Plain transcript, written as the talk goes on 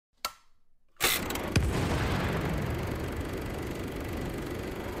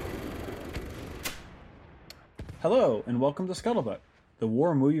Hello, and welcome to Scuttlebutt, the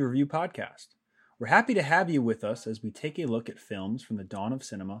War Movie Review podcast. We're happy to have you with us as we take a look at films from the dawn of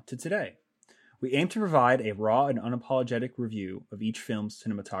cinema to today. We aim to provide a raw and unapologetic review of each film's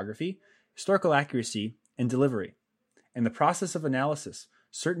cinematography, historical accuracy, and delivery. In the process of analysis,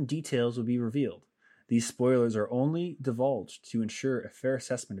 certain details will be revealed. These spoilers are only divulged to ensure a fair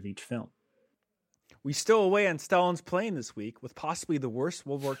assessment of each film. We stow away on Stalin's plane this week with possibly the worst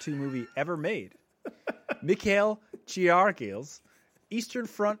World War II movie ever made. Mikhail Chiargil's Eastern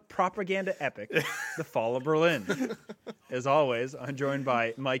Front propaganda epic, The Fall of Berlin. As always, I'm joined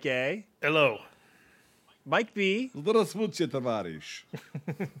by Mike A. Hello. Mike B. Здравствуйте, товарищ.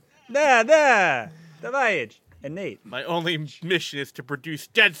 Tavayich. And Nate. My only mission is to produce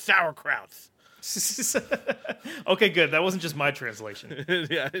dead sauerkrauts. Okay, good. That wasn't just my translation.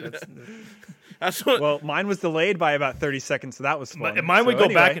 Yeah, that's what. Well, mine was delayed by about 30 seconds, so that was fun. Mine would So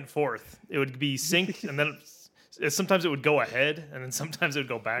go back and forth. It would be synced, and then sometimes it would go ahead, and then sometimes it would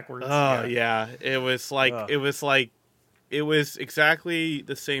go backwards. Oh yeah, it was exactly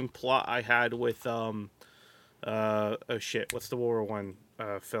the same plot I had with what's the World War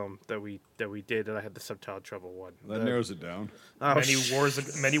I film that we did that I had the subtitle trouble one. That narrows it down.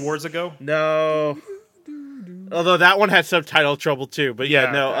 Many wars ago. No. Although that one had subtitle trouble too, but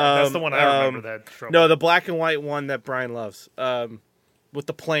yeah, no. That's the one I remember that trouble. No, the black and white one that Brian loves. With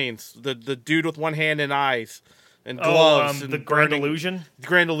the planes, the dude with one hand and eyes and gloves. The Grand Illusion.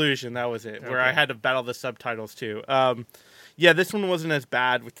 Grand Illusion, that was it. Where I had to battle the subtitles too. Yeah, this one wasn't as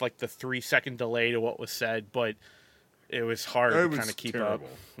bad with like the 3-second delay to what was said, but it was hard to kind of keep terrible.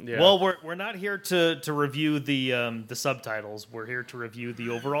 up. Yeah. Well, we're not here to review the subtitles. We're here to review the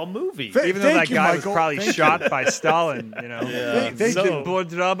overall movie. Even though that guy was Michael. probably shot by Stalin, you know. Thank you.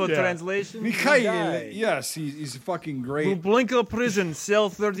 Bodrabo translation. Mikhail, yes, he's fucking great. Blinko prison, cell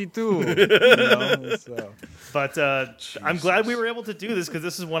 32. You know, so. But I'm glad we were able to do this because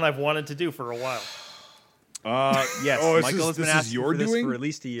this is one I've wanted to do for a while. Yes, Michael has been asking for this for at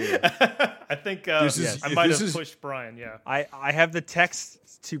least a year. I think I I might have pushed Brian. Yeah, I have the text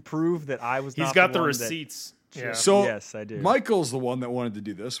to prove that I was. He's not got the the one receipts. Yeah. So yes, I do. Michael's the one that wanted to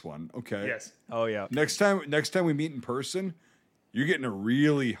do this one. Okay. Yes. Oh yeah. Next time we meet in person, you're getting a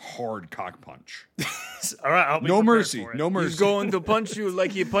really hard cock punch. All right. I'll be No prepared mercy. for it. No mercy. He's going to punch you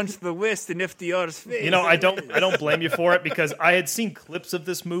like he punched the West in FDR's face. You know, I don't blame you for it because I had seen clips of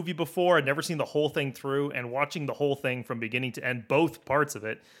this movie before. I'd never seen the whole thing through, and watching the whole thing from beginning to end, both parts of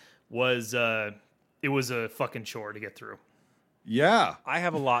it, was it was a fucking chore to get through. Yeah. I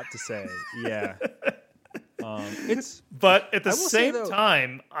have a lot to say. Yeah. But at the I will say, same though-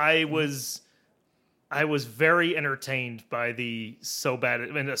 time, I was very entertained by the so bad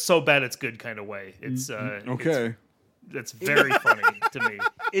it's good kind of way. It's Okay. it's very funny to me.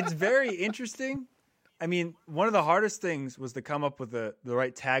 It's very interesting. I mean, one of the hardest things was to come up with the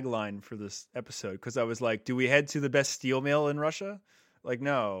right tagline for this episode because I was like, "Do we head to the best steel mill in Russia?" Like,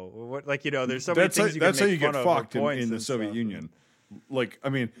 no. What? Like, you know, there's so many things that's how can you make get fun of, fucked or in points the and Soviet stuff. Union. Like, I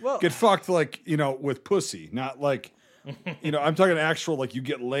mean, Well- get fucked like, you know, with pussy, not like, you know, I'm talking actual like you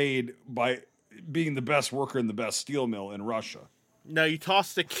get laid by being the best worker in the best steel mill in Russia. No, you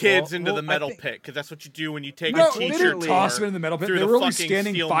toss the kids into the I metal think- pit because that's what you do when you take No, a they teacher didn't toss them in the metal pit. through They the were only fucking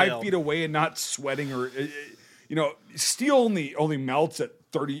standing steel 5 mill. feet away and not sweating or, you know, steel only melts at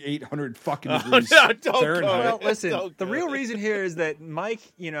 3,800 fucking degrees no, don't go Fahrenheit. Well, It's listen, so the real good. reason here is that Mike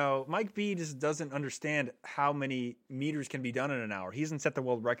B just doesn't understand how many meters can be done in an hour. He hasn't set the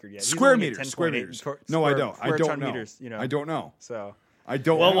world record yet. He's Square only at meters. 10.8 Square meters. square- No, I don't. I square don't ton know. meters, you know. I don't know. So, I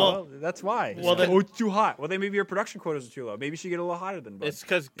don't Well, know. well, that's why. Well, then- oh, it's too hot. Well, then maybe your production quotas are too low. Maybe you should get a little hotter than. Bud. It's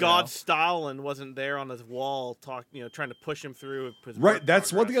because God Stalin wasn't there on his wall, trying to push him through. His Right. work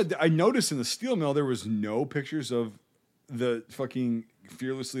That's one progress. thing I noticed in the steel mill. There was no pictures of the fucking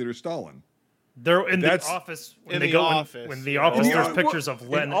fearless leader Stalin. They're in the That's- office when in they the go office. when the office. Yeah. There's pictures of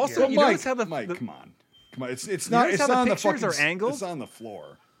Lenin. And also- yeah. You Mike, notice how the- come on. It's notice not. It's how the not on the pictures fucking. are angled? It's on the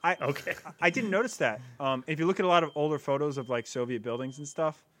floor. Okay. I didn't notice that. If you look at a lot of older photos of like Soviet buildings and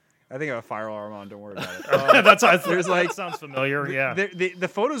stuff, I think I have a fire alarm on. Don't worry about it. That's how There's like- that sounds familiar. Yeah. The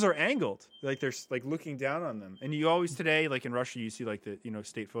photos are angled, like they're like looking down on them. And you always today, like in Russia, you see like the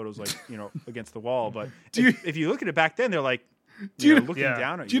state photos, like against the wall. But if you look at it back then, they're like looking Yeah.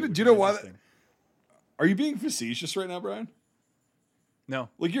 down at Do you. you know why? Interesting. Are you being facetious right now, Brian? No.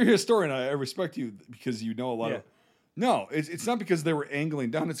 Like you're a historian. I respect you because you know a lot Yeah. of. No, it's not because they were angling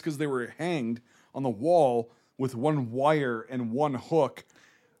down. It's because they were hanged on the wall with one wire and one hook.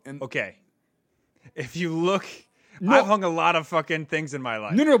 Okay. If you look, No. I've hung a lot of fucking things in my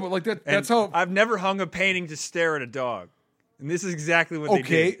life. No, but like that. And That's how. I've never hung a painting to stare at a dog. And this is exactly what they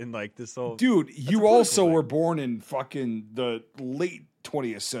did in like this whole. Dude, you also thing. were born in fucking the late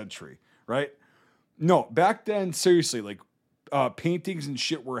 20th century, right? No, back then, seriously, like paintings and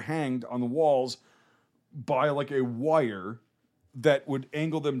shit were hanged on the walls by like a wire that would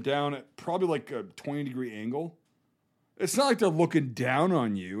angle them down at probably like a 20-degree angle. It's not like they're looking down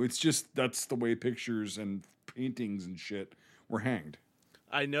on you. It's just that's the way pictures and paintings and shit were hanged.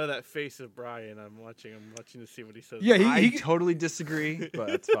 I know that face of Brian. I'm watching to see what he says. Yeah, I totally disagree, but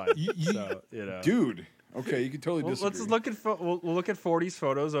that's fine. So, dude. Okay, you can totally disagree. Let's look at we'll look at 40s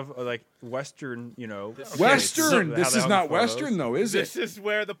photos of like Western, Western. This is not photos. Western though, is This it? is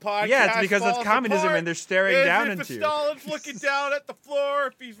where the podcast. Yeah, it's because that's falls communism apart. and they're staring down If into you. Stalin's looking down at the floor,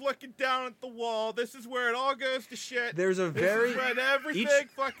 if he's looking down at the wall, this is where it all goes to shit. There's a very This is when everything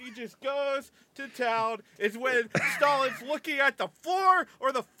fucking just goes to town. Is when Stalin's looking at the floor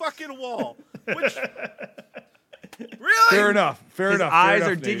or the fucking wall. Which really? Fair enough. His eyes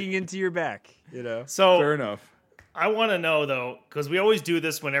are digging into your back. So Fair enough. I want to know though, because we always do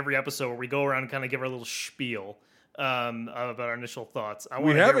this when every episode where we go around and kind of give our little spiel about our initial thoughts. I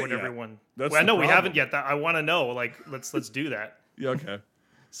want to hear what yet. everyone. That's well, the no, we problem. haven't yet. I want to know. Like, let's do that. Yeah, okay.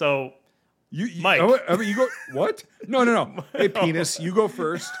 So, You Mike. you go. What? No. Hey, penis, you go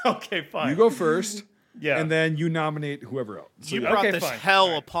first. okay, fine. You go first. Yeah. And then you nominate whoever else. So, You yeah. brought Okay, this fine. hell All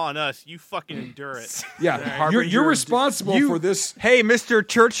right. upon us. You fucking endure it. Yeah, Harbinger you're of responsible for this. Hey, Mr.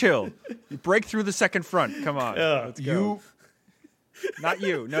 Churchill, you break through the second front. Come on, let's go. You Not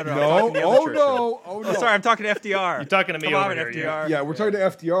you. No. I'm no. talking to the other Oh Churchill. no. Oh no. Oh, sorry, I'm talking to FDR. You're talking to me Come over on, here, FDR. Yeah, we're talking to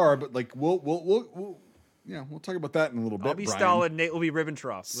FDR, but like we'll talk about that in a little bit. I'll be Brian. Stalin. Nate will be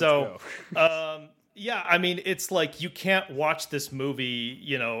Ribbentrop. Let's So, go. yeah, I mean, it's like you can't watch this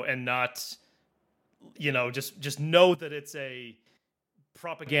movie, and not, just know that it's a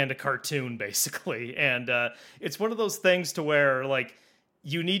propaganda cartoon, basically. And it's one of those things to where, like,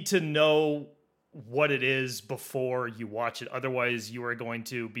 you need to know what it is before you watch it. Otherwise, you are going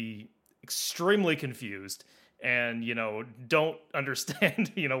to be extremely confused and don't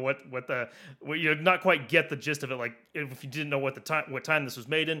understand what you not quite get the gist of it, like if you didn't know what time this was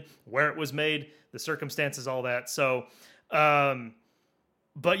made in, where it was made, the circumstances, all that. So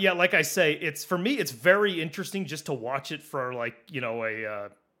but yeah, like I say, it's for me it's very interesting just to watch it for like a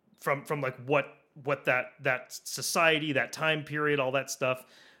from like what that society, that time period, all that stuff,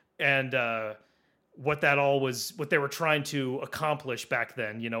 and what they were trying to accomplish back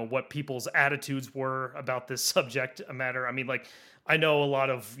then, what people's attitudes were about this subject matter. I mean, like, I know a lot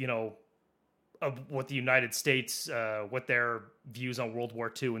of, of what the United States, what their views on World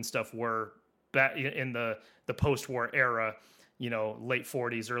War II and stuff were back in the post-war era, late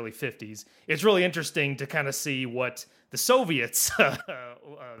 40s, early 50s. It's really interesting to kind of see what the Soviets, how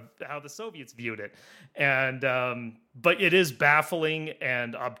the Soviets viewed it. And, but it is baffling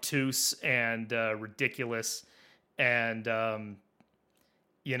and obtuse and ridiculous and,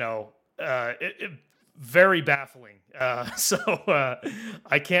 very baffling. So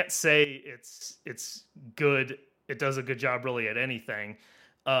I can't say it's good. It does a good job really at anything.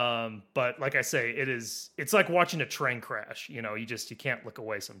 But like I say, it's like watching a train crash. You can't look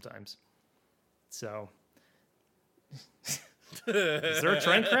away sometimes. So, is there a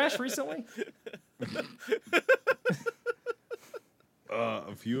train crash recently?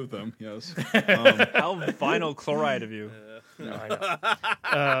 A few of them, yes. How vinyl chloride of you. No, I know.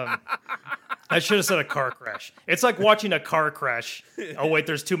 I should have said a car crash. It's like watching a car crash. Oh wait,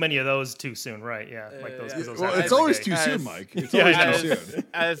 there's too many of those too soon, right? Yeah, like those. Those Well, happen it's every always day. too soon, Mike. It's Yeah, always I know. too soon.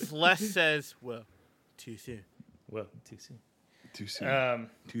 As Les says, well, too soon. Well, too soon. Too soon.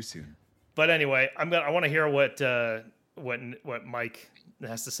 Too soon. But anyway, I want to hear what Mike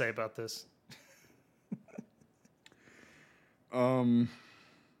has to say about this.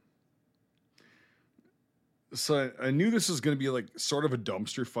 So I knew this was going to be like sort of a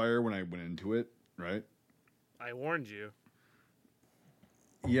dumpster fire when I went into it, right? I warned you.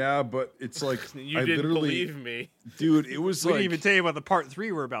 Yeah, but it's like You I didn't literally, believe me. dude. It was We like didn't even tell you about the part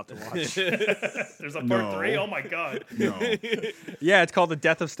 3 we're about to watch. There's a part No. 3. Oh my god. no, Yeah, it's called The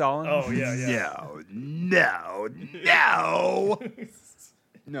Death of Stalin. Oh yeah. no.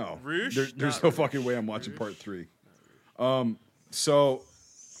 Roosh? There's Not no fucking way I'm watching part 3. So,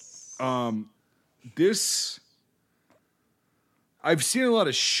 this I've seen a lot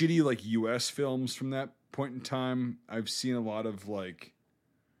of shitty like U.S. films from that point in time. I've seen a lot of like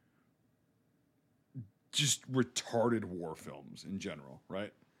just retarded war films in general,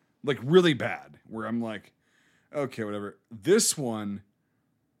 right? Like really bad, where I'm like, okay, whatever. This one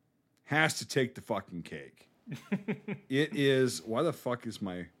has to take the fucking cake. It is. Why the fuck is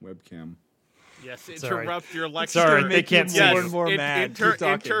my webcam? Yes, It's all right. interrupt your lecture. Sorry, Make they you can't more see and you. more mad. Keep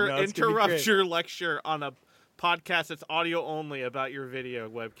talking. No, it's gonna be interrupt great. your lecture on a podcast that's audio only about your video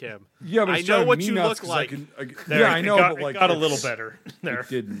webcam. Yeah, but I it's know driving what me you nuts look 'cause like. There, yeah, I know, It but like got a little it's- better there. It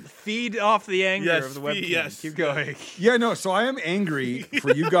didn't. Feed off the anger Yes, of the webcam. yes. Keep going. Yeah, no. So I am angry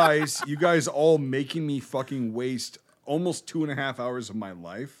for you guys. You guys all making me fucking waste almost 2.5 hours of my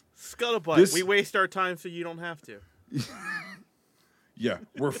life. Scuttlebutt, This- we waste our time so you don't have to. Yeah,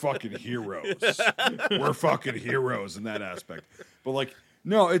 we're fucking heroes. We're fucking heroes in that aspect. But like,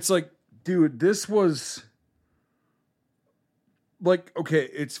 no, it's like, dude, this was like, okay,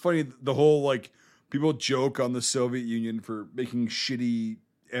 it's funny. The whole like people joke on the Soviet Union for making shitty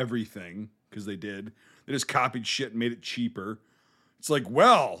everything because they did. They just copied shit and made it cheaper. It's like,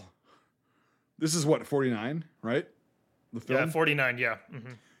 well, this is what 49, right? The film. Yeah, 49. Yeah.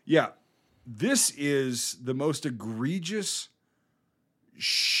 Mm-hmm. Yeah. This is the most egregious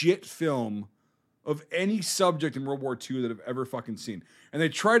shit film of any subject in World War II that I've ever fucking seen. And they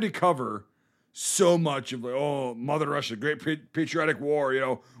tried to cover so much of like, oh, Mother Russia, great patriotic war, you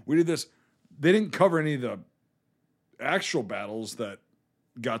know, we did this. They didn't cover any of the actual battles that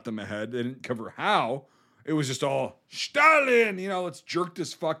got them ahead. They didn't cover how. It was just all Stalin, you know, let's jerk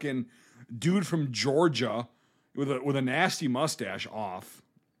this fucking dude from Georgia with a nasty mustache off.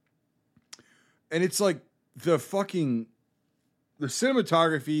 And it's like the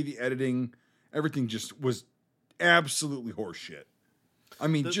cinematography, the editing, everything just was absolutely horseshit. I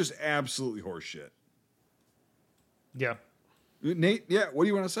mean, just absolutely horseshit. Yeah. Nate, yeah, what do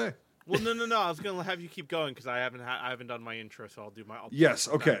you want to say? Well, no. I was gonna have you keep going because I haven't done my intro, so I'll do my. Yes,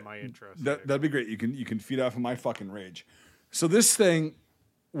 okay. My intro. So That'd be great. You can feed off of my fucking rage. So this thing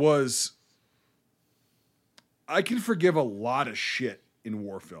was. I can forgive a lot of shit in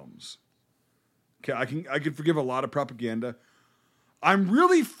war films. Okay, I can forgive a lot of propaganda. I'm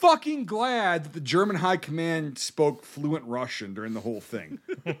really fucking glad that the German High Command spoke fluent Russian during the whole thing.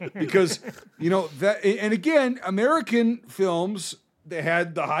 Because, you know, that, and again, American films, they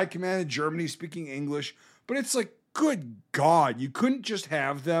had the High Command of Germany speaking English, but it's like, good God, you couldn't just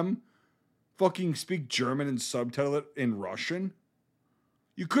have them fucking speak German and subtitle it in Russian?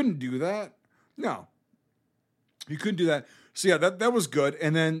 You couldn't do that? No. You couldn't do that. So yeah, that was good.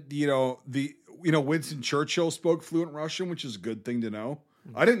 And then, Winston Churchill spoke fluent Russian, which is a good thing to know.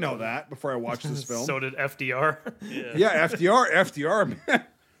 I didn't know that before I watched this film. So did FDR. Yeah, FDR, man.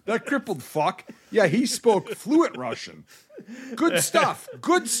 That crippled fuck. Yeah, he spoke fluent Russian. Good stuff.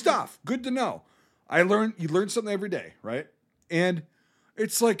 Good stuff. Good to know. You learn something every day, right? And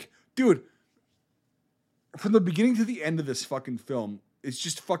it's like, dude, from the beginning to the end of this fucking film, it's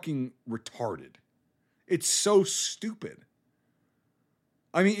just fucking retarded. It's so stupid.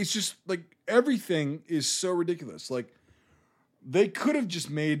 I mean, it's just like everything is so ridiculous. Like they could have just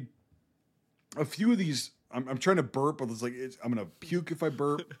made a few of these. I'm trying to burp, but it's like I'm gonna puke if I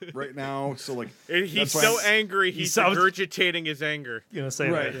burp right now. So like he's so angry, he's regurgitating his anger. You gonna say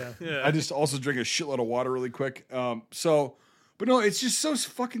right? that? Yeah. I just also drink a shitload of water really quick. But no, it's just so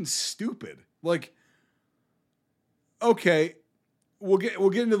fucking stupid. Like, okay. We'll get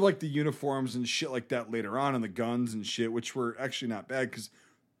into like the uniforms and shit like that later on, and the guns and shit, which were actually not bad because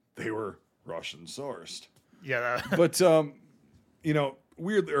they were Russian sourced. Yeah. But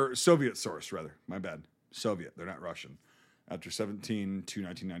weird or Soviet sourced rather. My bad. Soviet. They're not Russian. After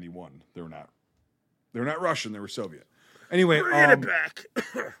 17/2/1991, they were not Russian. They were Soviet. Anyway, Bring it back.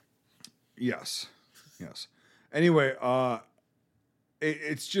 Yes. Anyway,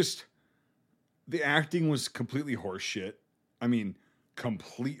 it's just the acting was completely horseshit. I mean,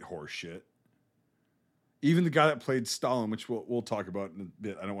 complete horseshit. Even the guy that played Stalin, which we'll talk about in a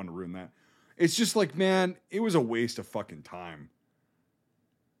bit. I don't want to ruin that. It's just like, man, it was a waste of fucking time.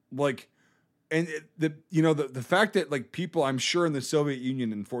 Like, and the fact that like people, I'm sure in the Soviet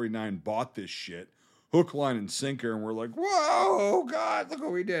Union in 49 bought this shit, hook, line, and sinker, and were like, whoa, God, look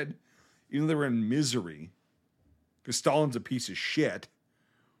what we did. Even though they were in misery, because Stalin's a piece of shit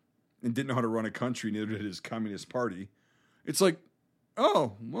and didn't know how to run a country, neither did his Communist Party. It's like,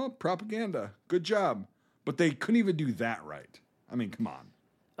 oh, well, propaganda. Good job. But they couldn't even do that right. I mean, come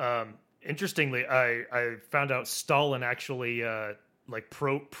on. Interestingly, I found out Stalin actually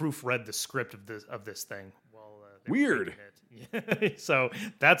proofread the script of this thing. While they were Weird. making it. So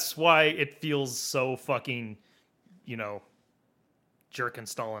that's why it feels so fucking, jerking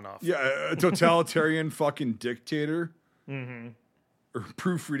Stalin off. Yeah, a totalitarian fucking dictator. Mm-hmm. Or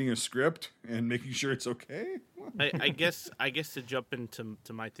proofreading a script and making sure it's okay. I guess to jump into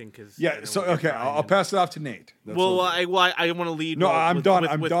my thing because Yeah. So okay, I'll pass it off to Nate. That's well, okay. I want to lead. No, I'm done.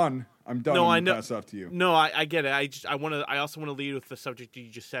 I'm I'm done. No, I'm I gonna know. pass it off to you. No, I get it. I also want to lead with the subject you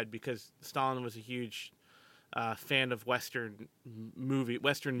just said, because Stalin was a huge fan of Western movies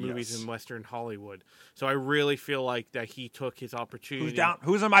Yes. and Western Hollywood. So I really feel like that he took his opportunity.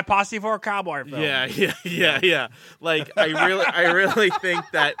 Who's in my posse for a cowboy film? Yeah. Like I really think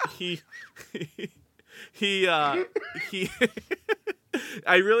that he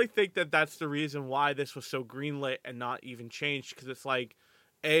I really think that that's the reason why this was so greenlit and not even changed, because it's like,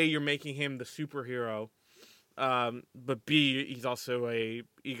 A, you're making him the superhero, but B, he's also an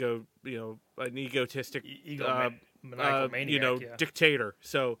egotistic, maniacal maniac, dictator.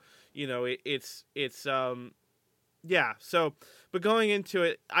 So, yeah. So, but going into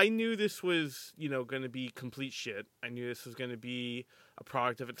it, I knew this was, going to be complete shit. I knew this was going to be a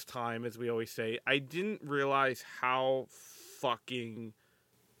product of its time, as we always say. I didn't realize how fucking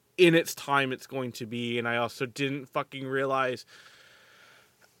in its time it's going to be, and I also didn't fucking realize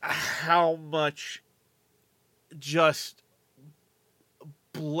how much just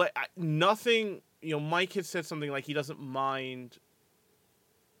nothing. Mike had said something like he doesn't mind,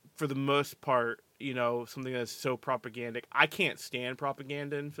 for the most part, something that's so propagandic. I can't stand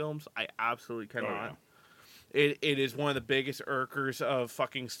propaganda in films. I absolutely cannot. Oh, yeah. It is one of the biggest irkers of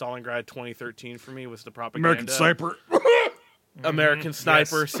fucking Stalingrad 2013 for me, was the propaganda. American Sniper. American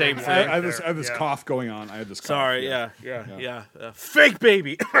Sniper, Yes. same I thing. have this Yeah. cough going on. I had this cough. Sorry, yeah. Fake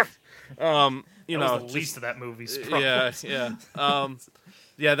baby. That was the just- least of that movie's problem.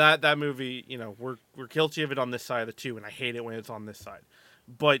 That movie, we're guilty of it on this side of the two, and I hate it when it's on this side.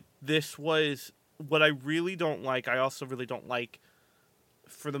 But this was what I really don't like. I also really don't like,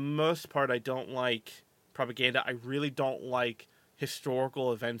 for the most part, I don't like propaganda. I really don't like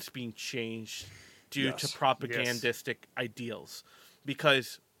historical events being changed due to Yes. propagandistic ideals,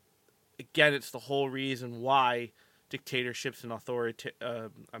 because again, it's the whole reason why dictatorships and I'm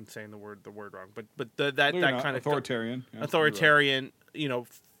saying the word wrong, but that kind of authoritarian. Yeah, authoritarian,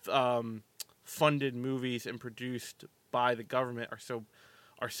 funded movies and produced by the government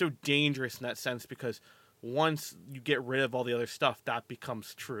are so dangerous in that sense, because once you get rid of all the other stuff, that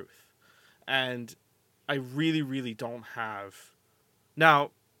becomes truth. And I really, really don't have.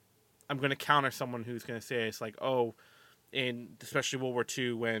 Now, I'm going to counter someone who's going to say it's like, oh, in especially World War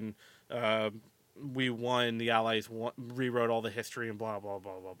II, when we won, the Allies rewrote all the history and blah, blah,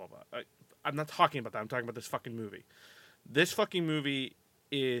 blah, blah, blah, blah. I'm not talking about that. I'm talking about this fucking movie. This fucking movie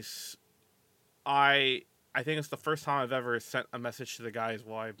is... I think it's the first time I've ever sent a message to the guys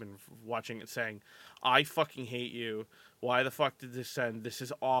while I've been watching it saying, I fucking hate you. Why the fuck did this end? This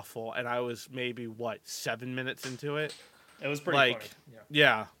is awful. And I was maybe, 7 minutes into it? It was pretty funny.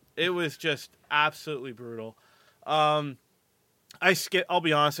 Yeah, it was just absolutely brutal. I'll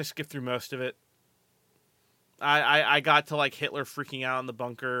be honest, I skipped through most of it. I got to Hitler freaking out in the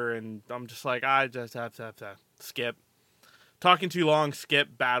bunker, and I'm just like, I just have to skip. Talking too long,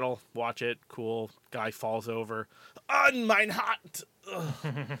 skip. Battle, watch it, cool. Guy falls over. Mein Hat!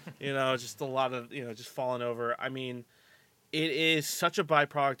 Just a lot of, just falling over. I mean, it is such a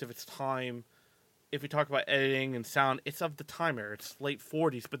byproduct of its time. If we talk about editing and sound, it's of the time era. It's late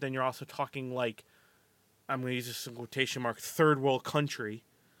 40s, but then you're also talking I'm going to use this in quotation marks, third world country.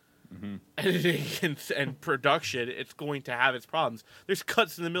 Mm-hmm. Editing and production, it's going to have its problems. There's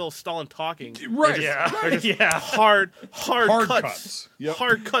cuts in the middle of Stalin talking. Right. They're just Hard cuts. Yep.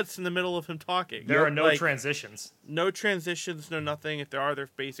 Hard cuts in the middle of him talking. There are no transitions. No transitions, no nothing. If there are, they're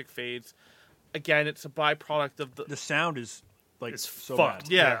basic fades. Again, it's a byproduct of The sound is It's so fucked.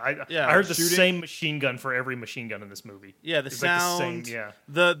 bad. I heard the Shooting. same machine gun for every machine gun in this movie. Yeah, the It's sound, yeah.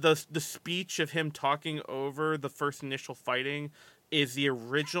 the speech of him talking over the first initial fighting is the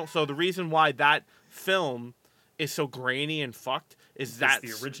original. So the reason why that film is so grainy and fucked is that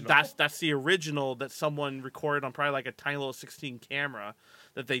the original. That's the original that someone recorded on probably a tiny little 16 camera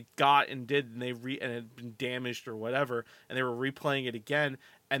that they got and did, and and it had been damaged or whatever, and they were replaying it again,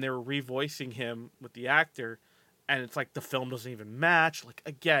 and they were revoicing him with the actor. And it's the film doesn't even match.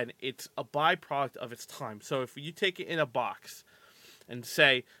 Again, it's a byproduct of its time. So if you take it in a box and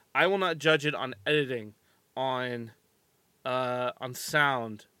say, I will not judge it on editing, on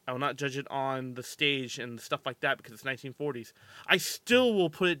sound, I will not judge it on the stage and stuff like that because it's 1940s, I still will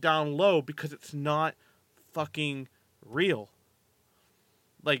put it down low because it's not fucking real.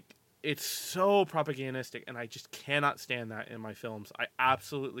 It's so propagandistic, and I just cannot stand that in my films. I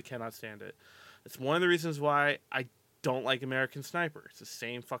absolutely cannot stand it. It's one of the reasons why I don't like American Sniper. It's the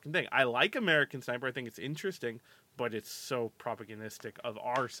same fucking thing. I like American Sniper. I think it's interesting, but it's so propagandistic of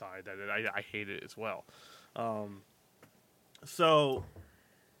our side that I hate it as well.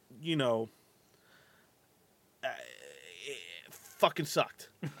 fucking sucked.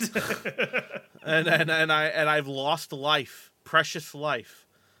 and I've lost life, precious life,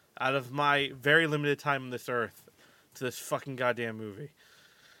 out of my very limited time on this earth to this fucking goddamn movie.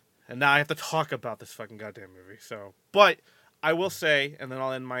 And now I have to talk about this fucking goddamn movie. So, but I will say, and then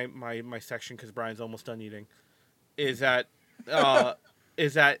I'll end my section because Brian's almost done eating. The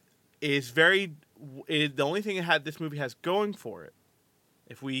only thing this movie has going for it,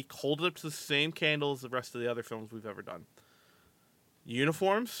 if we hold it up to the same candle as the rest of the other films we've ever done,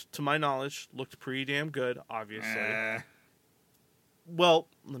 uniforms, to my knowledge, looked pretty damn good. Obviously, well,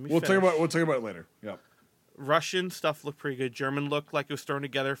 let me. We'll talk about it later. Yeah. Russian stuff looked pretty good. German looked like it was thrown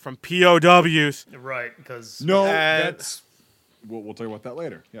together from POWs. Right, because that's. We'll talk about that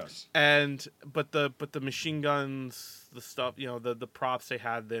later. Yes. But the machine guns, the stuff, the props they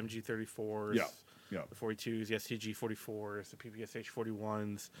had, the MG34s, the 42s, the STG-44s, the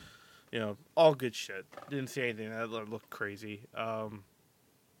PPSH-41s, all good shit. Didn't see anything that looked crazy.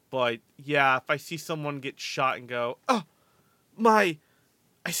 But yeah, if I see someone get shot and go, oh, I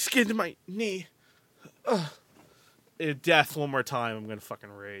skinned my knee. Death one more time, I'm gonna fucking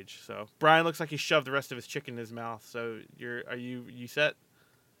rage. So Brian looks like he shoved the rest of his chicken in his mouth. So are you set?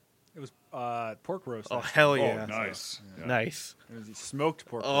 It was pork roast. Oh hell yeah! Oh, nice, nice. It was smoked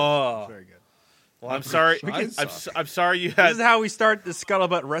pork roast. Oh, It was very good. Well, I'm sorry. I'm sorry you had. This is how we start the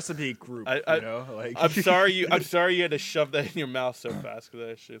Scuttlebutt recipe group. I'm sorry you had to shove that in your mouth so fast because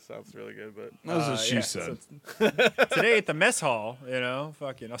that shit sounds really good. But That's what she said. Today at the mess hall,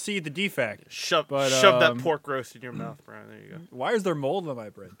 fucking, I'll see you at the defect. Shove that pork roast in your mouth, Brian. There you go. Why is there mold on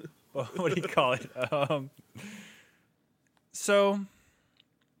my bread? What do you call it? So,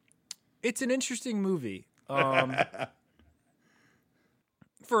 it's an interesting movie.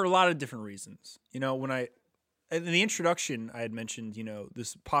 For a lot of different reasons. In the introduction, I had mentioned,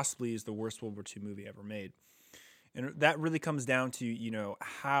 this possibly is the worst World War II movie ever made. And that really comes down to,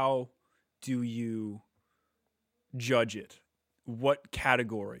 how do you judge it? What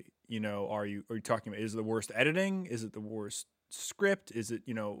category, are you talking about? Is it the worst editing? Is it the worst script? Is it,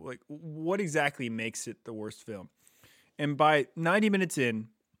 what exactly makes it the worst film? And by 90 minutes in,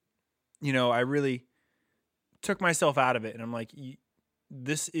 I really took myself out of it. And I'm like,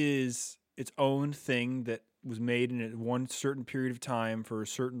 this is its own thing that was made in one certain period of time for a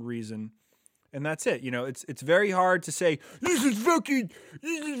certain reason, and that's it. It's very hard to say this is fucking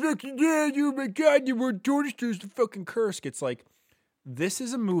dead. Oh my god, you were torturers, the fucking curse. It's like this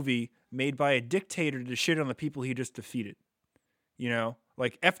is a movie made by a dictator to shit on the people he just defeated.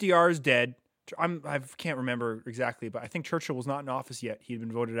 Like FDR is dead. I can't remember exactly, but I think Churchill was not in office yet. He'd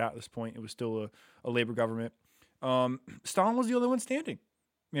been voted out at this point. It was still a labor government. Stalin was the only one standing.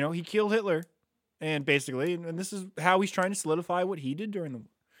 He killed Hitler, and basically, and this is how he's trying to solidify what he did during the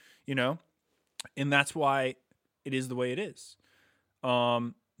war, and that's why it is the way it is.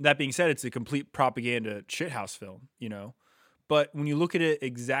 That being said, it's a complete propaganda shithouse film, but when you look at it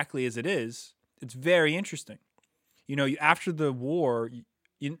exactly as it is, it's very interesting. After the war,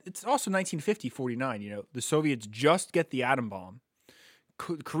 it's also 1950-49, the Soviets just get the atom bomb.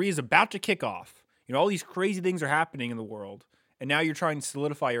 Korea's about to kick off. All these crazy things are happening in the world, and now you're trying to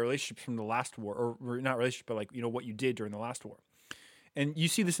solidify your relationships from the last war, or not relationship, but what you did during the last war. And you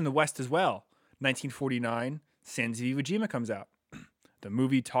see this in the West as well. 1949, San Iwo Jima comes out, the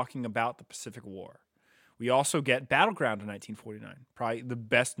movie talking about the Pacific War. We also get Battleground in 1949, probably the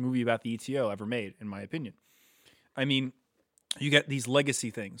best movie about the ETO ever made, in my opinion. I mean, you get these legacy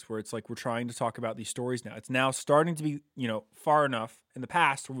things where it's like we're trying to talk about these stories now. It's now starting to be, far enough in the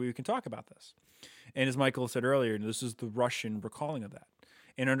past where we can talk about this. And as Michael said earlier, this is the Russian recalling of that.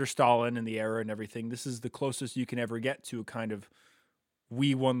 And under Stalin and the era and everything, this is the closest you can ever get to a kind of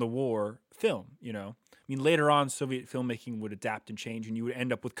we won the war film, I mean, later on, Soviet filmmaking would adapt and change, and you would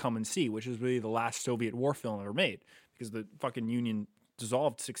end up with Come and See, which is really the last Soviet war film ever made, because the fucking Union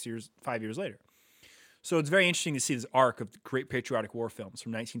dissolved 5 years later. So it's very interesting to see this arc of the great patriotic war films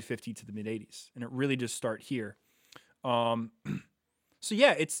from 1950 to the mid-'80s, and it really just start here. So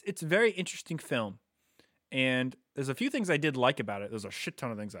yeah, it's a very interesting film, and there's a few things I did like about it. There's a shit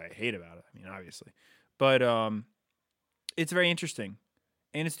ton of things I hate about it. I mean, obviously, but it's very interesting,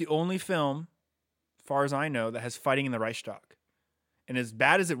 and it's the only film, as far as I know, that has fighting in the Reichstag. And as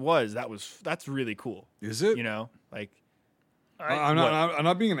bad as it was, that's really cool. Is it? I'm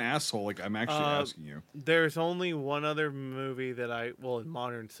not being an asshole. Like, I'm actually asking you. There's only one other movie that in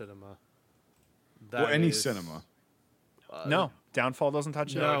modern cinema. Any cinema. No, Downfall doesn't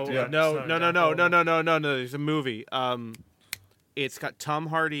touch it. No. There's a movie. It's got Tom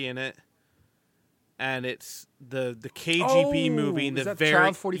Hardy in it, and it's the KGB movie in the is that very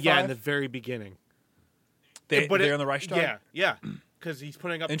Child 45? in the very beginning. they're on the Reichstag. Yeah, because he's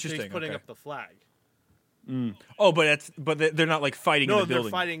putting up. Interesting, He's putting okay. up the flag. Oh, but they're not like fighting in No, the building.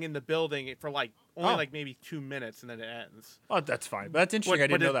 they're fighting in the building for like only Oh. like maybe 2 minutes, and then it ends. Oh, that's fine. But that's interesting. I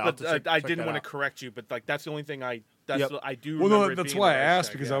didn't know that. I'll have to check I that didn't want out. to correct you, but like that's the only thing I Yep. I do. Well, remember no, it that's being why I the asked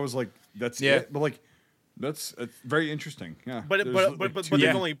Reichstag, because yeah. I was like, that's Yeah. it. But like, that's very interesting. Yeah. But There's, but like, but, two- but Yeah.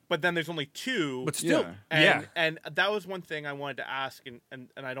 there's only but then there's only two. But still, Yeah. And that was one thing I wanted to ask, and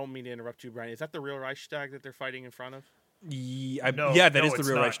I don't mean to interrupt you, Brian. Is that the real Reichstag that they're fighting in front of? yeah, No, that no, is the it's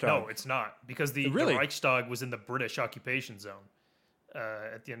real not. Reichstag. No, it's not because the Really? Reichstag was in the British occupation zone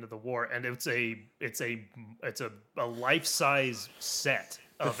at the end of the war, and it's a life-size set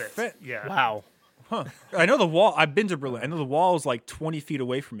of it. fit- Yeah. Wow. Huh. I know the wall. I've been to Berlin. I know the wall is like 20 feet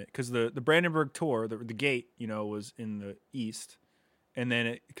away from it because the Brandenburg Tor, the gate, was in the east, and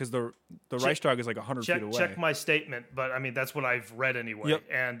then because the Reichstag is like 100 feet away. Check my statement, but I mean that's what I've read anyway. Yep.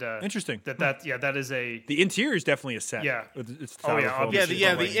 And Interesting. That is a The interior is definitely a set. Yeah. It's Oh, yeah, thousands of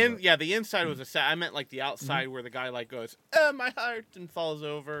obviously. films. The inside was a set. I meant like the outside where the guy like goes, my heart, and falls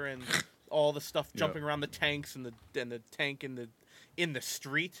over, and all the stuff jumping around the tanks and the tank in the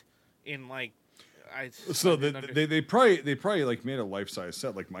street in like. So they probably like made a life size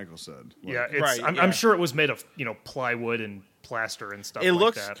set, like Michael said. Like, yeah. It's Right, I'm, yeah. I'm sure it was made of plywood and plaster and stuff. It like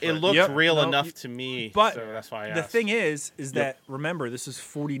looks that, it but- looks Yep. real No, enough to me, but so that's why I The asked. thing is that remember this is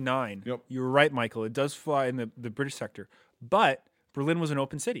 49. Yep. You were right, Michael. It does fly in the British sector, but Berlin was an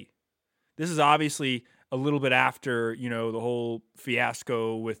open city. This is obviously a little bit after the whole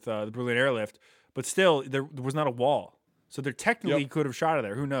fiasco with the Berlin airlift, but still there was not a wall, so they technically could have shot it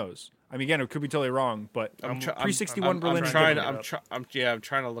there. Who knows? I mean, again, it could be totally wrong, but pre-61 Berlin. I'm trying. to I'm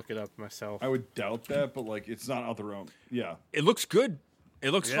trying to look it up myself. I would doubt that, but like it's not out their own. Yeah. It looks good. It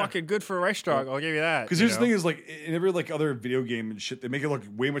looks Yeah. fucking good for a Reichstag. I'll give you that. Because here's the thing: is like in every like other video game and shit, they make it look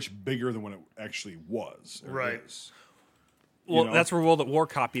way much bigger than what it actually was. or Right. is. Well, know? that's where World at War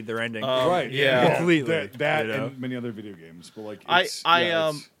copied their ending. Right. yeah. Completely, That you know? and many other video games, but like I it's,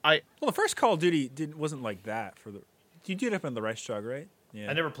 Well, the first Call of Duty wasn't like that for the. You did it on the Reichstag, right? Yeah.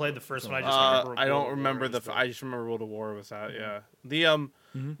 I never played the first one. I just remember. I don't World remember War was I just remember World of War was that. Yeah. The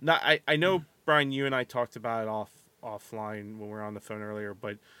not I know Brian, you and I talked about it offline when we were on the phone earlier,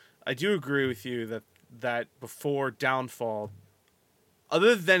 but I do agree with you that before Downfall,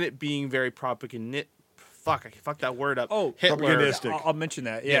 other than it being very propagandistic, fuck that word up. Oh, Hitler. propagandistic. I'll mention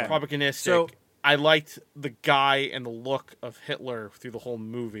that. Yeah, Yeah, propagandistic. So- I liked the guy and the look of Hitler through the whole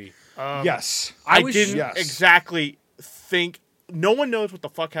movie. yes. I wish- didn't yes. exactly think. No one knows what the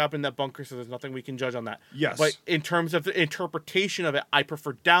fuck happened in that bunker, so there's nothing we can judge on that. Yes. But in terms of the interpretation of it, I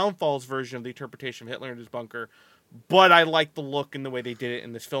prefer Downfall's version of the interpretation of Hitler in his bunker. But I like the look and the way they did it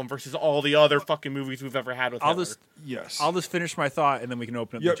in this film versus all the other fucking movies we've ever had with Hitler. Yes. I'll just finish my thought and then we can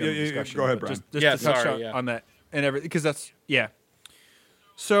open up Yep, the general yeah, discussion. go ahead, But Brian. Just Yeah, to touch sorry, on that and everything, because that's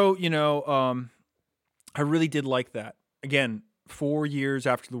So I really did like that. Again, 4 years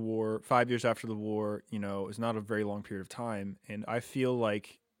after the war, 5 years after the war, is not a very long period of time, and I feel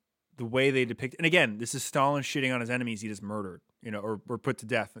like the way they depict, and again, this is Stalin shitting on his enemies he just murdered, or put to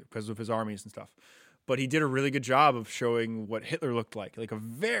death because of his armies and stuff. But he did a really good job of showing what Hitler looked like a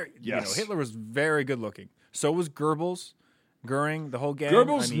very, Yes. Hitler was very good looking. So was Goebbels, Goering, the whole gang.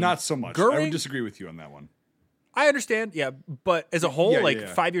 Goebbels, I mean, not so much. I Goering, would disagree with you on that one. I understand, yeah, but as a whole,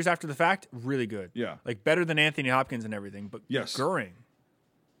 Yeah. 5 years after the fact, really good. Yeah. Like better than Anthony Hopkins and everything. But Yes. Goering,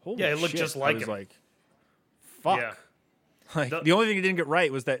 holy Yeah, it looked shit, just I like was him. like, fuck. Yeah. Like The- the only thing he didn't get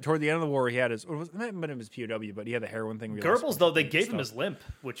right was that toward the end of the war he had his, or was it might have been his POW, but he had the heroin thing. we lost Goebbels, though, they gave him stuff. his limp,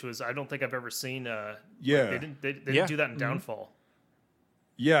 which was I don't think I've ever seen. Yeah. they didn't. They Yeah. didn't do that in Downfall.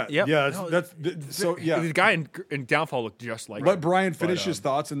 Yeah. Yep. Yeah. No, So yeah. the guy in Downfall looked just like Let him. Brian finish But, his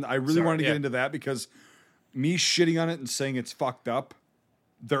thoughts, and I really wanted to yeah. get into that because me shitting on it and saying it's fucked up,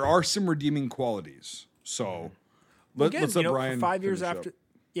 there are some redeeming qualities. So Again, let's let for Brian 5 years finish after,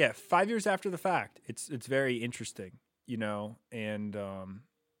 up. 5 years after the fact, it's very interesting, and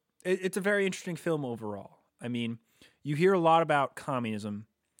it's a very interesting film overall. I mean, you hear a lot about communism,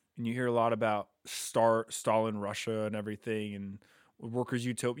 and you hear a lot about Stalin, Russia, and everything, and workers'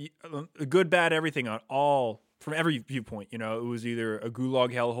 utopia, good, bad, everything on all from every viewpoint. It was either a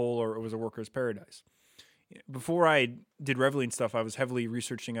gulag hellhole or it was a workers' paradise. Before I did Reveille stuff, I was heavily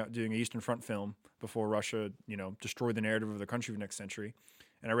researching out doing an Eastern Front film before Russia, destroyed the narrative of the country for the next century.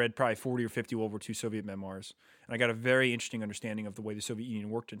 And I read probably 40 or 50 World War II Soviet memoirs. And I got a very interesting understanding of the way the Soviet Union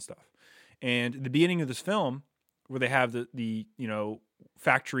worked and stuff. And the beginning of this film, where they have the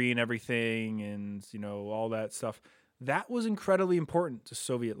factory and everything and, all that stuff, that was incredibly important to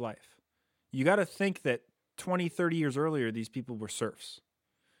Soviet life. You got to think that 20, 30 years earlier, these people were serfs.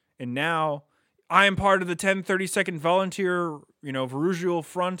 And now, I am part of the 1032nd Volunteer, Varugial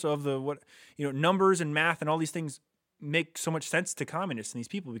Front of the numbers and math and all these things make so much sense to communists and these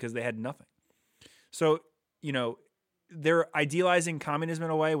people because they had nothing. So, they're idealizing communism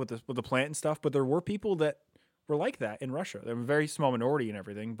in a way with the plant and stuff, but there were people that were like that in Russia. They were a very small minority and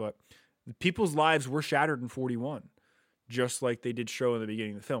everything, but people's lives were shattered in 41, just like they did show in the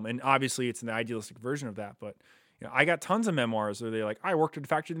beginning of the film. And obviously it's an idealistic version of that, but I got tons of memoirs where they're like, I worked at a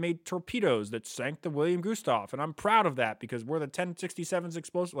factory that made torpedoes that sank the William Gustav, and I'm proud of that because we're the 1067's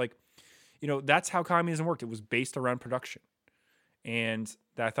explosive. Like, that's how communism worked. It was based around production. And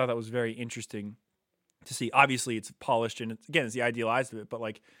I thought that was very interesting to see. Obviously, it's polished, and it's the idealized of it, but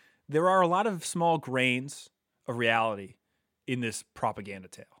like there are a lot of small grains of reality in this propaganda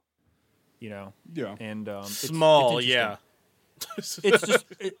tale. Yeah. And small, it's yeah. it's just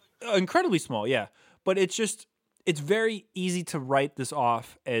incredibly small, yeah. But it's very easy to write this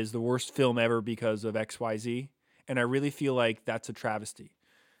off as the worst film ever because of XYZ, and I really feel like that's a travesty.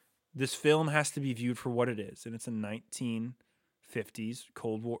 This film has to be viewed for what it is, and it's a 1950s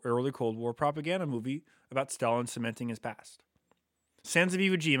early Cold War propaganda movie about Stalin cementing his past. Sons of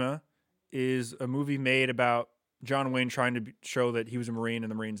Iwo Jima is a movie made about John Wayne trying to show that he was a Marine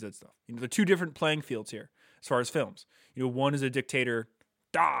and the Marines did stuff. The two different playing fields here as far as films. One is a dictator,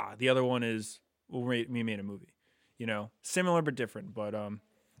 the other one is we made a movie. Similar but different. But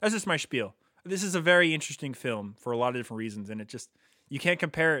that's just my spiel. This is a very interesting film for a lot of different reasons, and you can't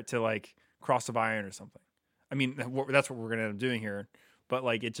compare it to like Cross of Iron or something. I mean, that's what we're gonna end up doing here. But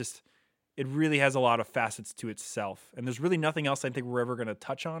like it really has a lot of facets to itself, and there's really nothing else I think we're ever gonna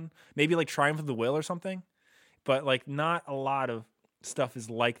touch on. Maybe like Triumph of the Will or something, but like not a lot of stuff is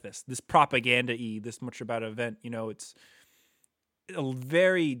like this propaganda-y, this much about an event. It's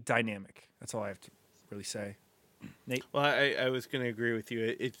very dynamic. That's all I have to really say. Nate? Well, I was going to agree with you.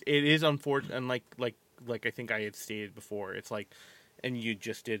 It is unfortunate, and like I think I had stated before, it's like, and you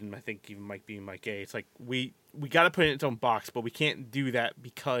just did, and I think even Mike B and Mike A, it's like we got to put it in its own box, but we can't do that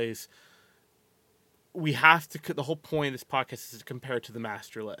because we have to. The whole point of this podcast is to compare it to the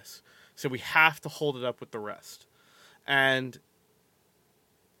master list, so we have to hold it up with the rest, and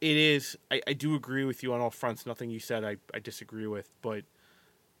it is. I do agree with you on all fronts. Nothing you said I disagree with, but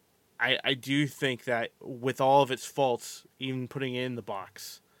I do think that with all of its faults, even putting it in the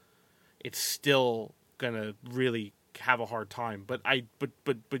box, it's still gonna really have a hard time. But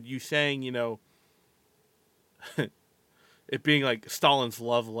you saying, it being like Stalin's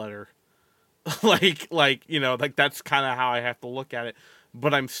love letter, like that's kind of how I have to look at it.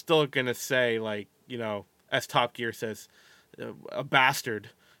 But I'm still gonna say, as Top Gear says, a bastard.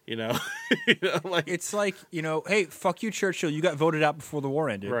 It's like, hey, fuck you, Churchill. You got voted out before the war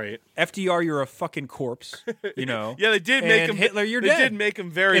ended. Right. FDR, you're a fucking corpse. Yeah, they did make him. Hitler, you're dead. They did make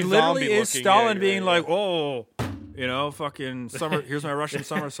him very. It literally is zombie-looking. Stalin being like, "Oh, fucking summer. Here's my Russian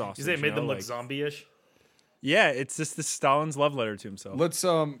summer sausage." Because they made them look zombie-ish. Yeah, it's just this Stalin's love letter to himself. Let's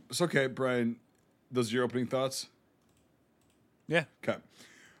it's okay, Brian. Those are your opening thoughts? Yeah. Okay.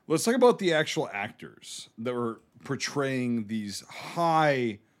 Let's talk about the actual actors that were portraying these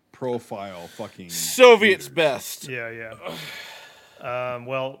high profile fucking Soviets leaders. best. Yeah.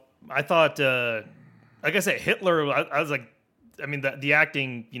 Well, I thought, like I said, Hitler. I was like, I mean, the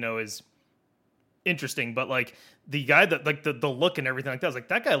acting, is interesting, but like the guy that like the look and everything like that, I was like,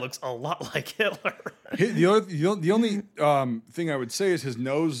 that guy looks a lot like Hitler. The only thing I would say is his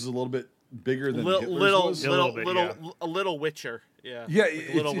nose is a little bit bigger than Hitler's was. A little witcher. Yeah. Yeah,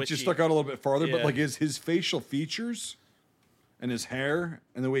 like it just stuck out a little bit farther, Yeah. but like his facial features and his hair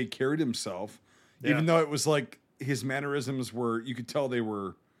and the way he carried himself, even though it was like his mannerisms were, you could tell they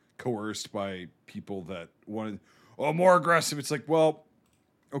were coerced by people that wanted, more aggressive. It's like, well,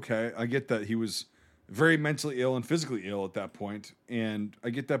 okay, I get that he was very mentally ill and physically ill at that point, and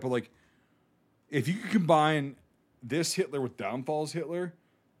I get that, but like, if you could combine this Hitler with Downfall's Hitler,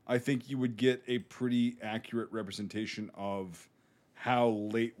 I think you would get a pretty accurate representation of how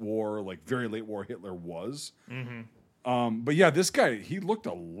late war, like very late war Hitler was. Mm-hmm. But yeah, this guy, he looked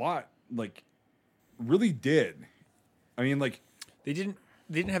a lot like, really did. I mean, like They didn't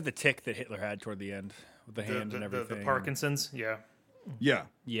have the tick that Hitler had toward the end with the hand and everything. The Parkinson's, yeah.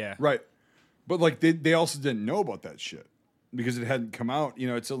 Yeah. Right. But like they also didn't know about that shit because it hadn't come out.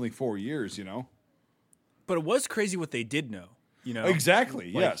 It's only 4 years. But it was crazy what they did know.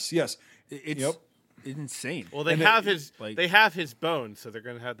 Exactly. Like, yes. It's insane. Well, they have his bones, so they're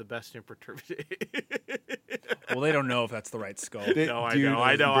going to have the best interpretation. Well, they don't know if that's the right skull. They- No, I dude,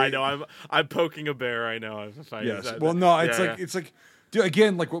 know. I'm poking a bear. I know. Yes. Well, no, it's like Dude,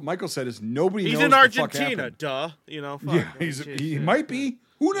 again, like what Michael said, is nobody He's knows in the fuck Argentina, happened. duh. You know, fuck. Yeah, he might be.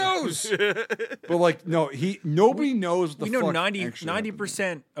 Who knows? But like, no, nobody knows the We know fuck 90 actually happened.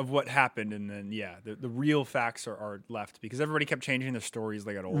 percent of what happened, and then the real facts are left because everybody kept changing their stories.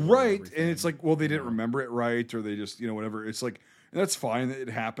 They got older, Right, and and it's like, well, they didn't remember it right, or they just, whatever. It's like, and that's fine that it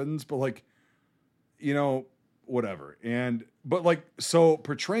happens, but like, whatever. But like, so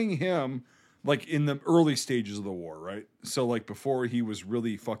portraying him like in the early stages of the war, right? So like before he was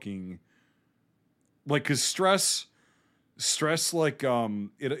really fucking, like, because stress, like,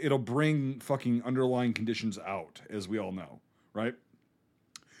 it'll bring fucking underlying conditions out, as we all know, right?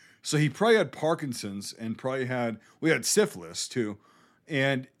 So he probably had Parkinson's and we had syphilis too.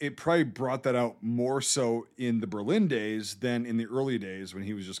 And it probably brought that out more so in the Berlin days than in the early days when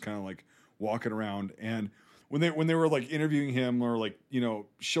he was just kind of like walking around. And when they were like interviewing him or like,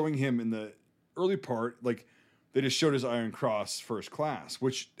 showing him in the early part, like they just showed his Iron Cross first class,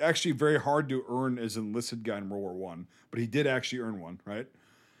 which actually very hard to earn as an enlisted guy in World War I, but he did actually earn one, right?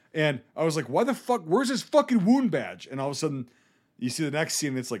 And I was like, why the fuck, where's his fucking wound badge? And all of a sudden you see the next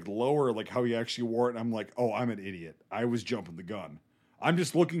scene that's like lower, like how he actually wore it. And I'm like, oh, I'm an idiot. I was jumping the gun. I'm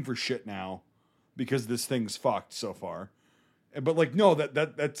just looking for shit now because this thing's fucked so far. But like, no,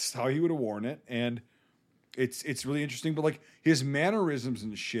 that's how he would have worn it. And it's really interesting. But like his mannerisms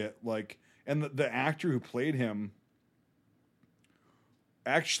and shit, like, and the actor who played him,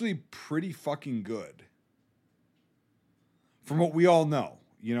 actually pretty fucking good. From what we all know,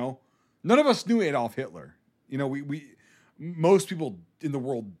 none of us knew Adolf Hitler. We most people in the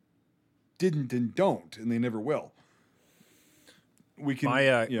world didn't and don't, and they never will.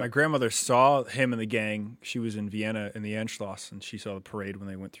 My grandmother saw him in the gang. She was in Vienna in the Anschluss, and she saw the parade when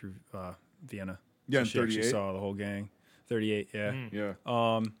they went through Vienna. Yeah, so she actually 38. saw the whole gang. 38, yeah.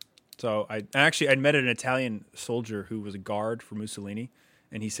 Yeah. So I'd met an Italian soldier who was a guard for Mussolini,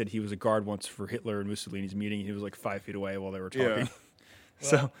 and he said he was a guard once for Hitler and Mussolini's meeting. He was like 5 feet away while they were talking.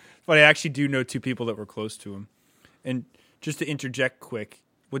 Yeah. But I actually do know 2 people that were close to him. And just to interject quick,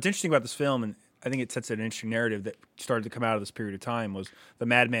 what's interesting about this film, and I think it sets an interesting narrative that started to come out of this period of time, was the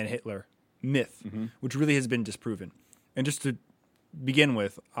Madman Hitler myth, which really has been disproven. And just to begin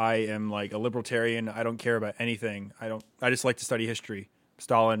with, I am like a libertarian. I don't care about anything. I just like to study history,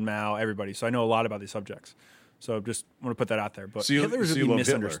 Stalin, Mao, everybody. So I know a lot about these subjects. So just want to put that out there. But Hitler's really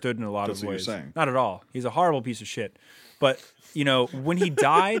misunderstood in a lot of ways. Not at all. He's a horrible piece of shit. But, when he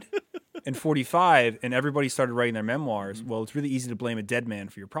died in 1945 and everybody started writing their memoirs, well, it's really easy to blame a dead man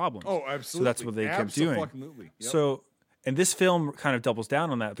for your problems. Oh, absolutely. So that's what they kept doing. Yep. So, and this film kind of doubles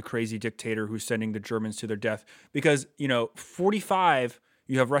down on that, the crazy dictator who's sending the Germans to their death. Because, 1945,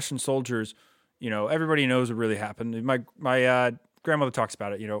 you have Russian soldiers, everybody knows what really happened. My grandmother talks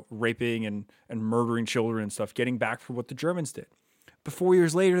about it, raping and murdering children and stuff, getting back for what the Germans did. But 4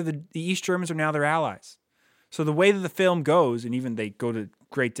 years later, the East Germans are now their allies. So the way that the film goes, and even they go to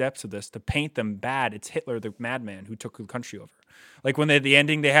great depths of this, to paint them bad, it's Hitler, the madman, who took the country over. Like when the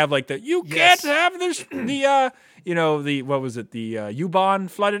ending, they have like can't have this, what was it? The U-Bahn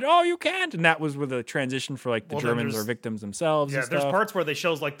flooded. Oh, you can't. And that was with a transition for like the Germans are victims themselves. Yeah, and there's stuff. parts where they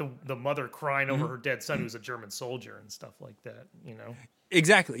shows like the mother crying over her dead son who's a German soldier and stuff like that,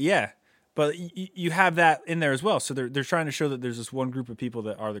 Exactly, yeah. But you have that in there as well. So they're trying to show that there's this one group of people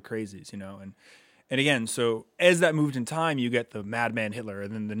that are the crazies, And again, so as that moved in time, you get the Madman Hitler,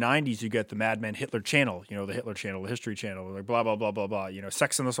 and then in the 90s, you get the Madman Hitler channel, the Hitler channel, the History Channel, like blah, blah, blah, blah, blah,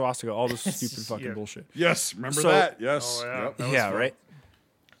 Sex and the Swastika, all this stupid fucking bullshit. Yes, remember that? Yes. Oh, yeah. Yep. That was Yeah, fun. right?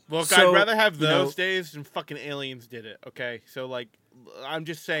 Look, So, I'd rather have those days than fucking aliens did it, okay? So, like, I'm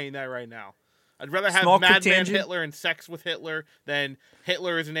just saying that right now. I'd rather have Small quick Madman tangent. Hitler and sex with Hitler than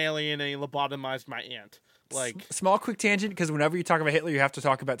Hitler is an alien and he lobotomized my aunt. Like, Small quick tangent, because whenever you talk about Hitler, you have to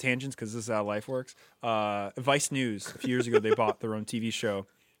talk about tangents, because this is how life works. Vice News, a few years ago, they bought their own TV show,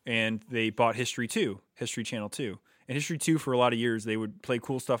 and they bought History Channel 2. And History 2, for a lot of years, they would play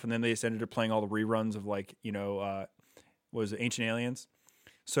cool stuff, and then they just ended up playing all the reruns of, like, was it Ancient Aliens?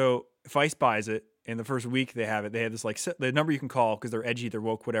 So Vice buys it, and the first week they have it, they have this, like, the number you can call, because they're edgy, they're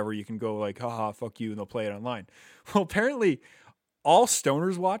woke, whatever, you can go, like, haha, fuck you, and they'll play it online. Well, apparently, all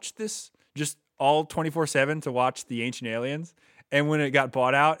stoners watched this, just all 24/7 to watch the Ancient Aliens. And when it got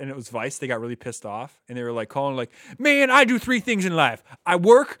bought out and it was Vice, they got really pissed off. And they were like calling like, man, I do 3 things in life. I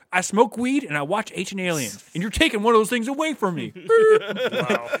work, I smoke weed, and I watch Ancient Aliens. And you're taking one of those things away from me.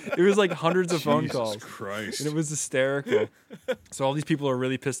 Wow. It was like hundreds of phone Jesus calls. Christ. And it was hysterical. So all these people are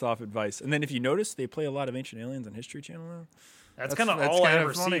really pissed off at Vice. And then if you notice, they play a lot of Ancient Aliens on History Channel now. That's kind of that's all I kinda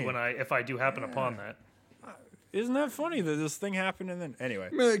ever funny. see if I do happen upon that. isn't that funny that this thing happened? And then anyway,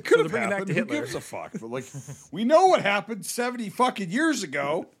 I mean, it could so have to bring it back happened. to Who Hitler. gives a fuck? But like, we know what happened 70 fucking years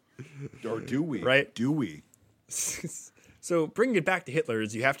ago, or do we? Right. Do we? So bringing it back to Hitler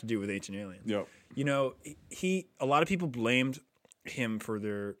is you have to do with Ancient Aliens. Yep. You know, a lot of people blamed him for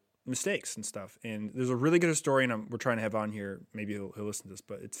their mistakes and stuff. And there's a really good historian we're trying to have on here. Maybe he'll listen to this,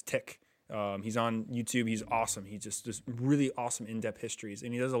 but it's Tick. He's on YouTube. He's awesome. He just really awesome in-depth histories,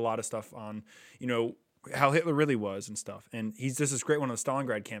 and he does a lot of stuff on, you know, how Hitler really was and stuff. And he's just this great one on the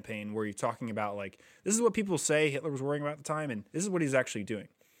Stalingrad campaign where he's talking about like, this is what people say Hitler was worrying about at the time, and this is what he's actually doing.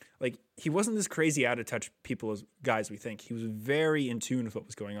 Like, he wasn't this crazy out of touch guys we think. He was very in tune with what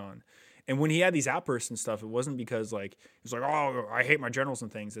was going on. And when he had these outbursts and stuff, it wasn't because like he was like, oh, I hate my generals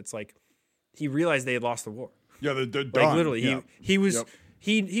and things. It's like he realized they had lost the war. Yeah, they're Like done. literally, Yeah. he was Yep.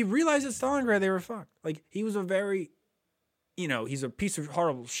 he realized at Stalingrad they were fucked. Like, he was a very, you know, he's a piece of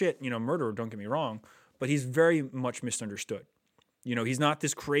horrible shit, you know, murderer. Don't get me wrong, but he's very much misunderstood. You know, he's not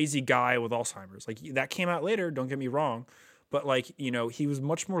this crazy guy with Alzheimer's. Like, that came out later. Don't get me wrong, but like, you know, he was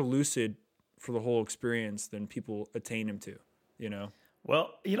much more lucid for the whole experience than people attain him to. You know.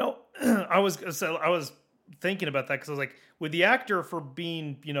 Well, you know, I was thinking about that because I was like, with the actor for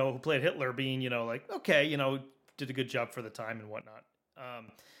being, you know, who played Hitler being, you know, like, okay, you know, did a good job for the time and whatnot.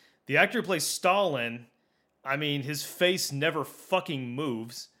 The actor who plays Stalin, I mean, his face never fucking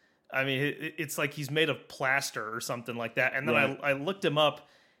moves. I mean, it's like he's made of plaster or something like that. And then Right. I looked him up.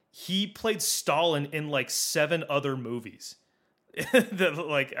 He played Stalin in like 7 other movies. That,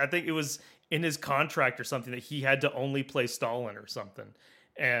 like, I think it was in his contract or something that he had to only play Stalin or something.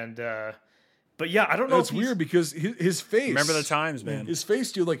 And but yeah, I don't know. That's weird because his face. Remember the times, man. His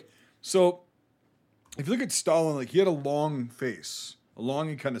face, dude. Like, so if you look at Stalin, like he had a long face, a long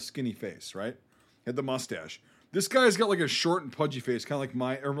and kind of skinny face, right? He had the mustache. This guy's got like a short and pudgy face, kind of like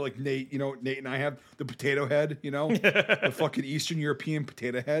mine, or like Nate. You know, Nate and I have the potato head. You know, the fucking Eastern European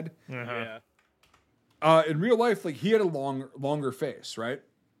potato head. Yeah. In real life, like he had a longer face, right?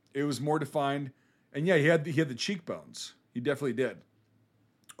 It was more defined, and yeah, he had the cheekbones. He definitely did.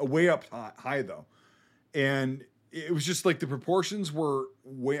 Way up high though, and it was just like the proportions were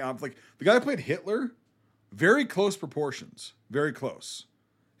way up. Like the guy that played Hitler, very close proportions, very close.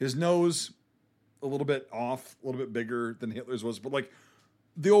 His nose a little bit off, a little bit bigger than Hitler's was, but like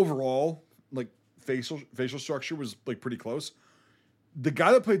the overall like facial structure was like pretty close. The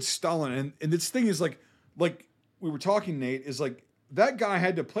guy that played Stalin, and this thing is like we were talking, Nate, is like that guy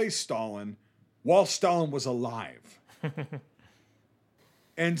had to play Stalin while Stalin was alive.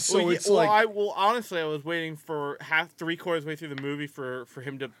 And so it's like, honestly, I was waiting for 3/4 way through the movie for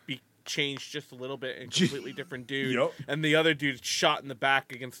him to be changed just a little bit and completely different dude, Yep. and the other dude shot in the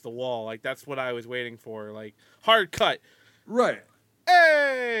back against the wall. Like, that's what I was waiting for. Like, hard cut. right.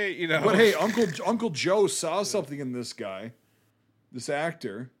 Hey, you know. But hey, Uncle Joe saw something in this guy, this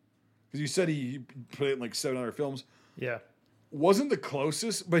actor, because you said he played in like 7 other films. Yeah. Wasn't the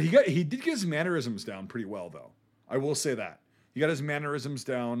closest, but he did get his mannerisms down pretty well though. I will say that. He got his mannerisms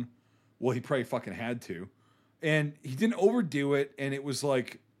down. Well, he probably fucking had to. And he didn't overdo it, and it was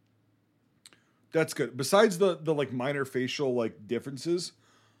like, that's good. Besides the like minor facial like differences,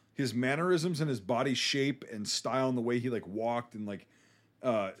 his mannerisms and his body shape and style and the way he like walked and like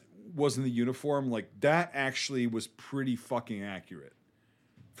was in the uniform, like that actually was pretty fucking accurate.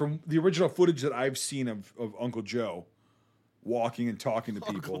 From the original footage that I've seen of Uncle Joe walking and talking to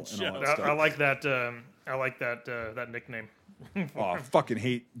people and all that stuff. I like that. I like that nickname. Oh, I fucking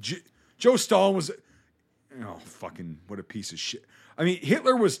hate Joe Stalin was. Oh, fucking what a piece of shit. I mean,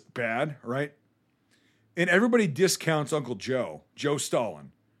 Hitler was bad, right? And everybody discounts Uncle Joe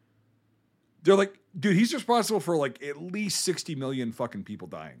Stalin. They're like, dude, he's responsible for like at least 60 million fucking people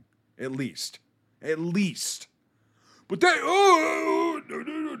dying. At least. But that,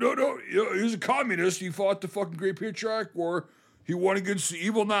 no. He was a communist. He fought the fucking Great Patriotic War. He won against the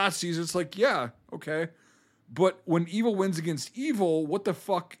evil Nazis. It's like, yeah, okay. But when evil wins against evil, what the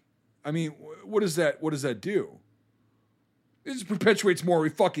fuck? I mean, what does that do? It just perpetuates more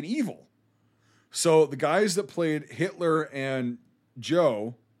fucking evil. So the guys that played Hitler and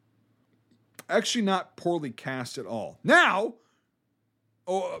Joe, actually not poorly cast at all. Now,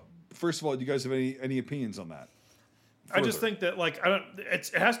 first of all, do you guys have any opinions on that? I just think that, like,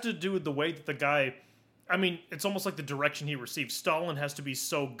 it has to do with the way that the guy. I mean, it's almost like the direction he received. Stalin has to be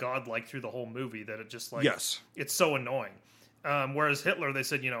so godlike through the whole movie that it just like, yes, it's so annoying. Whereas Hitler, they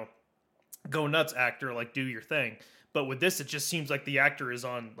said, you know, go nuts, actor, like do your thing. But with this, it just seems like the actor is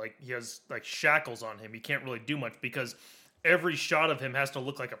on, like, he has like shackles on him. He can't really do much because every shot of him has to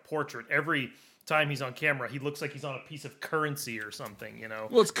look like a portrait. Every time he's on camera, he looks like he's on a piece of currency or something, you know?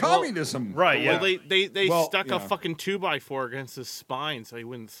 Well, it's communism. Right, yeah. Well, they Well, stuck yeah. a fucking 2x4 against his spine so he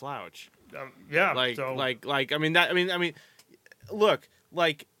wouldn't slouch. Yeah, Like, so, I mean, look,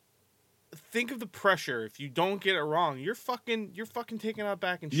 like, think of the pressure. If you don't get it wrong, you're fucking taken out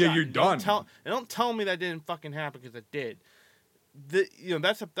back and shot. Yeah, you're And done. Don't tell me that didn't fucking happen, because it did.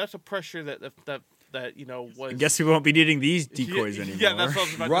 That's a pressure that was. I guess we won't be needing these decoys anymore. Yeah, that's what I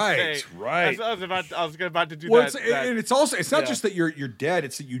was about to say. Right. That's what I was about to do Well, that. and it's also it's not yeah. just that you're dead;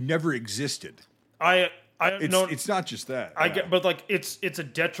 it's that you never existed. It's not just that. I yeah. get, but like it's a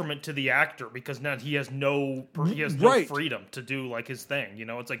detriment to the actor because now he has no Right. freedom to do like his thing. You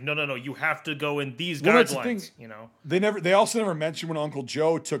know, it's like no, you have to go in these Well, that's the guidelines. thing. You know, They also never mentioned when Uncle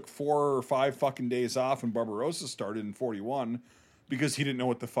Joe took 4 or 5 fucking days off when Barbarossa started in 41 because he didn't know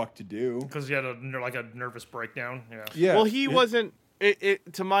what the fuck to do. because he had a nervous breakdown. Yeah, Yeah. Well, he wasn't.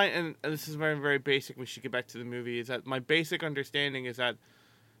 It to my and this is very, very basic. We should get back to the movie. Is that my basic understanding is that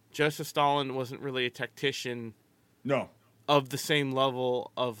Joseph Stalin wasn't really a tactician No. of the same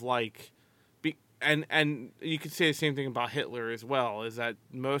level of like, and you could say the same thing about Hitler as well. Is that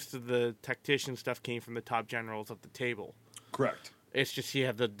most of the tactician stuff came from the top generals at the table. Correct. It's just he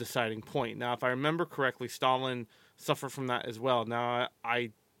had the deciding point. Now, if I remember correctly, Stalin suffered from that as well. Now,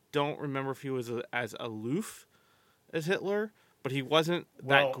 I don't remember if he was as aloof as Hitler, but he wasn't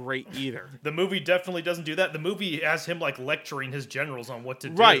Well, that great either. the movie definitely doesn't do that. The movie has him like lecturing his generals on what to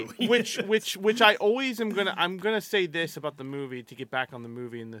do. Right, which I always I'm gonna say this about the movie to get back on the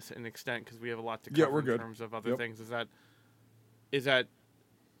movie in an extent because we have a lot to cover Yeah, we're in good. terms of other Yep. things. Is that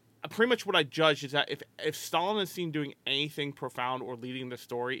pretty much what I judge is that if Stalin is seen doing anything profound or leading the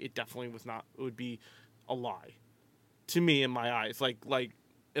story, it definitely was not. It would be a lie to me in my eyes. Like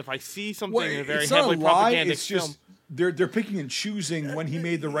if I see something in a very it's not heavily a lie. propagandic It's film. just they're picking and choosing when he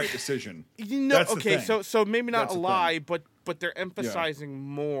made the right decision. That's the Okay, thing. so maybe not That's a the lie, but they're emphasizing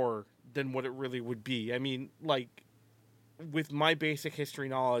more than what it really would be. I mean, like with my basic history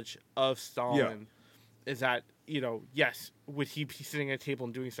knowledge of Stalin, is that yes, would he be sitting at a table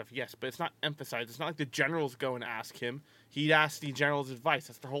and doing stuff? Yes, but it's not emphasized. It's not like the generals go and ask him. He'd ask the generals advice.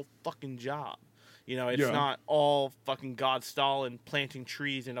 That's their whole fucking job. It's Yeah. not all fucking God Stalin planting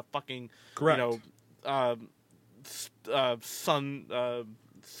trees in a fucking Correct.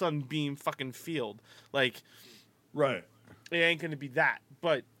 sunbeam fucking field. Like Right. it ain't gonna be that.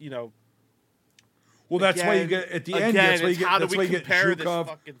 But Well, that's why you get at the end. That's why you it's get. how do That's why we you get compare this Zhukov.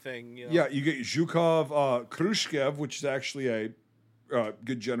 fucking thing? Yeah, you get Zhukov, Khrushchev, which is actually a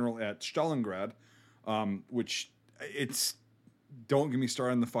good general at Stalingrad, which it's don't get me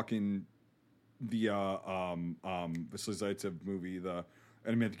started on the fucking the Vasily Zaitsev movie, the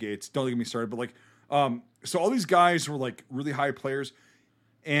Enemy at the Gates. Don't get me started, but like, so all these guys were like really high players,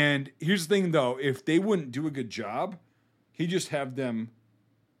 and here's the thing though: if they wouldn't do a good job, he'd just have them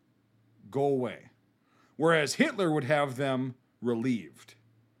go away. Whereas Hitler would have them relieved.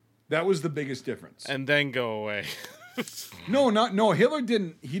 That was the biggest difference. and then go away. No, Hitler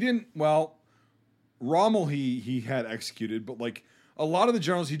didn't. He didn't. Well, Rommel he had executed, but like a lot of the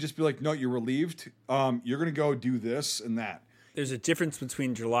generals, he'd just be like, "No, you're relieved. You're gonna go do this and that." There's a difference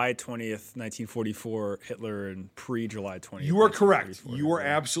between July 20th, 1944 Hitler and pre-July 20th. You are correct. 1944 You are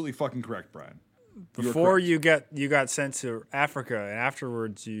Hitler. absolutely fucking correct, Brian. Before you got sent to Africa, and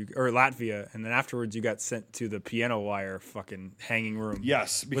afterwards or Latvia, and then afterwards you got sent to the piano wire fucking hanging room.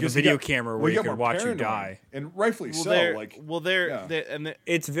 Yes, with a because video he got- camera well, where he you got could more watch you paranoid, die. and rightfully Well, so. they're Like, and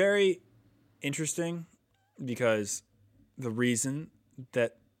It's very interesting because the reason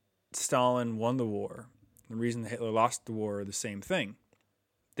that Stalin won the war, the reason that Hitler lost the war are the same thing.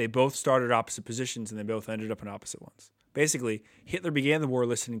 They both started opposite positions and they both ended up in opposite ones. Basically, Hitler began the war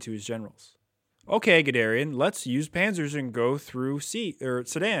listening to his generals. Okay, Guderian, let's use panzers and go through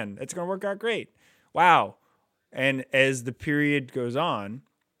Sudan. It's going to work out great. Wow. And as the period goes on,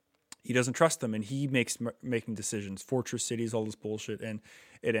 he doesn't trust them, and he makes making decisions, fortress cities, all this bullshit, and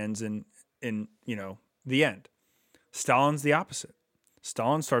it ends in the end. Stalin's the opposite.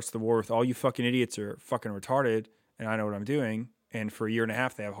 Stalin starts the war with all you fucking idiots are fucking retarded, and I know what I'm doing. And for a year and a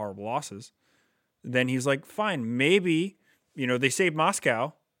half, they have horrible losses. Then he's like, fine, maybe, they saved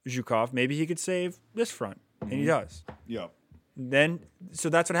Moscow, Zhukov, maybe he could save this front. And he does. yeah, So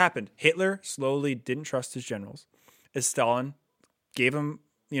that's what happened. Hitler slowly didn't trust his generals as Stalin gave him,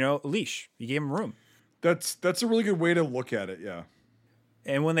 a leash. He gave him room. that's a really good way to look at it. Yeah,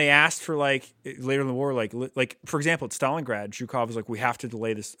 And when they asked for later in the war, like for example, at Stalingrad, Zhukov was like, we have to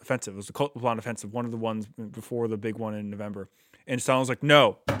delay this offensive. It was the Colt-Plan offensive, one of the ones before the big one in November. And Stalin was like,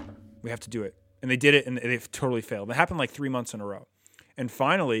 no, we have to do it. And they did it, and they totally failed. It happened like 3 months in a row. And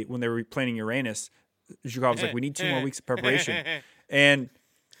finally, when they were planning Uranus, Zhukov was like, we need 2 more weeks of preparation. And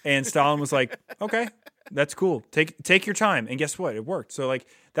Stalin was like, okay, that's cool. Take your time. And guess what? It worked. So like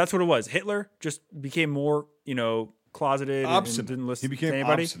that's what it was. Hitler just became more, closeted and didn't listen to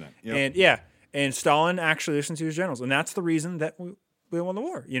anybody. Yep. And Stalin actually listened to his generals. And that's the reason that we won the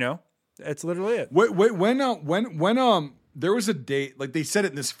war, That's literally it. Wait, when there was a date, like they said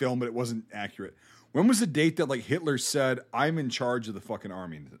it in this film, but it wasn't accurate. When was the date that like Hitler said, "I'm in charge of the fucking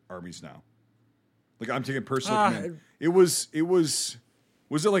armies now"? Like I'm taking personal command. It was it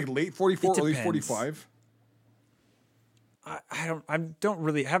like late 44, early 45? I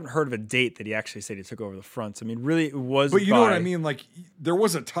haven't heard of a date that he actually said he took over the fronts. I mean, really, it was. But you know what I mean? Like there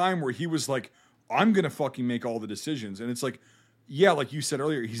was a time where he was like, "I'm gonna fucking make all the decisions," and it's like. Yeah, like you said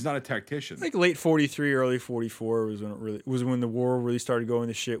earlier, he's not a tactician. Like late 43, early 44 was when the war really started going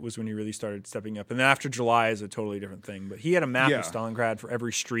to shit. Was when he really started stepping up, and then after July is a totally different thing. But he had a map of Stalingrad for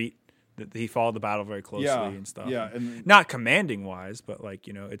every street that he followed the battle very closely and stuff. Yeah, and not commanding wise, but like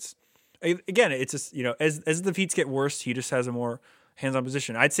it's again, it's just as the defeats get worse, he just has a more hands-on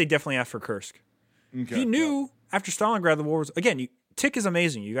position. I'd say definitely after Kursk. Okay, he knew after Stalingrad the war was again. Tick is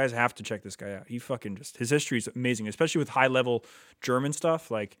amazing. You guys have to check this guy out. He fucking his history is amazing, especially with high level German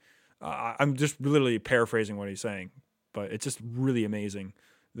stuff. Like I'm just literally paraphrasing what he's saying, but it's just really amazing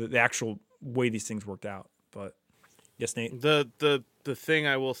the actual way these things worked out. But yes, Nate. The thing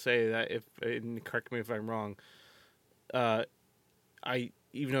I will say that and correct me if I'm wrong,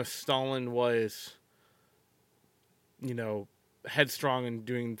 even though Stalin was, headstrong and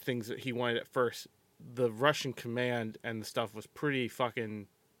doing things that he wanted at first. The Russian command and the stuff was pretty fucking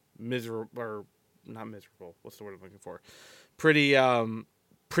miserable, or not miserable. What's the word I'm looking for? Pretty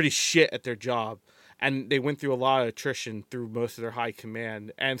shit at their job. And they went through a lot of attrition through most of their high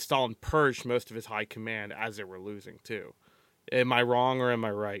command. And Stalin purged most of his high command as they were losing too. Am I wrong or am I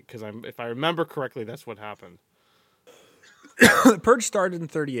right? Because if I remember correctly, that's what happened. The purge started in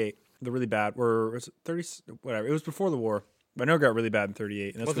 38. The really bad, or was it 30? Whatever. It was before the war. I know it got really bad in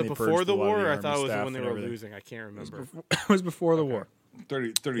 38. And that's was when it they before the war? or I thought it was when they were losing. I can't remember. It was before the war.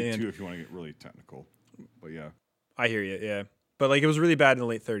 32 if you want to get really technical. But yeah. I hear you, yeah. But like it was really bad in the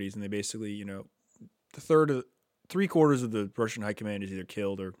late 30s, and they basically, three-quarters of the Russian high command is either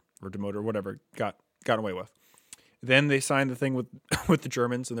killed or demoted or whatever, got away with. Then they signed the thing with with the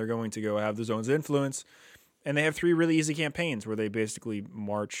Germans, and they're going to go have the zones of influence. And they have 3 really easy campaigns where they basically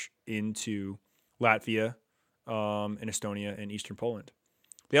march into Latvia, in Estonia and Eastern Poland.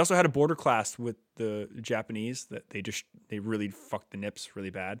 They also had a border clash with the Japanese that they really fucked the nips really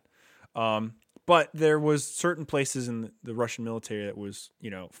bad. But there was certain places in the Russian military that was,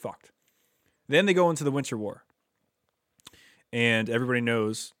 fucked. Then they go into the Winter War. And everybody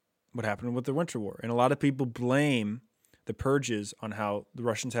knows what happened with the Winter War. And a lot of people blame the purges on how the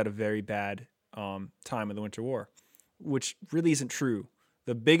Russians had a very bad time in the Winter War, which really isn't true.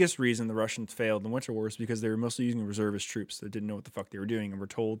 The biggest reason the Russians failed in the Winter War is because they were mostly using reservist troops that didn't know what the fuck they were doing and were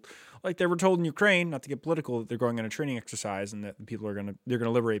told, like they were told in Ukraine, not to get political, that they're going on a training exercise and that the people they're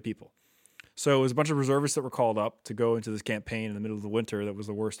gonna liberate people. So it was a bunch of reservists that were called up to go into this campaign in the middle of the winter that was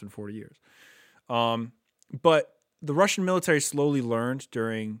the worst in 40 years. But the Russian military slowly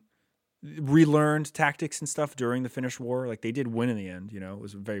relearned tactics and stuff during the Finnish War. Like they did win in the end, it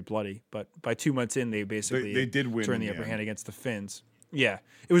was very bloody. But by 2 months in, they basically they did win turned the upper hand against the Finns. Yeah,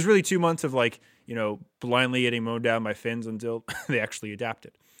 it was really 2 months of blindly getting mowed down by Finns until they actually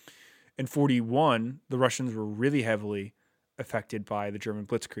adapted. In 41, the Russians were really heavily affected by the German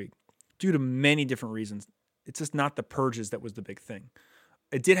Blitzkrieg due to many different reasons. It's just not the purges that was the big thing.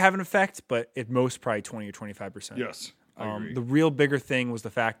 It did have an effect, but at most probably 20 or 25%. Yes, I agree. The real bigger thing was the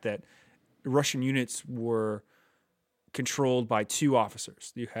fact that Russian units were controlled by 2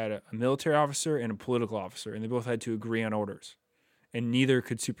 officers. You had a military officer and a political officer, and they both had to agree on orders. And neither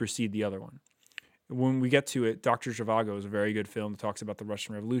could supersede the other one. When we get to it, Dr. Zhivago is a very good film that talks about the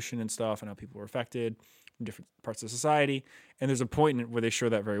Russian Revolution and stuff and how people were affected in different parts of society. And there's a point in it where they show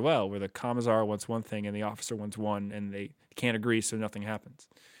that very well, where the commissar wants one thing and the officer wants one, and they can't agree, so nothing happens.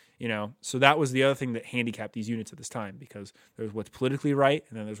 So that was the other thing that handicapped these units at this time, because there's what's politically right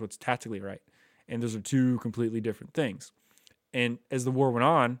and then there's what's tactically right. And those are 2 completely different things. And as the war went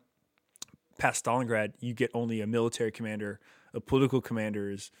on, past Stalingrad, you get only a military commander. A political commander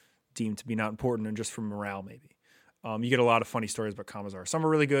is deemed to be not important, and just for morale, maybe. You get a lot of funny stories about commissars. Some are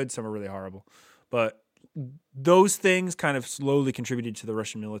really good, some are really horrible. But those things kind of slowly contributed to the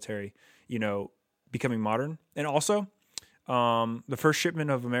Russian military, becoming modern. And also, the first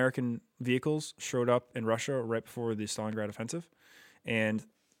shipment of American vehicles showed up in Russia right before the Stalingrad offensive. And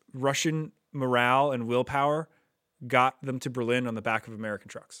Russian morale and willpower got them to Berlin on the back of American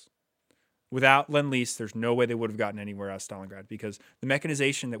trucks. Without Lend-Lease, there's no way they would have gotten anywhere out of Stalingrad because the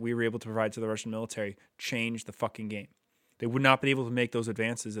mechanization that we were able to provide to the Russian military changed the fucking game. They would not be able to make those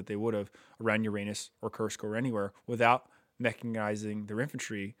advances that they would have around Uranus or Kursk or anywhere without mechanizing their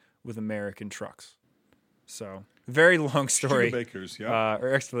infantry with American trucks. So, very long story. Studebakers, yeah.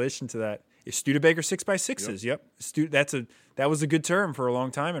 Or explanation to that. Studebaker 6x6s. Yep. That was a good term for a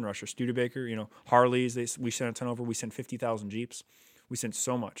long time in Russia. Studebaker, Harleys. We sent a ton over. We sent 50,000 Jeeps. We sent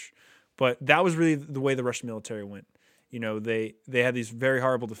so much. But that was really the way the Russian military went. They had these very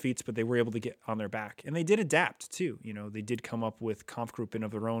horrible defeats, but they were able to get on their back. And they did adapt, too. They did come up with Kampfgruppen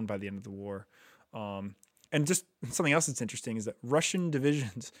of their own by the end of the war. And just something else that's interesting is that Russian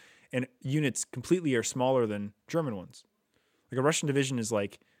divisions and units completely are smaller than German ones. Like a Russian division is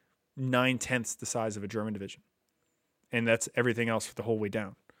like 9/10 the size of a German division. And that's everything else for the whole way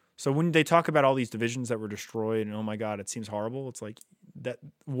down. So when they talk about all these divisions that were destroyed and, oh my God, it seems horrible, it's like that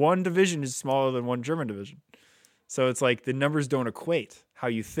one division is smaller than one German division. So it's like the numbers don't equate how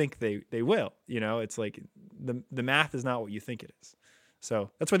you think they will. It's like the math is not what you think it is.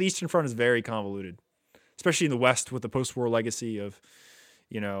 So that's why the Eastern Front is very convoluted, especially in the West with the post-war legacy of,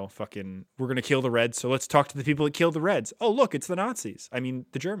 fucking, we're going to kill the Reds. So let's talk to the people that killed the Reds. Oh, look, it's the Nazis. I mean,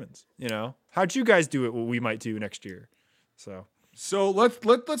 the Germans, How'd you guys do it? What we might do next year. So let's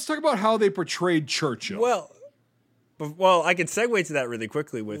talk about how they portrayed Churchill. Well, I can segue to that really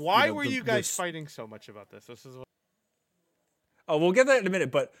quickly with why were you guys fighting so much about this? This is what. Oh, we'll get that in a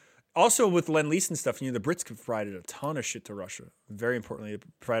minute, but also with Lend-Lease and stuff, the Brits provided a ton of shit to Russia. Very importantly, they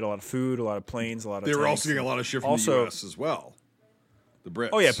provided a lot of food, a lot of planes, a lot of They were tanks. also getting a lot of shit from the U.S. as well. The Brits.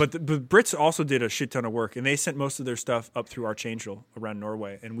 Oh yeah, but the Brits also did a shit ton of work, and they sent most of their stuff up through Archangel around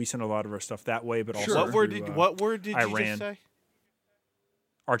Norway, and we sent a lot of our stuff that way. But also What word did Iran. you just say?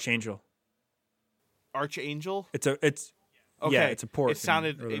 Archangel. Archangel. It's Okay. Yeah, it's a port. It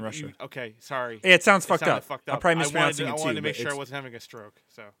sounded in Russia. Okay, sorry. Yeah, it sounds fucked up. Fucked I'm up. probably mispronouncing I it too. wanted to make but sure I wasn't having a stroke,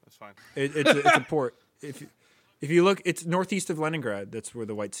 so that's fine. It's a port. If you look, it's northeast of Leningrad. That's where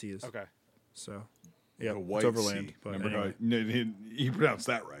the White Sea is. Okay. So, yeah, The White it's overland. Sea. But Remember anyway. how he pronounced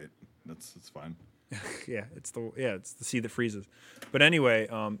that right. That's fine. Yeah, it's the sea that freezes. But anyway,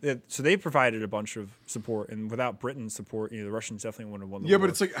 so they provided a bunch of support, and without Britain's support, the Russians definitely wouldn't have won the war. Yeah, but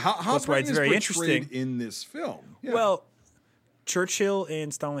it's like how That's why Britain it's very is portrayed interesting. in this film. Yeah. Well, Churchill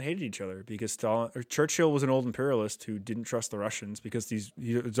and Stalin hated each other because Churchill was an old imperialist who didn't trust the Russians because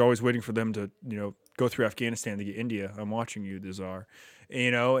he was always waiting for them to go through Afghanistan to get India. I'm watching you, the Tsar.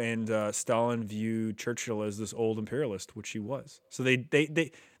 And Stalin viewed Churchill as this old imperialist, which he was. So they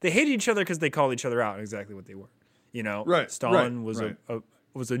hated each other because they called each other out exactly what they were. Right. Stalin right.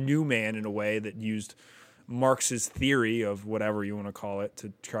 was a new man in a way that used Marx's theory of whatever you want to call it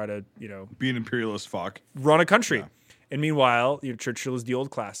to try to be an imperialist fuck. run a country. Yeah. And meanwhile, Churchill is the old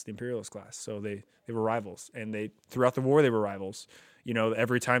class, the imperialist class. So they were rivals, and throughout the war they were rivals.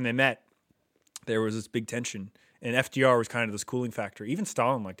 Every time they met, there was this big tension. And FDR was kind of this cooling factor. Even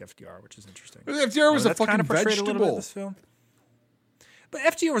Stalin liked FDR, which is interesting. But FDR was a that's fucking kind of portrayed a little bit in vegetable. this film. But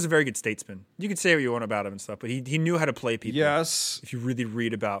FDR was a very good statesman. You could say what you want about him and stuff, but he knew how to play people. Yes. If you really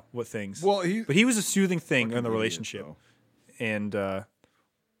read about what things. Well, but he was a soothing thing in the idiot, relationship. though. And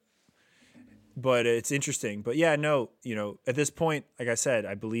but it's interesting. But yeah, no, at this point, like I said,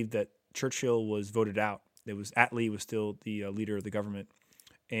 I believe that Churchill was voted out. Attlee was still the leader of the government.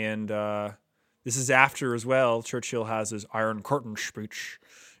 And this is after as well. Churchill has his Iron Curtain speech,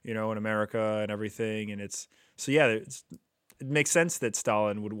 in America and everything. And it makes sense that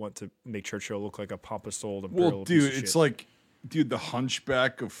Stalin would want to make Churchill look like a pompous-old imperial Well, piece dude, of it's shit. like, the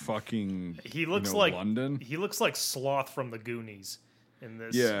Hunchback of fucking. He looks like London. He looks like Sloth from the Goonies in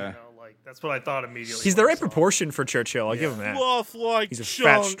this. Yeah. That's what I thought immediately. He's the when I right saw him. proportion for Churchill. I'll give him that. Fluff like He's a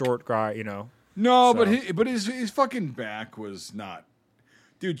junk. fat, short guy, No, So- but his fucking back was not.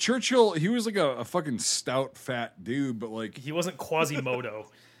 Dude, Churchill, he was like a fucking stout, fat dude, but like He wasn't Quasimodo.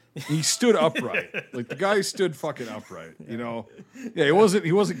 he stood upright. Like the guy stood fucking upright. Yeah, he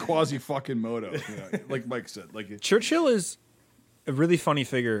wasn't quasi fucking moto. Like Mike said. Like Churchill is a really funny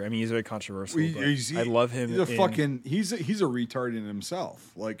figure. I mean, he's very controversial. But I love him. He's a retard in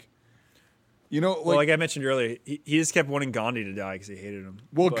himself. Like, well, like I mentioned earlier, he just kept wanting Gandhi to die because he hated him.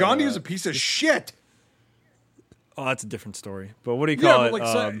 well, But, Gandhi was a piece of shit. Oh, that's a different story. But what do you Yeah, call but it?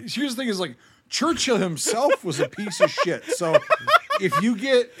 like, here's the thing: is like Churchill himself was a piece of shit. So if you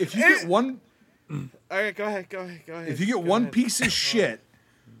get one. All right, go ahead. If you get one piece of shit,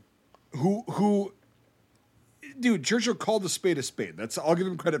 who, dude, Churchill called a spade. I'll give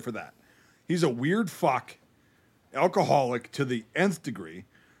him credit for that. He's a weird fuck, alcoholic to the nth degree,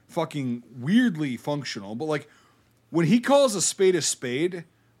 fucking weirdly functional. But like when he calls a spade,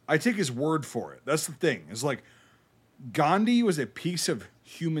 I take his word for it. That's the thing. It's like Gandhi was a piece of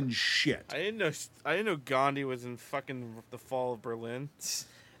human shit. I didn't know Gandhi was in fucking The Fall of Berlin.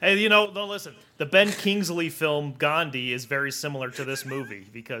 Hey, no, listen. The Ben Kingsley film Gandhi is very similar to this movie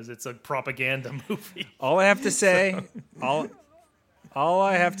because it's a propaganda movie. All I have to say, all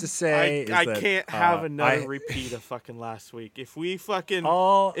I have to say is I that can't have another repeat of fucking last week. If we talk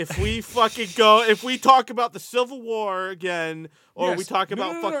about the Civil War again, or Yes. we talk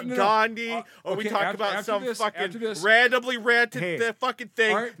about Gandhi, or we Okay, talk after about some this- fucking after this- randomly ranted Hey. the fucking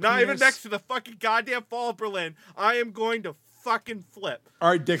thing, All right, not even penis. next to the fucking goddamn Fall of Berlin, I am going to fucking flip. All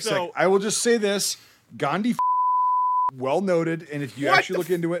right, Dick. So- I will just say this: Gandhi, well noted, and if you What actually the look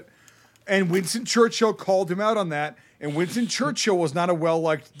into it, and Winston Churchill called him out on that, and Winston Churchill was not a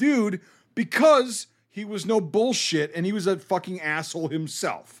well-liked dude because he was no bullshit, and he was a fucking asshole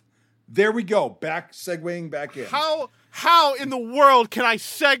himself. There we go, segueing back in. How in the world can I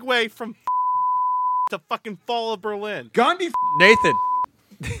segue from to fucking Fall of Berlin? Gandhi, Nathan,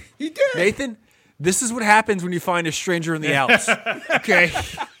 he did. Nathan, this is what happens when you find a stranger in the Alps. Okay.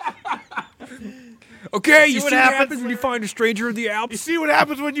 Okay, you see what happens when you find a stranger in the You Alps? see what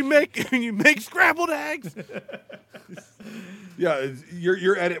happens when you make scrambled eggs? Yeah,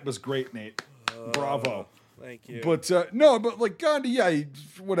 your edit was great, Nate. Bravo. Thank you. But like Gandhi, yeah,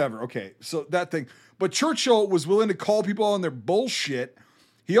 whatever. Okay, so that thing. But Churchill was willing to call people on their bullshit.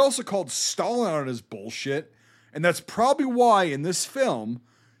 He also called Stalin on his bullshit, and that's probably why in this film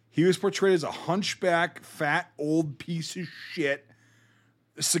he was portrayed as a hunchback, fat, old piece of shit,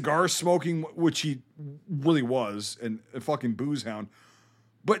 cigar smoking, which he really was, and a fucking booze hound.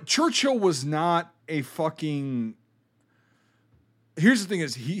 But Churchill was not a fucking. Here's the thing: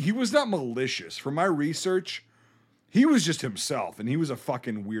 is he was not malicious. From my research, he was just himself, and he was a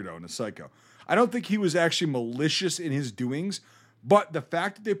fucking weirdo and a psycho. I don't think he was actually malicious in his doings, but the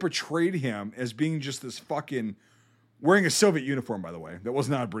fact that they portrayed him as being just this fucking wearing a Soviet uniform, by the way, that was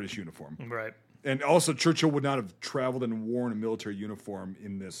not a British uniform, Right. and also Churchill would not have traveled and worn a military uniform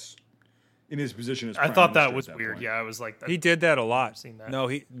in his position as. I Prime thought that Minister was at weird. point. Yeah, I was like, He did that a lot. seen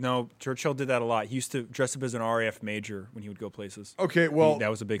that. Churchill did that a lot. He used to dress up as an RAF major when he would go places. Okay, well, That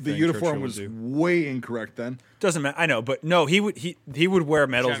was a big the thing uniform Churchill would was do. way incorrect then. Doesn't matter. I know, but no, he would wear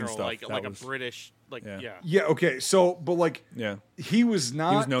medals General, and stuff. like That a was- British, like Yeah. yeah. Yeah, okay. So, but like, Yeah. he was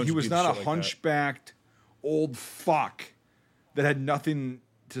not. known He to was do not a shit like that. hunchbacked old fuck that had nothing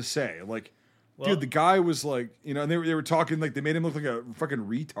to say. Like, Well- dude, the guy was like, and they were talking like they made him look like a fucking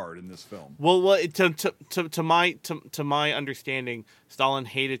retard in this film. Well, to my understanding, Stalin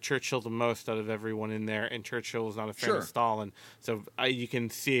hated Churchill the most out of everyone in there, and Churchill was not a fan Sure. of Stalin. So you can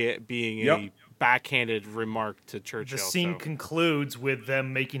see it being Yep. a backhanded remark to Churchill. the scene so. concludes with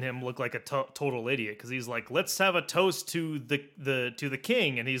them making him look like a total idiot because he's like, "Let's have a toast to the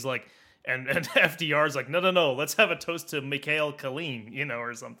king," and he's like, and FDR's like, "No, let's have a toast to Mikhail Kalin,"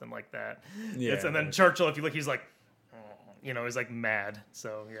 or something like that. Yeah. And then Churchill, if you look, he's like, he's like mad.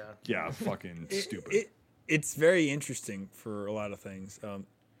 So yeah, Yeah, fucking stupid. It's very interesting for a lot of things.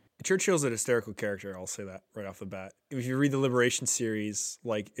 Churchill's an hysterical character. I'll say that right off the bat. If you read the Liberation series,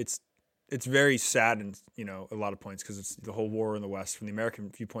 like it's very sad in a lot of points because it's the whole war in the West from the American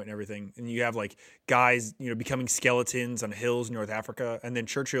viewpoint and everything. And you have like guys becoming skeletons on hills in North Africa, and then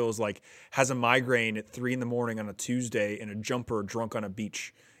Churchill is like has a migraine at 3 a.m. on a Tuesday in a jumper drunk on a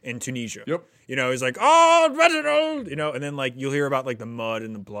beach in Tunisia. Yep. He's like, "Oh, Reginald," and then like you'll hear about like the mud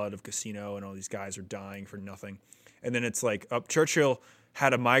and the blood of Casino and all these guys are dying for nothing. And then it's like Churchill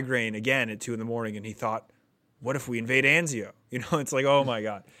had a migraine again at 2 a.m. and he thought, what if we invade Anzio? It's like, oh my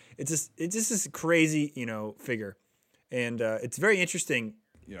God. It's just this crazy, figure. And it's very interesting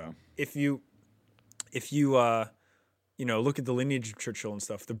Yeah. if you look at the lineage of Churchill and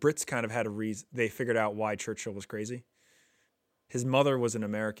stuff. The Brits kind of had a reason. They figured out why Churchill was crazy. His mother was an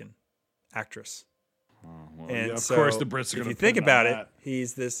American actress. Well, And yeah, of so course the Brits are if going you to think about it,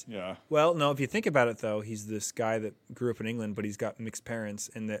 he's this. Yeah. Well, no, if you think about it, though, he's this guy that grew up in England, but he's got mixed parents,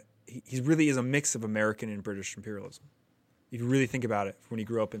 and that he really is a mix of American and British imperialism. If you really think about it, when he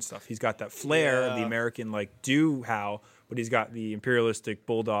grew up and stuff, he's got that flair of the American, like, do-how, but he's got the imperialistic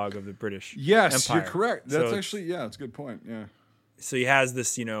bulldog of the British Yes, Empire. you're correct. That's So- actually, that's a good point. Yeah. So he has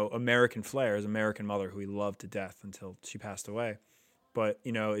this, American flair, his American mother, who he loved to death until she passed away. But,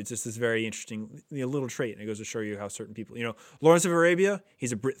 it's just this very interesting little trait, and it goes to show you how certain people, Lawrence of Arabia,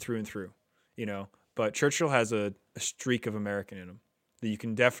 he's a Brit through and through, but Churchill has a streak of American in him that you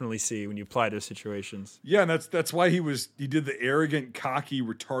can definitely see when you apply to situations. Yeah, and that's why he did the arrogant, cocky,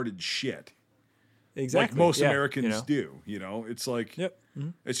 retarded shit. exactly. like most Yeah, Americans you know. do. It's like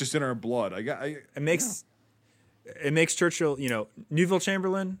it's just in our blood. It makes Churchill, Neville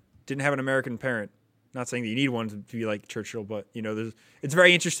Chamberlain didn't have an American parent. Not saying that you need one to be like Churchill, but it's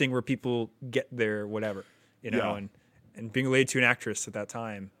very interesting where people get their whatever, and being related to an actress at that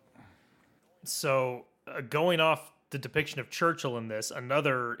time. So going off the depiction of Churchill in this,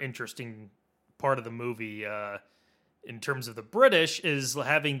 another interesting part of the movie, in terms of the British, is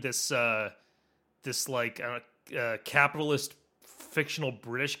having this capitalist fictional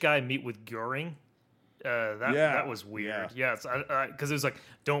British guy meet with Goering. That was weird. Yeah, because it was like,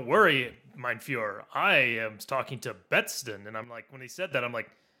 don't worry, mein Führer, I am talking to Betzden, and I'm like, when he said that, I'm like,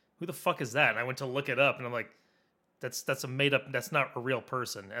 who the fuck is that? And I went to look it up, and I'm like, that's a made up. That's not a real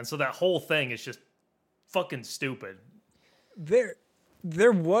person. And so that whole thing is just fucking stupid. There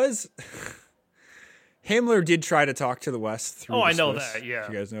was. Himmler did try to talk to the West through. Oh, the I know Swiss. that. Yeah,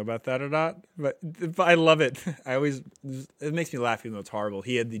 Do you guys know about that or not? But I love it. It makes me laugh even though it's horrible.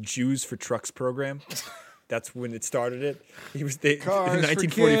 He had the Jews for Trucks program. That's when it started. In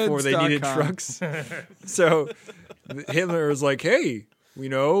 1944 they needed trucks. So Hitler was like, "Hey,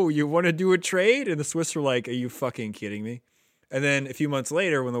 you want to do a trade?" And the Swiss were like, "Are you fucking kidding me?" And then a few months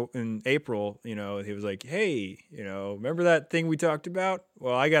later, in April, he was like, "Hey, remember that thing we talked about?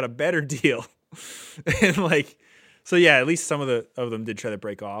 Well, I got a better deal." And so yeah, at least some of them did try to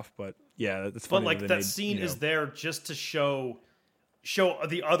break off, but yeah, that's funny. But that scene is there just to show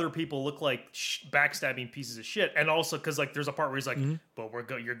the other people look like backstabbing pieces of shit, and also because there's a part where he's like, "But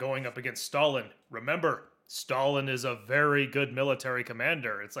you're going up against Stalin. Remember, Stalin is a very good military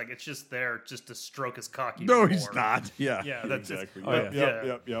commander." It's like it's just there just to stroke his cock. No, he's not. Yeah, yeah, that's exactly.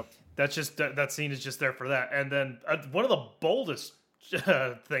 Yep. That's just that scene is just there for that. And then one of the boldest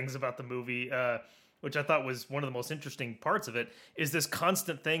things about the movie, which I thought was one of the most interesting parts of it, is this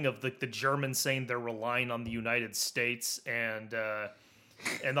constant thing of the Germans saying they're relying on the United States and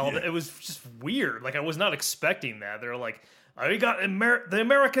all that. It was just weird. I was not expecting that. They're like, the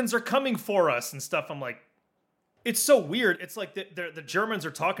Americans are coming for us and stuff. I'm like, it's so weird. It's like the Germans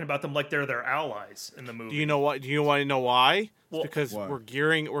are talking about them like they're their allies in the movie. Do you know what? Do you want to know why? Well, because we're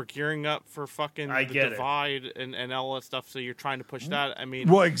gearing up for fucking the divide and all that stuff. So you're trying to push that. I mean,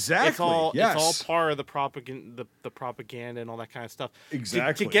 well, exactly. It's all part of the propaganda, the propaganda and all that kind of stuff.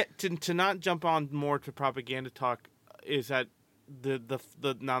 Exactly. To get to not jump on more to propaganda talk is that the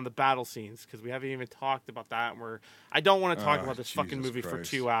battle scenes, because we haven't even talked about that. And I don't want to talk about this fucking movie for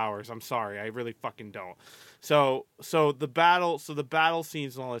 2 hours. I'm sorry, I really fucking don't. So the battle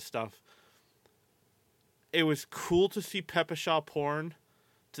scenes and all this stuff. It was cool to see Peppa Shaw porn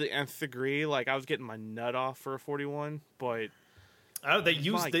to the nth degree. I was getting my nut off for a 41, but they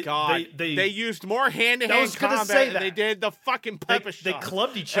used they used more hand-to-hand combat than they did the fucking Peppa Shaw. They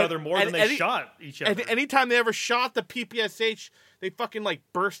clubbed each other more than they shot each other. And anytime they ever shot the PPSH, they fucking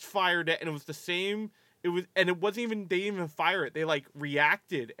burst fired it, and it was the same. It wasn't even they didn't even fire it. They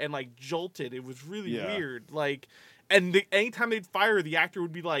reacted and jolted. It was really weird. Anytime they'd fire, the actor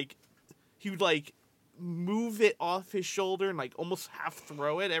would be he would move it off his shoulder and almost half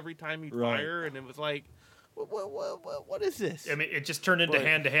throw it every time he'd fire, and it was what is this? I mean, it just turned into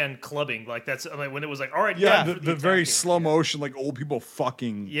hand-to-hand clubbing. That's when it was all right. Yeah, the very slow motion, old people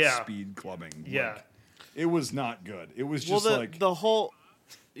fucking speed clubbing. Yeah, it was not good. It was just the whole.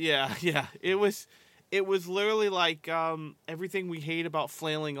 Yeah. It was literally everything we hate about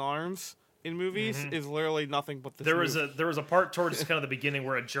flailing arms in movies is literally nothing but this. There was a part towards kind of the beginning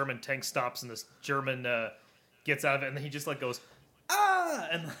where a German tank stops and this German gets out of it, and then he just goes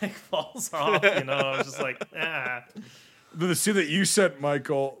and falls off. I was just The scene that you sent,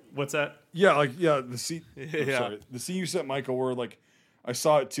 Michael. What's that? Yeah, the scene. Sorry, the scene you sent, Michael, where I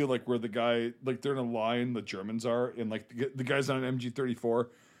saw it too, where the guy they're in a line, the Germans are, and the guy's on an MG-34,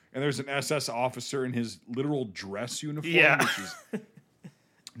 and there's an SS officer in his literal dress uniform, which is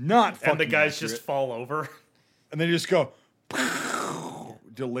not fucking and the guys accurate. just fall over. And they just go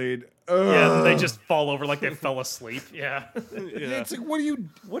delayed. Yeah, they just fall over like they fell asleep. Yeah. It's what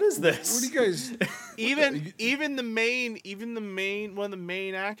is this? What are you guys? even the main one of the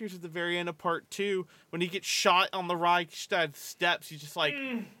main actors at the very end of part 2, when he gets shot on the Reichstag steps, he's just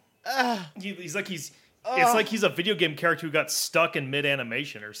it's like he's a video game character who got stuck in mid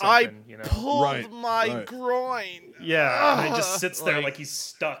animation or something. I pulled my groin. Yeah, and he just sits there like he's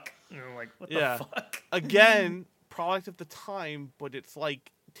stuck. What the fuck? Again, product of the time, but it's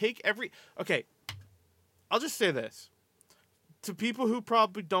okay. I'll just say this to people who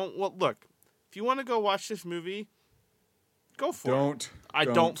probably don't. Well, look, if you want to go watch this movie, go for it. I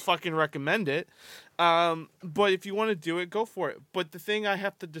don't fucking recommend it. But if you want to do it, go for it. But the thing I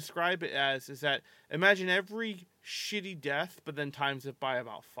have to describe it as is that imagine every shitty death, but then times it by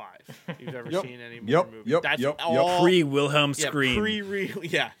about 5. If you've ever seen any movie. That's all Pre-Wilhelm scream.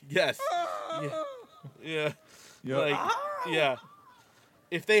 Yes. Yeah. Yeah.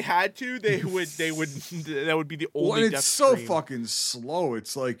 If they had to, they would. That would be the only. Well, and death it's so scream. fucking slow.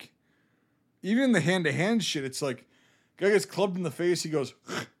 It's like, even in the hand-to-hand shit, it's like, guy gets clubbed in the face. He goes,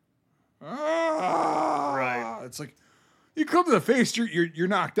 Right. It's like, you clubbed in the face, you're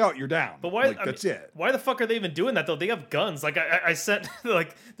knocked out. You're down. But why? Like, that's it. Why the fuck are they even doing that though? They have guns. Like I sent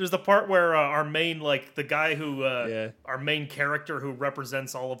like there's the part where our main the guy who our main character who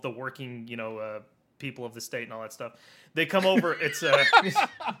represents all of the working people of the state and all that stuff. They come over. It's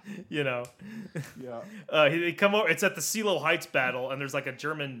Yeah. they come over. It's at the Silo Heights battle, and there's like a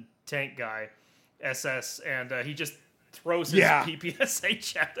German tank guy, SS, and he just throws his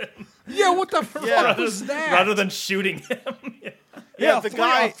PPSH at him. Yeah. What the fuck was that? Rather than shooting him. Yeah, the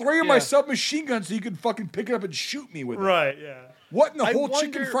guy. I'll throw you my submachine gun so you can fucking pick it up and shoot me with it. Right. Yeah. What in the whole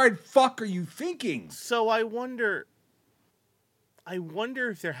chicken fried fuck are you thinking? So I wonder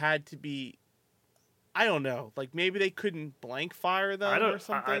if there had to be, I don't know, like maybe they couldn't blank fire them or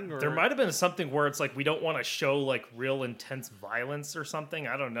something. There might have been something where it's like we don't want to show like real intense violence or something.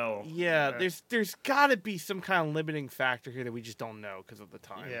 I don't know. Yeah, there's got to be some kind of limiting factor here that we just don't know because of the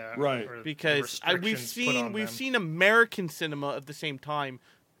time. Yeah, right. Because we've seen American cinema at the same time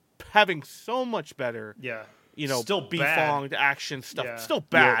having so much better. Yeah. Still befonged action stuff. Yeah. Still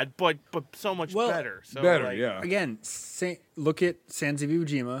bad, but so much better. So better, Again, look at Sands of Iwo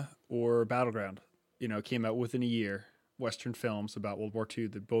Jima or Battleground. Came out within a year. Western films about World War II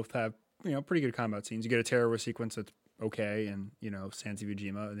that both have, pretty good combat scenes. You get a terrorist sequence that's okay, and Sands of Iwo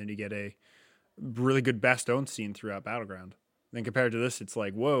Jima, and then you get a really good Bastogne scene throughout Battleground. Then compared to this, it's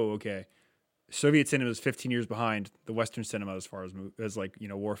like, whoa, okay. Soviet cinema is 15 years behind the Western cinema as far as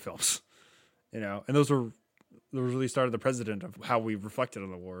war films. And those really started the precedent of how we reflected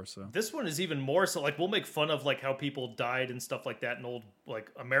on the war. So this one is even more so. Like we'll make fun of like how people died and stuff like that in old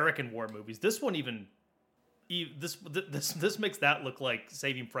like American war movies. This one this makes that look like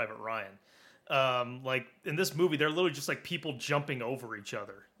Saving Private Ryan. Like in this movie, they're literally just like people jumping over each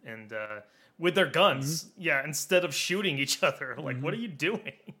other and with their guns. Mm-hmm. Yeah, instead of shooting each other. Like, what are you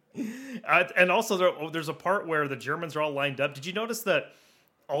doing? And also, there's a part where the Germans are all lined up. Did you notice that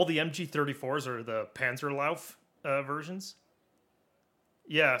all the MG-34s are the Panzerlauf versions?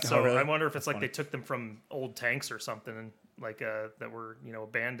 Yeah, so really? I wonder if it's like they took them from old tanks or something, and like that were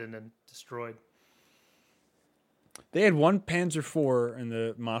abandoned and destroyed. They had one Panzer IV in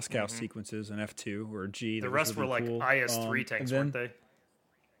the Moscow sequences, an F2 or a G. The rest were like cool. IS-3 tanks, weren't they?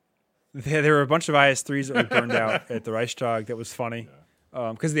 There were a bunch of IS-3s that were burned out at the Reichstag. That was funny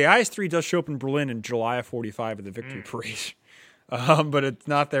because the IS-3 does show up in Berlin in July of '45 at the Victory Parade. But it's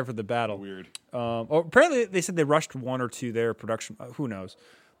not there for the battle. Weird. Apparently, they said they rushed one or two there production. Who knows?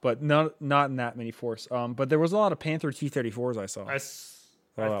 But not in that many force. But there was a lot of Panther T-34s I saw.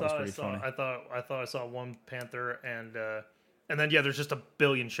 I thought was pretty funny. I thought I saw one Panther and then there's just a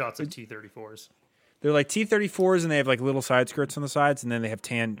billion shots of T-34s. They're like T-34s and they have like little side skirts on the sides and then they have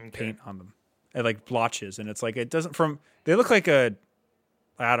tan paint on them and like blotches and it's like it doesn't they look like a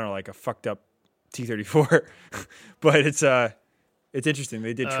fucked up T-34, but it's interesting.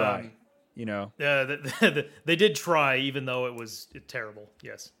 They did try, Yeah, they did try, even though it was terrible.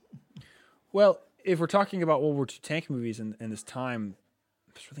 Yes. Well, if we're talking about World War II tank movies in this time,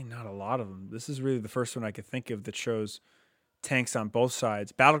 there's really not a lot of them. This is really the first one I could think of that shows tanks on both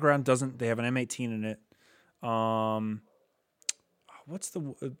sides. Battleground doesn't. They have an M18 in it. What's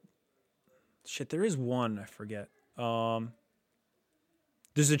the shit? There is one. I forget.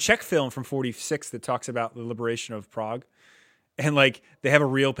 There's a Czech film from '46 that talks about the liberation of Prague. And, like, they have a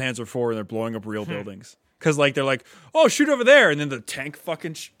real Panzer IV and they're blowing up real buildings. Because, like, they're like, oh, shoot over there. And then the tank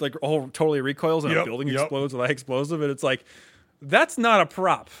fucking, all totally recoils and a building explodes with that explosive. And it's like, that's not a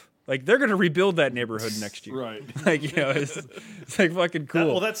prop. Like, they're going to rebuild that neighborhood next year. Right. Like, it's like fucking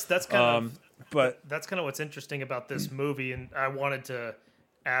cool. That's kind of, but that's kind of what's interesting about this movie. And I wanted to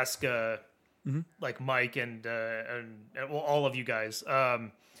ask, like, Mike and all of you guys,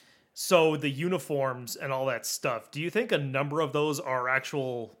 so the uniforms and all that stuff, do you think a number of those are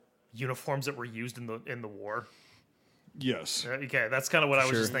actual uniforms that were used in the war? Yes. Okay, that's kind of what I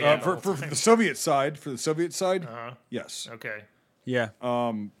was just thinking. For the Soviet side, yes. Okay. Yeah.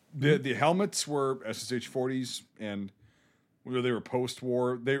 The helmets were SSH-40s, and whether they were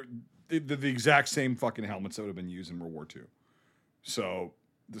post-war, they're the exact same fucking helmets that would have been used in World War II. So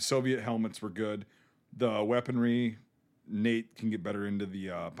the Soviet helmets were good. The weaponry Nate can get better into the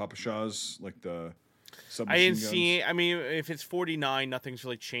Papa Shahs, like the I didn't guns. see. I mean, if it's 49, nothing's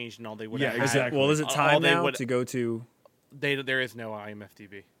really changed, and all they would Yeah, have had. exactly. Well, is it All time they now would- to go to? There is no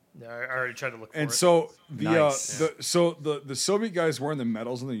IMFDB. Yeah, I already tried to look for And it. so the Nice. the Soviet guys wearing the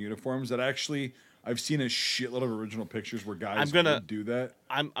medals on their uniforms. That actually, I've seen a shitload of original pictures where guys I'm gonna- would do that.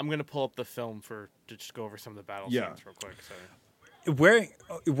 I'm gonna pull up the film to just go over some of the battle Yeah. scenes real quick. So.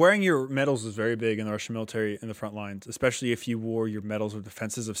 Wearing your medals was very big in the Russian military in the front lines, especially if you wore your medals of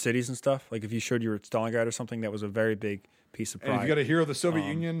defenses of cities and stuff. Like if you showed you were at Stalingrad or something, that was a very big piece of And if pride. you got a hero of the Soviet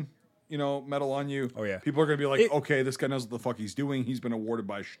Union, medal on you. Oh, yeah. people are gonna be like, It- okay, this guy knows what the fuck he's doing. He's been awarded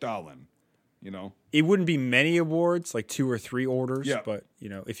by Stalin. It wouldn't be many awards, like 2 or 3 orders, Yeah. but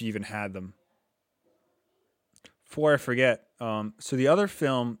if you even had them. Before I forget, so the other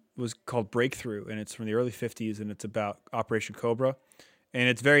film was called Breakthrough, and it's from the early 50s, and it's about Operation Cobra. And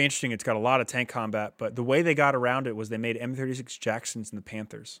it's very interesting. It's got a lot of tank combat, but the way they got around it was they made M36 Jacksons and the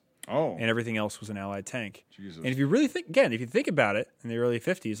Panthers, Oh, and everything else was an Allied tank. Jesus. And if you really if you think about it, in the early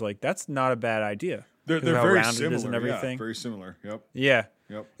 50s, like that's not a bad idea. they're 'Cause of how very round similar. it is and everything. Yeah, very similar. Yep. Yeah.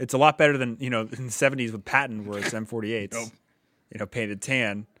 Yep. It's a lot better than, in the 70s with Patton where it's M48s, Yep. painted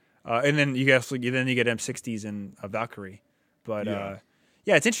tan. And then you get M60s and a Valkyrie. But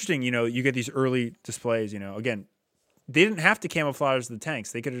Yeah. it's interesting, you get these early displays, again, they didn't have to camouflage the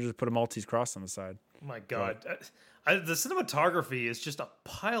tanks. They could have just put a Maltese cross on the side. Oh my God, the cinematography is just a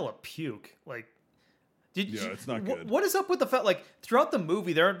pile of puke. Like, It's not good. What is up with the fact? Like throughout the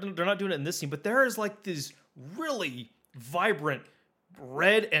movie, they're not doing it in this scene, but there is like this really vibrant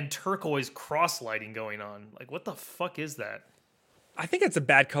red and turquoise cross lighting going on. Like, what the fuck is that? I think it's a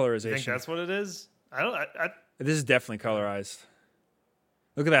bad I think colorization. that's what it is. I don't. This is definitely colorized.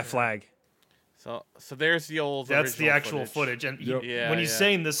 Look at that flag. So there's the old. That's the original actual footage. And Yep. Yeah, when he's yeah.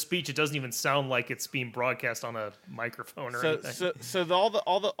 saying this speech, it doesn't even sound like it's being broadcast on a microphone or anything. All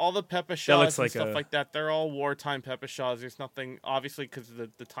the Peppa Shaws looks and like stuff a- like that. They're all wartime Peppa Shaws. There's nothing obviously because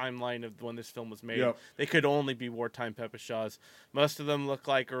of the timeline of when this film was made. Yep. They could only be wartime Peppa Shaws. Most of them look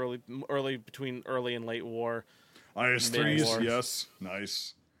like early and late war. IS-3s, Mid-wars. yes,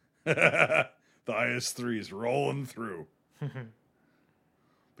 nice. The IS-3s rolling through.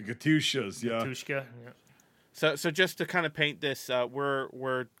 The Katyushas, yeah. Tushka. Yeah. So just to kind of paint this,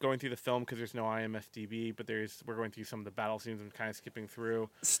 we're going through the film because there's no IMFDB, but we're going through some of the battle scenes and kind of skipping through.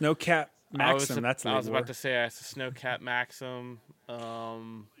 Snowcat Maxim, that's I was late war. about to say it's a Snowcat Maxim.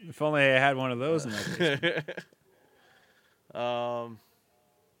 If only I had one of those in my basement.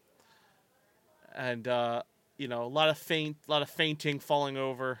 And a lot of fainting, falling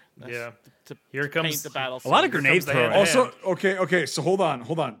over. Yeah. To Here comes paint the battle. A lot of scenes. grenade comes the hand- throwing. Also, okay, so hold on,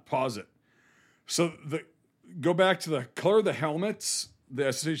 pause it. So go back to the color of the helmets, the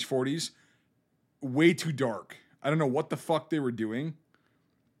SSH-40s, way too dark. I don't know what the fuck they were doing.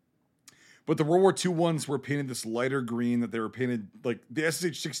 But the World War II ones were painted this lighter green that they were painted, like the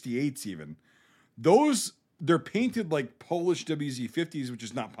SSH-68s even. Those, they're painted like Polish WZ-50s, which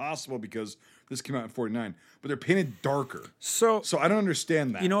is not possible because this came out in 49. But they're painted darker. So, So I don't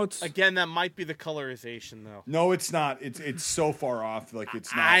understand that. it's Again, that might be the colorization, though. No, it's not. It's so far off. Like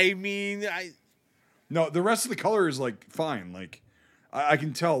it's not. I mean, No, the rest of the color is like fine. Like I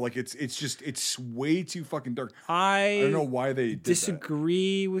can tell. Like it's just it's way too fucking dark. I don't know why they did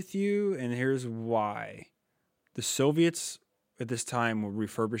disagree with you, and here's why. The Soviets at this time were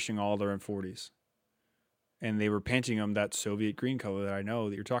refurbishing all their M40s. And they were painting them that Soviet green color that I know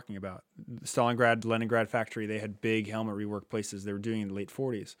that you're talking about. The Stalingrad, Leningrad factory, they had big helmet rework places they were doing in the late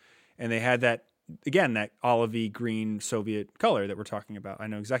 40s. And they had that, again, that olivey green Soviet color that we're talking about. I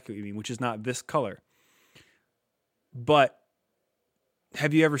know exactly what you mean, which is not this color. But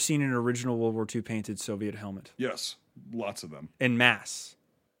have you ever seen an original World War II painted Soviet helmet? that. Yes, lots of them. En masse.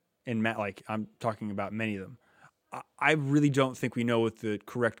 Like I'm talking about many of them. I really don't think we know what the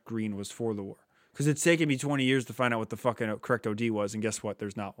correct green was for the war. Because it's taken me 20 years to find out what the fucking correct OD was, and guess what?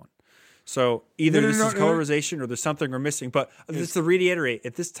 There's not one. So either this is colorization or there's something we're missing. But just to reiterate,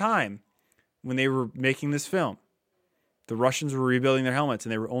 at this time, when they were making this film, the Russians were rebuilding their helmets,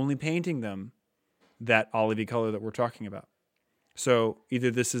 and they were only painting them that olivey color that we're talking about. So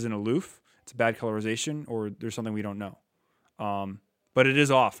either this is an aloof, it's a bad colorization, or there's something we don't know. But it is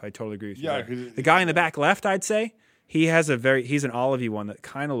off. I totally agree with you. Yeah, there. 'cause The guy in the back left, I'd say, he's an olivey one that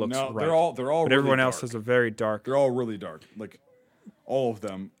kind of looks No, right. they're all. But really everyone else dark. has a very dark. They're all really dark. Like all of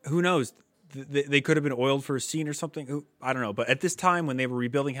them. Who knows? They could have been oiled for a scene or something. I don't know. But at this time, when they were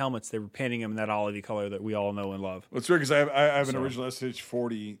rebuilding helmets, they were painting them in that olivey color that we all know and love. Well, it's weird because I have an original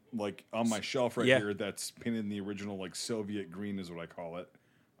SH-40 like on my shelf right Yeah. here that's painted in the original like Soviet green is what I call it.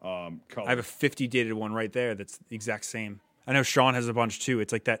 color. I have a 50 dated one right there. That's the exact same. I know Sean has a bunch too.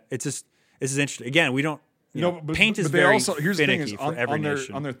 It's like that. It's just this is interesting. Again, we don't. Paint is they very also, here's the thing finicky is, for every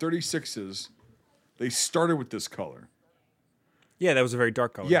nation. on their 36s, they started with this color. Yeah, that was a very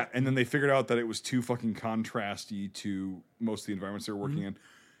dark color. Yeah, and then they figured out that it was too fucking contrasty to most of the environments they were working in.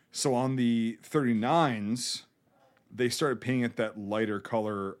 So on the 39s, they started painting it that lighter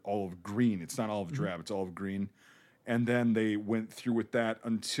color olive green. It's not olive drab, it's olive green. And then they went through with that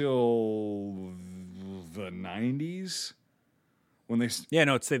until the 90s when they Yeah,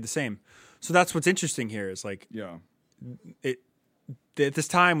 no, it stayed the same. So that's what's interesting here is like at this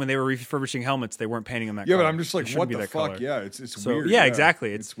time when they were refurbishing helmets, they weren't painting them that color. But I'm just like, It what shouldn't be the that fuck? color. Yeah, it's So weird. yeah,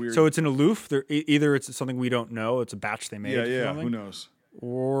 exactly. It's weird. So it's an aloof. Either it's something we don't know, it's a batch they made, or something, who knows?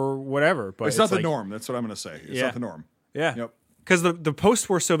 or whatever. But It's not the like, norm. That's what I'm going to say. It's not the norm. Yeah. Yep. Because the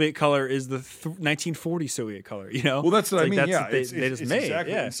post-war Soviet color is the 1940 Soviet color. You know. Well, that's what It's I like mean. that's Yeah, what they just made.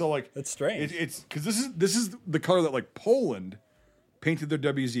 exactly. Yeah. And so like That's strange. It's because this is the color that like Poland painted their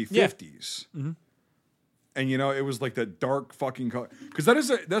WZ50s. And it was like that dark fucking color because that's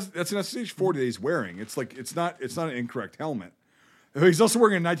an SH-40 that he's wearing. It's like it's not an incorrect helmet. He's also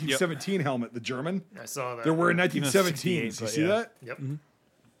wearing a 1917 helmet. The German. I saw that. They're wearing 68, 1917s. You but see yeah. that? Yep.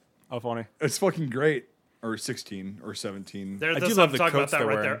 Oh, funny. It's fucking great. Or 16 or 17. There, I that's do what love I'm the talking about coats that they're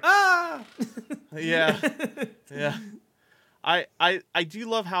right wearing. there. Ah! Yeah. I do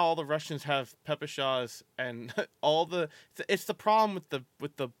love how all the Russians have Pepeshahs and all the. It's the problem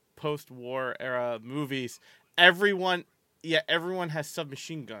with the post-war era movies. Everyone has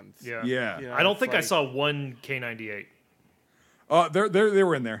submachine guns. Yeah. Yeah. You know, I don't it's think I like- saw one K98. They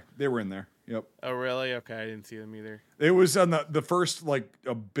were in there. They were in there. Yep. Oh really? Okay, I didn't see them either. It was on the first like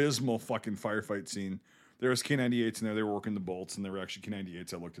abysmal fucking firefight scene. There was K98s in there. They were working the bolts, and there were actually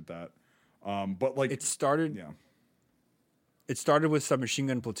K98s. I looked at that. But like It started. yeah. It started with submachine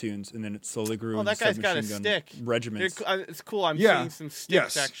gun platoons, and then it slowly grew. Oh, into that guy's got a submachine gun stick. regiments. It's cool. I'm Yeah. seeing some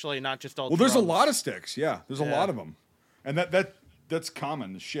sticks Yes. actually, not just all. Well, there's a drums. lot of sticks. Yeah, there's a Yeah. lot of them, and that's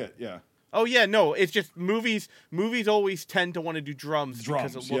common as shit. Yeah. Oh yeah, no, it's just movies. Movies always tend to want to do drums because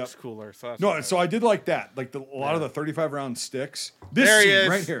Drums, it looks yep. cooler. So that's No, why. so I did like that. Like a lot of the 35 round sticks. This There he scene is.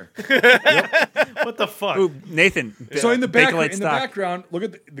 right here. What the fuck? Ooh, Nathan. So in the Bakelite stock. background, look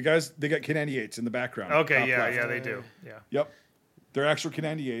at the guys. They got K98s in the background. Okay, top yeah, left. yeah, they do. Yeah. Yep. They're actual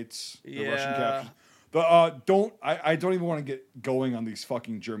K98s. They're Russian Yeah. captions. I don't even want to get going on these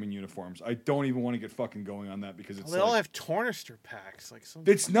fucking German uniforms. I don't even want to get fucking going on that because it's They all like, have tornister packs. Like some.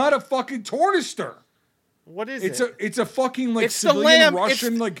 it's not a fucking tornister. What is It's it? it's a fucking like It's the civilian lamb.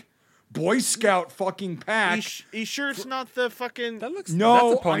 Russian It's- like Boy Scout fucking pack. You sure it's not the fucking? That looks. No,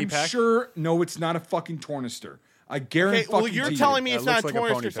 that's a pony I'm pack. sure. No, it's not a fucking tornister. I guarantee. Okay, well, you're telling me That it's not a looks like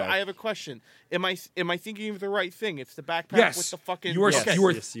a pony tornister, so pack. I have a question. Am I thinking of the right thing? It's the backpack Yes, with the fucking. you are. Yes, You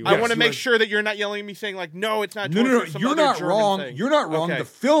are. yes, you I are. want to you make are- sure that you're not yelling at me saying like, no, it's not. No, tornister, some you're other not German wrong. thing. You're not wrong. Okay. The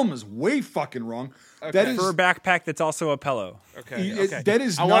film is way fucking wrong. That is For a backpack that's also a pillow. Okay. It- okay. that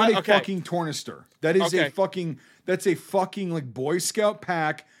is I not wanna- a okay. fucking tornister. That is Okay. a fucking. That's a fucking like Boy Scout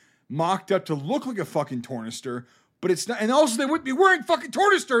pack, mocked up to look like a fucking tornister, but it's not. And also, they wouldn't be wearing fucking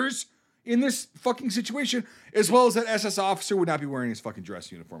tornisters in this fucking situation, as well as that SS officer would not be wearing his fucking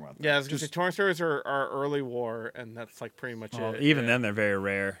dress uniform out there. Yeah, I was gonna say tornisters are early war, and that's like pretty much Well, it. even yeah. then, they're very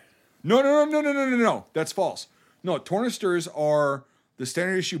rare. No. That's false. No, tornisters are the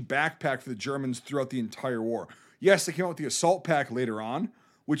standard issue backpack for the Germans throughout the entire war. Yes, they came out with the assault pack later on,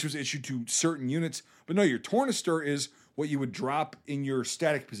 which was issued to certain units. But no, your tornister is what you would drop in your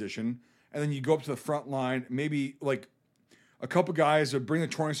static position, and then you go up to the front line. Maybe like a couple guys would bring the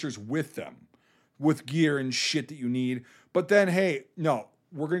tornisters with them, with gear and shit that you need. But then, hey, no,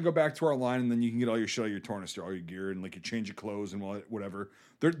 we're gonna go back to our line, and then you can get all your shit, all your tornister, all your gear, and like you change your clothes and whatever.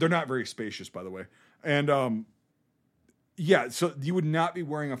 They're not very spacious, by the way. And yeah, so you would not be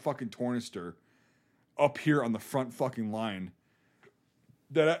wearing a fucking tornister up here on the front fucking line.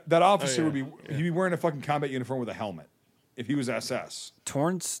 That officer would be he'd be wearing a fucking combat uniform with a helmet if he was SS.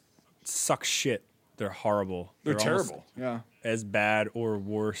 Torns suck shit. They're horrible. They're almost terrible. Yeah. As bad or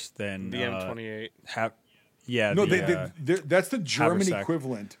worse than the M28. Yeah. No, the, that's the German haversack.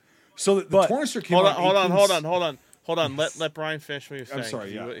 equivalent. So the But- tornister came Hold on, out. hold on. Let Brian finish what he was saying. I'm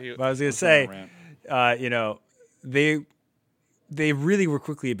sorry, yeah. But I was gonna on a say, rant. they really were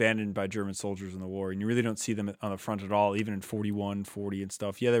quickly abandoned by German soldiers in the war, and you really don't see them on the front at all, even in 41, 40 and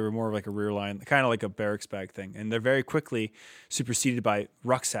stuff. Yeah, they were more of like a rear line, kind of like a barracks bag thing, and they're very quickly superseded by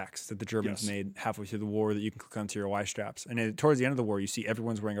rucksacks that the Germans Yes. made halfway through the war that you can click onto your Y straps. And towards the end of the war, you see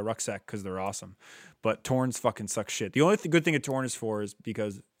everyone's wearing a rucksack because they're awesome. But Torns fucking suck shit. The only good thing a Torn is for is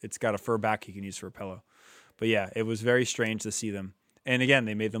because it's got a fur back you can use for a pillow. But yeah, it was very strange to see them. And again,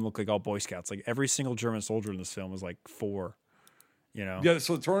 they made them look like all Boy Scouts. Like every single German soldier in this film was like 4, you know? Yeah,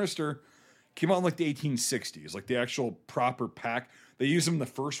 so the Tornister came out in like the 1860s, like the actual proper pack. They used them in the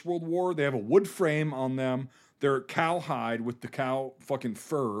First World War. They have a wood frame on them. They're cowhide with the cow fucking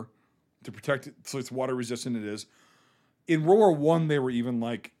fur to protect it so it's water resistant it is. In World War One, they were even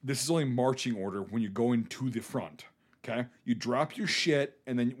like, this is only marching order when you're going to the front. Okay? You drop your shit,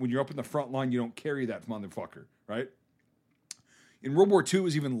 and then when you're up in the front line, you don't carry that motherfucker, right? In World War II, it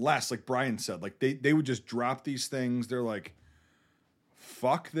was even less, like Brian said. Like they would just drop these things. They're like,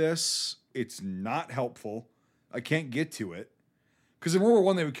 fuck this. It's not helpful. I can't get to it. Because in World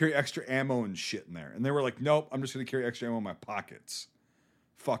War I, they would carry extra ammo and shit in there. And they were like, nope, I'm just going to carry extra ammo in my pockets.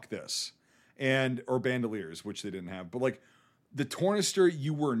 Fuck this. Or bandoliers, which they didn't have. But like the Tornister,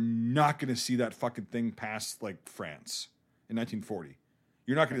 you were not going to see that fucking thing past like France in 1940.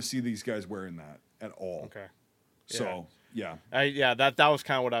 You're not going to see these guys wearing that at all. Okay. So, yeah. That was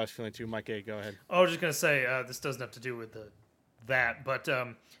kind of what I was feeling too. Mike A, go ahead. I was just going to say, this doesn't have to do with that, but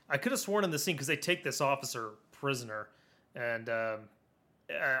I could have sworn in the scene, because they take this officer prisoner, and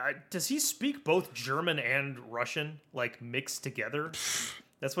does he speak both German and Russian, like mixed together?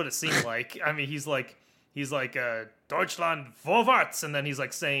 That's what it seemed like. I mean, he's like Deutschland vorwärts, and then he's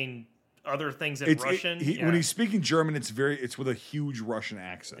like saying other things in Russian. When he's speaking German, it's with a huge Russian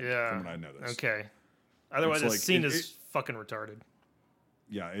accent. Yeah. From what I noticed. Okay. Otherwise, It's the like- scene is fucking retarded.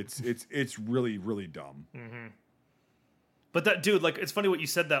 Yeah, it's really, really dumb. But that dude, like, it's funny what you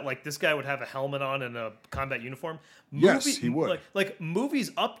said, that like this guy would have a helmet on and a combat uniform. Yes, he would. Like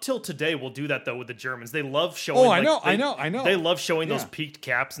movies up till today will do that though with the Germans. They love showing. Oh, I know. They love showing those Yeah. peaked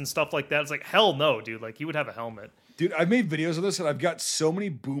caps and stuff like that. It's like, hell no, dude. Like he would have a helmet. Dude, I've made videos of this, and I've got so many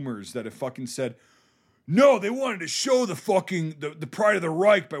boomers that have fucking said, no, they wanted to show the fucking the pride of the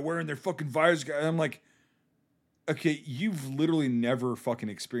Reich by wearing their fucking visors. And I'm like, okay, you've literally never fucking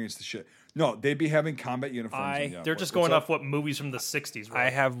experienced the shit. No, they'd be having combat uniforms. They're just going off what movies from the 60s were. I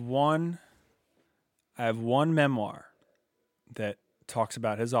have one memoir that talks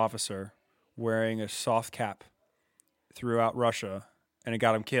about his officer wearing a soft cap throughout Russia, and it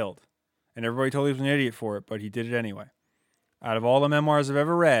got him killed. And everybody told he was an idiot for it, but he did it anyway. Out of all the memoirs I've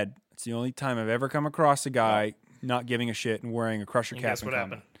ever read, it's the only time I've ever come across a guy not giving a shit and wearing a Crusher And cap guess in what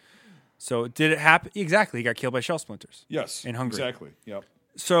combat. happened? So did it happen? Exactly. He got killed by shell splinters. Yes. In Hungary. Exactly. Yep.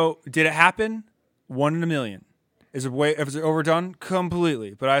 So did it happen? 1 in a million. Is it overdone?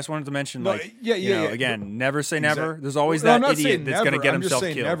 Completely. But I just wanted to mention, No, like, yeah, you know, yeah. again, never say never. Exactly. There's always No, that I'm not idiot saying that's going to never. get I'm just himself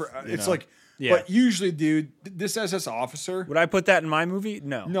saying killed. never. you It's know? like, Yeah. but usually, dude, this SS officer. Would I put that in my movie?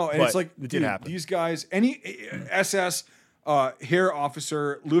 No. No, and But it's like, it did dude, happen. these guys, any SS, Heer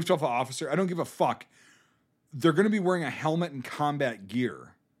officer, Luftwaffe officer, I don't give a fuck. They're going to be wearing a helmet and combat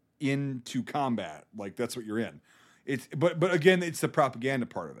gear into combat. Like, that's what you're in. But again, it's the propaganda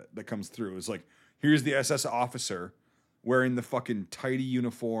part of it that comes through. It's like, here's the SS officer wearing the fucking tidy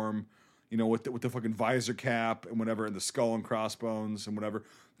uniform, you know, with the fucking visor cap and whatever, and the skull and crossbones and whatever.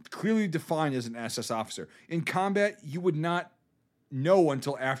 Clearly defined as an SS officer. In combat, you would not know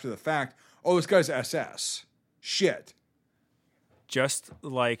until after the fact, oh, this guy's SS. Shit. Just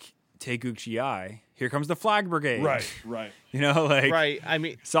like Taeguk GI, here comes the flag brigade. Right. You know, like Right. I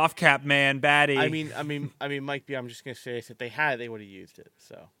mean, soft cap man, baddie. I mean, Mike B, I'm just gonna say this: if they had it, they would have used it.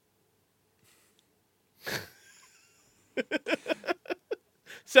 So.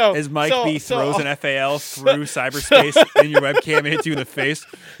 As Mike B throws an FAL through cyberspace in your webcam and hits you in the face.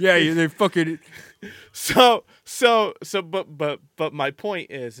 Yeah, they fucking. But my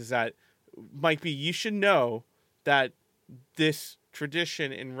point is that Mike B, you should know that this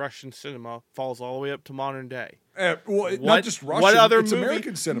tradition in Russian cinema falls all the way up to modern day. Not just Russian, what other it's movie?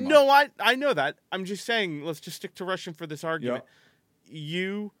 American cinema. No, I know that. I'm just saying, let's just stick to Russian for this argument. Yeah.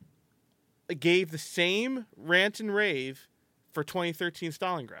 You gave the same rant and rave for 2013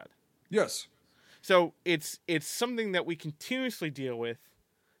 Stalingrad. Yes. So it's something that we continuously deal with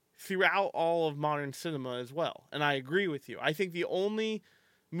throughout all of modern cinema as well. And I agree with you. I think the only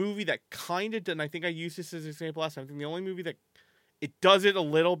movie that kind of did, and I think I used this as an example last time, I think the only movie that it does it a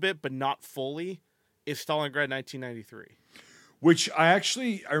little bit but not fully is Stalingrad 1993. Which I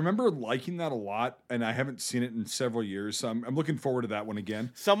remember liking that a lot, and I haven't seen it in several years, so I'm looking forward to that one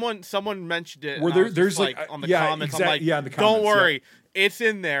again. Someone mentioned it. Where and I was there's just like on the yeah, comments. exact- I'm like, yeah, in the don't comments, worry, it's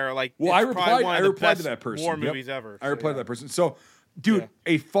in there. Like, Well, it's I probably one of the replied to best that person. war Yep. movies ever. I replied to that person. So, dude,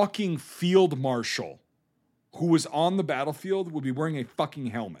 a fucking field marshal who was on the battlefield would be wearing a fucking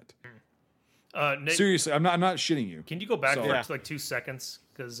helmet. Nate, Seriously, I'm not shitting you. can you go back So- for Yeah. like 2 seconds?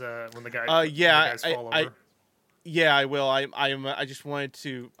 Because when the guy, Yeah, the guys fall I over. Yeah, I will. I just wanted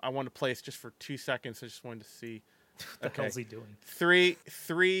to play it just for 2 seconds. I just wanted to see What the hell's he doing? Three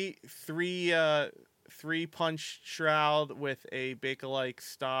punch shroud with a Bakelite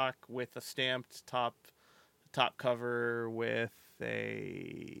stock with a stamped top cover with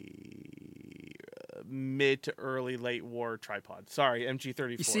a mid to early late war tripod. Sorry,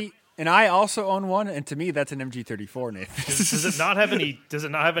 MG34. You see, and I also own one, and to me, that's an MG34, Nathan. Does it not have any? Does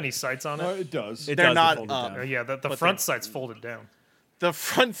it not have any sights on it? It does. It They're does not fold it up. down. Yeah, the But front sight's folded down. The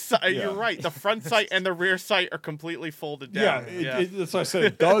front sight, Yeah. you're right. The front sight and the rear sight are completely folded Yeah, down. that's why I said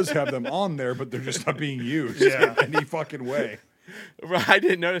it does have them on there, but they're just not being used Yeah. in any fucking way. Right, I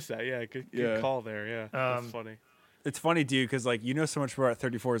didn't notice that. Yeah, good Yeah. call there. Yeah, that's funny. It's funny, dude, because like you know so much more about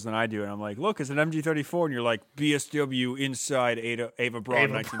 34s than I do, and I'm like, look, it's an MG34, and you're like BSW inside Ava Braun,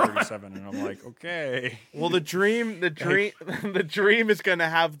 Ava 1937, and I'm like, okay. Well, the dream is gonna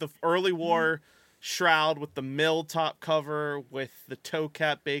have the early war shroud with the mill top cover with the toe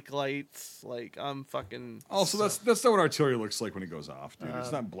cap Bakelites. Like I'm fucking. Also, that's not what artillery looks like when it goes off, dude.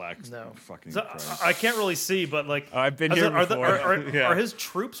 It's not black. No, Fucking so, Christ. I can't really see, but like I've been are here there- are, before. are his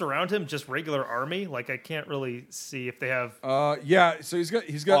troops around him just regular army? Like I can't really see if they have. Yeah. So he's got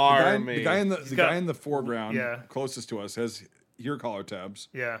Army. the guy in the got- guy in the foreground, Yeah. closest to us, has ear collar tabs,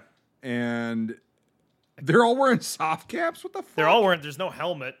 Yeah, and they're all wearing soft caps. What the fuck? they're all wearing. There's no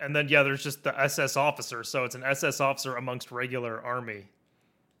helmet, and then there's just the SS officer. So it's an SS officer amongst regular army.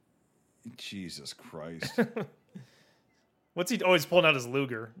 Jesus Christ. What's he? Oh, he's pulling out his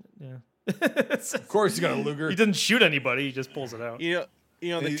Luger. Yeah, Of course, he's got a Luger. he didn't shoot anybody. He just pulls it out. You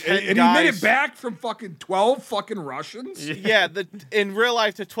know the And 10 he guys. made it back from fucking 12 fucking Russians. Yeah, in real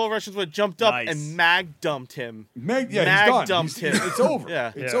life, the 12 Russians would have jumped up Nice. and mag dumped him. Mag Mag he's done. dumped him. It's over.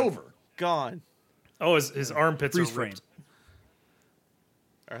 Yeah. It's Yeah. over. Gone. Oh, his armpits Freeze are frame. ripped.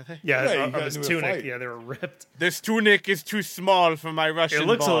 Are they? Yeah, Yeah, he of got his into a tunic. fight. Yeah, they were ripped. This tunic is too small for my Russian It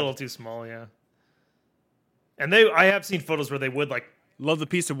looks a bod. little too small. Yeah. And I have seen photos where they would like. Love the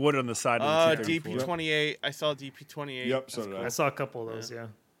piece of wood on the side of the T-34. DP28. I saw DP28. Yep, so did I. I saw a couple of those. Yeah.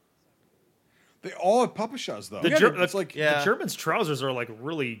 They all have papashas though. The It's like Yeah. the Germans' trousers are like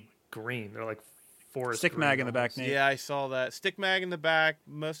really green. They're like forest Stick green mag in the back, almost. Nate. Yeah, I saw that. Stick mag in the back.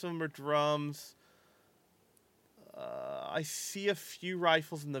 Most of them are drums. I see a few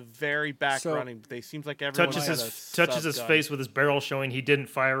rifles in the very back So- running, but they seems like everyone Touches has his face with his barrel, showing he didn't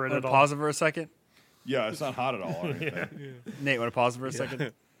fire it Want at to all. pause it for a second? yeah, it's not hot at all. Or anything. Nate, want to pause it for a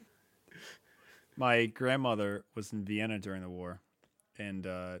second? My grandmother was in Vienna during the war, and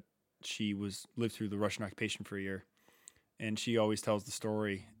she lived through the Russian occupation for a year. And she always tells the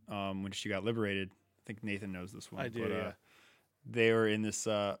story when she got liberated. I think Nathan knows this one. I do, But, yeah. they were in this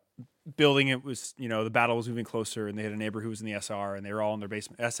building. It was, the battle was moving closer, and they had a neighbor who was in the SR, and they were all in their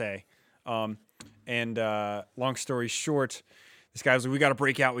basement, SA. And long story short, this guy was like, we got to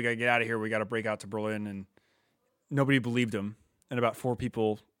break out. We got to get out of here. We got to break out to Berlin. And nobody believed him. And about 4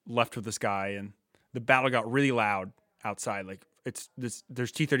 people left with this guy, and the battle got really loud outside. Like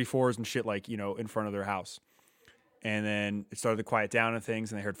there's T-34s and shit like, in front of their house. And then it started to quiet down and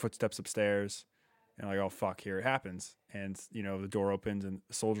things, and they heard footsteps upstairs. And like, oh fuck, here it happens. And the door opens and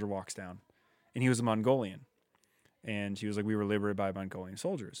a soldier walks down. And he was a Mongolian. And she was like, we were liberated by Mongolian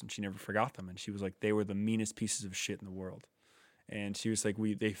soldiers, and she never forgot them. And she was like, they were the meanest pieces of shit in the world. And she was like,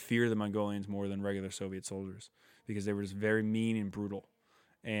 they fear the Mongolians more than regular Soviet soldiers because they were just very mean and brutal.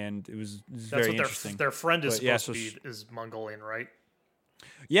 And it was That's very what interesting. their friend is But, yeah, supposed so to be is Mongolian, right?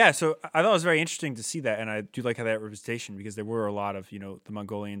 Yeah, so I thought it was very interesting to see that, and I do like how that representation because there were a lot of the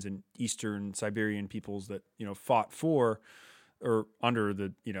Mongolians and Eastern Siberian peoples that fought for or under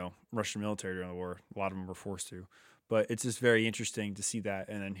the Russian military during the war. A lot of them were forced to, but it's just very interesting to see that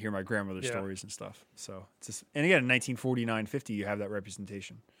and then hear my grandmother's Yeah. stories and stuff. So it's just, and again, in 1949-50, you have that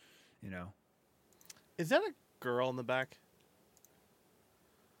representation. Is that a girl in the back?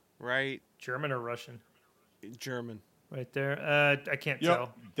 Right, German or Russian? German. Right there. I can't Yep,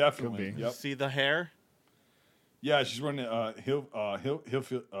 tell. definitely. Could be. Yep. See the hair? Yeah, she's running. What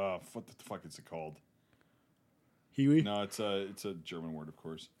the fuck is it called? Huey? No, it's a German word, of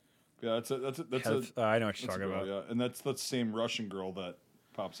course. Yeah, that's a I know what you're that's a talking girl, about. yeah, and that's the same Russian girl that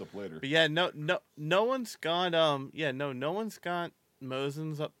pops up later. But yeah, no one's got no one's got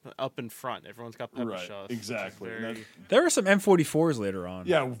Mosins up in front. Everyone's got pepper Right, shots. exactly. And Very- that- There were some M44s later on.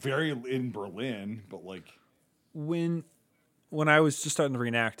 yeah, very in Berlin, but like, When I was just starting to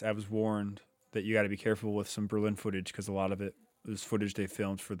reenact, I was warned that you got to be careful with some Berlin footage because a lot of it was footage they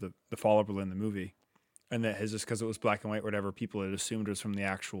filmed for the Fall of Berlin, the movie, and that is just because it was black and white, whatever. People had assumed it was from the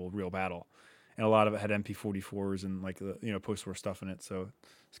actual real battle, and a lot of it had MP44s and like the post-war stuff in it. So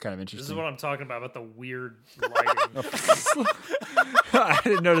it's kind of This is interesting. what I'm talking about the weird lighting. I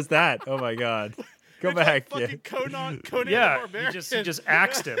didn't notice that. Oh my god! Go back. Yeah. Fucking Conan the Yeah, Barbarian. he just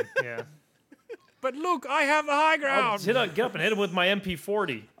axed him. Yeah. But Luke, I have the high I'll ground. get up and hit him with my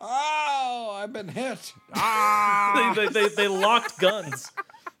MP40. Oh, I've been hit. They locked guns.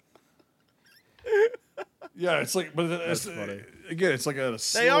 Yeah, it's like, but it's, funny. again, it's like a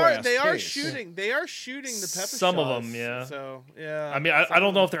They are pace. shooting. They are shooting the pepper Some of shots, them, yeah. So yeah. I mean, some I don't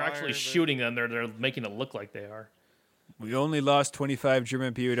of know if them they're fire, actually but- shooting them. They're making it look like they are. We only lost 25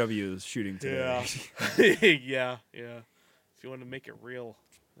 German POWs shooting today. Yeah. If you want to make it real,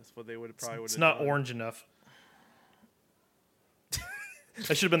 that's what they would probably would. It's not orange enough.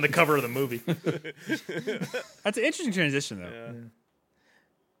 That should have been the cover of the movie. That's an interesting transition, though. Yeah.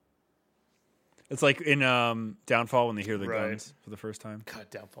 It's like in Downfall when they hear the Right. guns for the first time. God,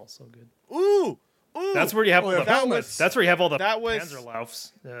 Downfall's so good. Ooh. That's where you have Oh, all yeah, the helmets. That's where you have all the That was-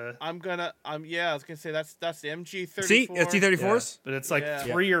 Panzerlaufs. I was gonna say that's the MG34. See, it's T-34s. But it's like Yeah.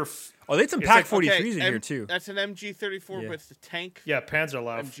 3 or Oh, they had some It's Pack like- 43s in here too. That's an MG34, Yeah. but it's the tank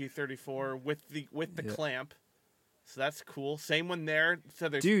Panzerlauf. MG34 with the Yeah. clamp. So that's cool. Same one there. So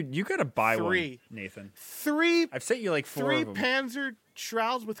there's Dude, you gotta buy Three. one, Nathan. three I've sent you like four of them. Panzer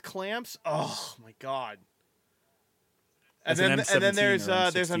shrouds with clamps. Oh my god. And That's an then M17 there's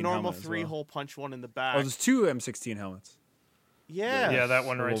or there's a M16 normal helmet as well. 3-hole punch one in the back. Oh, there's two M16 helmets. yeah. Yeah, that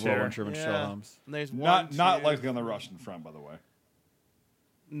one The right World War I there. German Yeah. shell helmets. And there's Not one, not two- likely on the Russian front, by the way.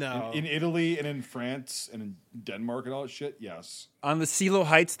 no. In Italy and in France and in Denmark and all that shit, yes. On the Silo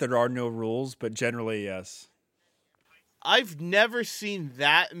Heights, there are no rules, but generally, yes. I've never seen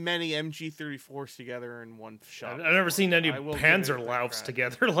that many MG34s together in one shot. I've never seen any I will give it that Panzerlaufs credit.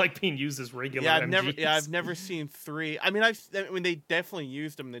 together like being used as regular Yeah, MGs. I've never seen three. I mean, they definitely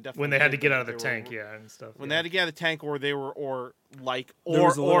used them. They definitely when they had to did, get but out of the they tank, were, yeah, and stuff. When yeah. they had to get out of the tank, or There was a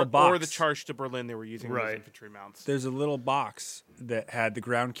little or the box. charge to Berlin, they were using those Right. infantry mounts. There's a little box that had the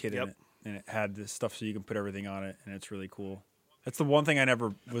ground kit Yep. in it, and it had the stuff so you can put everything on it, and it's really cool. That's the one thing I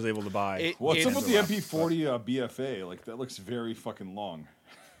never was able to buy. What's up with the Panzerlauf, MP40 BFA? Like that looks very fucking long.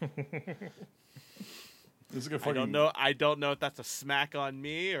 It's like a fucking. I don't know if that's a smack on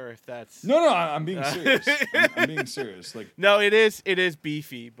me or if that's No, I'm being serious. I'm being serious. Like No, it is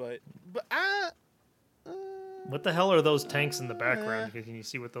beefy, but What the hell are those tanks in the background? Can you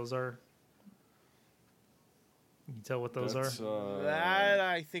see what those are? Can you tell what those that's, are? that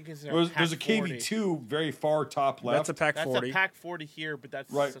I think is there's a KV2 very far top left. That's a Pack That's 40. a Pack 40 here, but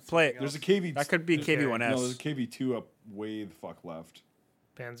that's Right. that's Play it. something There's a else. KV. That could be KV1S. No, there's a KV2 up way the fuck left.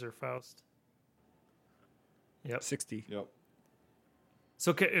 Panzerfaust. Yep. 60. Yep.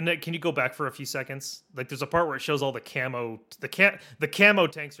 So can you go back for a few seconds? Like there's a part where it shows all the camo. The camo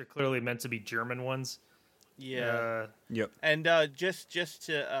tanks are clearly meant to be German ones. Yeah. Yep. And just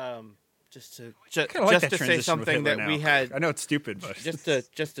to I say kinda like that transition with something Hitler that we now. had I know it's stupid, but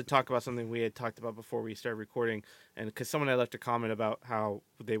just to talk about something we had talked about before we started recording, and because someone had left a comment about how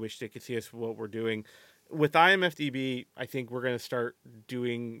they wish they could see us what we're doing with IMFDB. I think we're going to start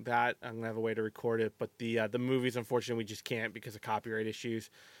doing that. I'm going to have a way to record it, but the movies, unfortunately, we just can't because of copyright issues.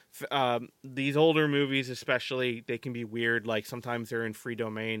 These older movies, especially, they can be weird. Like sometimes they're in free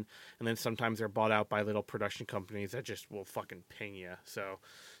domain, and then sometimes they're bought out by little production companies that just will fucking ping you. So,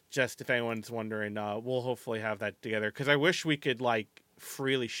 just if anyone's wondering, we'll hopefully have that together because I wish we could like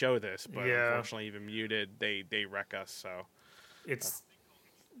freely show this, but Yeah. unfortunately, even muted, they wreck us. So. It's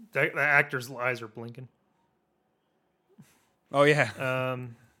the actor's eyes are blinking. oh yeah,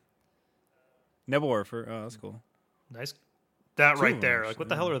 Nebelwerfer. Oh, that's cool. Nice. That Two right of them, there. Like what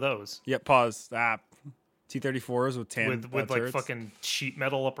the hell are those? Yep. Pause. T-34s with tan With like turrets. fucking sheet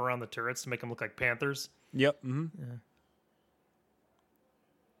metal up around the turrets to make them look like panthers. Yep. Mm-hmm.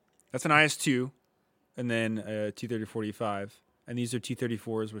 That's an IS-2, and then a T-30-45, and these are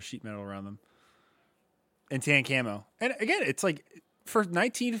T-34s with sheet metal around them, and tan camo. And again, it's like for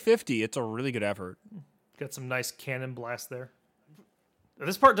 1950, it's a really good effort. Got some nice cannon blast there.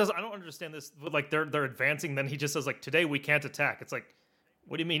 This part doesn't. I don't understand this. But like they're advancing, then he just says like, "Today we can't attack." It's like,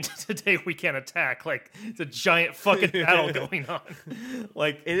 what do you mean today we can't attack? Like it's a giant fucking battle going on.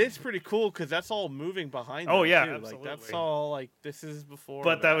 Like, It is pretty cool because that's all moving behind. Oh, them, yeah, too. absolutely. Like that's all like this is before.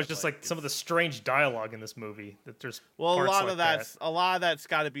 but that was just like some of the strange dialogue in this movie. That there's Well, a parts lot like of that's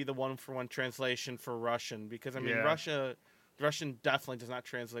got to be the one-for-one translation for Russian because I mean Yeah. Russian definitely does not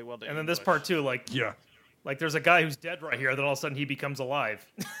translate well to And then this English. part too, like Yeah. like there's a guy who's dead right here. Then all of a sudden he becomes alive.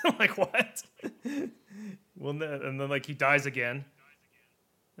 Like what? Well, and then like he dies again.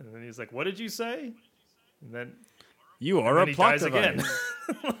 And then he's like, "What did you say?" And then You are then a he plot dies again.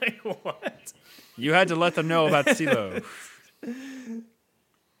 device. Like what? You had to let them know about Silo.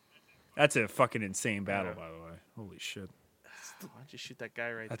 That's a fucking insane battle, by the way. Holy shit. don't you shoot that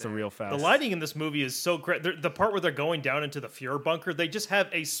guy right That's there? a real fast. The lighting in this movie is so great. The part where they're going down into the Fuhrer bunker, they just have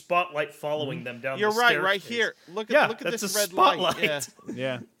a spotlight following them down. You're the right, staircase. right here. Look Yeah, at that's this a red spotlight. light.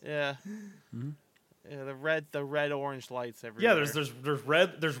 Yeah. Yeah. Yeah, the red orange lights everywhere. Yeah,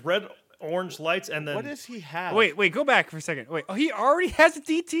 there's red orange lights, and then What does he have? Wait, go back for a second. Wait, oh, he already has a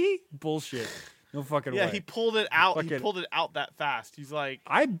DT? Bullshit. No fucking Yeah, way. he pulled it out. He Fucking- pulled it out that fast. He's like,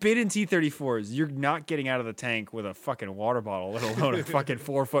 I've been in T-34s. You're not getting out of the tank with a fucking water bottle, let alone a fucking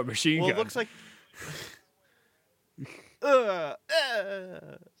 4-foot machine well, gun. it looks like. All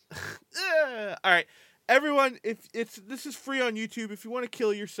right, everyone. If this is free on YouTube, if you want to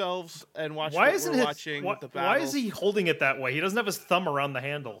kill yourselves and watch why what isn't we're it? watching Why, the why battle, is he holding it that way? He doesn't have his thumb around the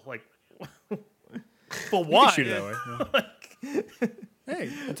handle. Like, but You why? can shoot it that way. Yeah. Hey,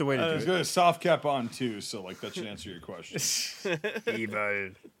 that's a way to He's do got a soft cap on too, so like that should answer your question. it. Evil.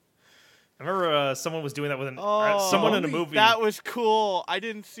 I remember someone was doing that with Oh, someone in a movie. That was cool. I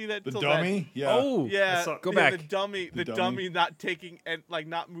didn't see that. The till dummy, yeah. Oh, Yeah, I saw- go yeah, back. The dummy, The dummy. dummy not taking and like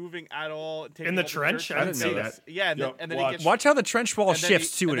not moving at all. Taking In the all trench? dirt I didn't from see the that. face. Yeah, and, Yep, then watch. he gets Watch how the trench wall and then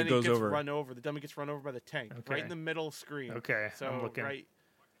shifts he, too when and it then goes he gets over. Run over. The dummy gets run over by the tank, right Okay. in the middle screen. Okay, so I'm looking. right.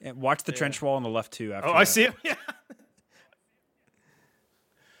 And watch the Yeah. trench wall on the left too. After Oh, that. I see it. Yeah.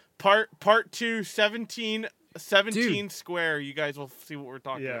 Part 2, 17 Dude. square. You guys will see what we're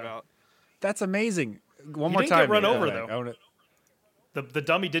talking Yeah. about. That's amazing. One He more didn't time. get run man. over, Like, though. I wanna- The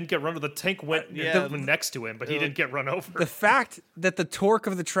dummy didn't get run over. The tank went yeah. next to him, but he didn't get run over. The fact that the torque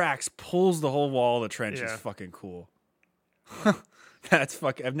of the tracks pulls the whole wall of the trench is Yeah. fucking cool. That's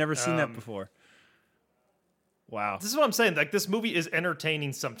fucking. I've never seen that before. Wow. This is what I'm saying. Like, this movie is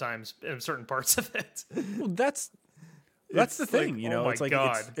entertaining sometimes in certain parts of it. Well, that's the It's thing, like, you oh know. my It's like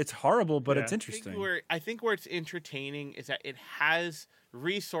God. it's horrible, but Yeah. it's I I think interesting. where it's entertaining is that it has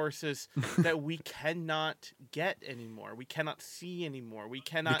resources that we cannot get anymore. We cannot see anymore. We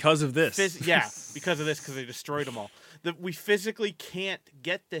cannot Because of this. because of this, because they destroyed them all. That we physically can't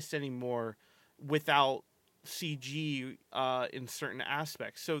get this anymore without CG in certain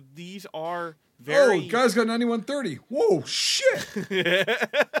aspects. So these are very Oh, guy's got 9130. Whoa, shit.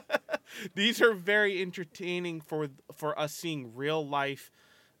 these are very entertaining for us seeing real life,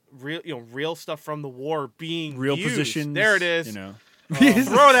 real stuff from the war being Real used. positions. There it is. You know.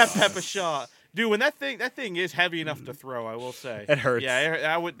 Throw that pepper shot. Dude, when that thing is heavy enough to throw, I will say. It hurts. Yeah,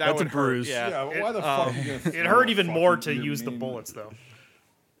 that would That's a hurt. bruise. Yeah. Yeah, but why the fuck? are you gonna It throw hurt a even more fucking- to your use the main- bullets, though.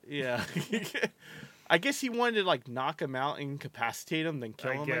 Yeah. I guess he wanted to like knock him out, incapacitate him, then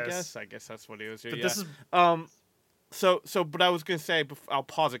kill I him. guess. I guess that's what he was doing. But Yeah. this is But I was gonna say, I'll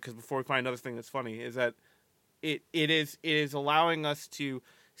pause it because before we find another thing that's funny is that it is allowing us to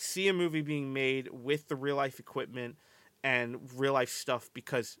see a movie being made with the real life equipment and real life stuff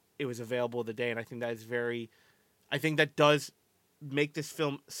because it was available the day, and I think that does make this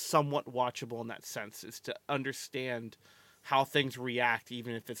film somewhat watchable in that sense, is to understand how things react,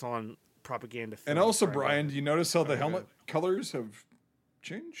 even if it's on propaganda film. And also, Right. Brian, do you notice how the helmet colors have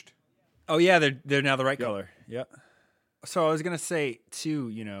changed? Oh yeah, they're now the right color. Yep. So I was gonna say too,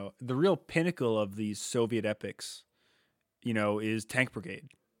 you know, the real pinnacle of these Soviet epics, you know, is Tank Brigade,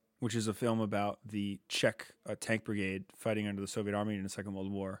 which is a film about the Czech tank brigade fighting under the Soviet army in the Second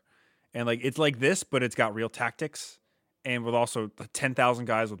World War, and like it's like this, but it's got real tactics, and with also 10,000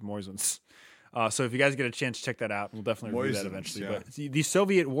 guys with Moisans. So if you guys get a chance, check that out. We'll definitely review that Moisans, eventually. yeah. But see, these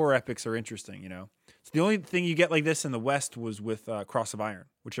Soviet war epics are interesting, you know. So the only thing you get like this in the West was with Cross of Iron,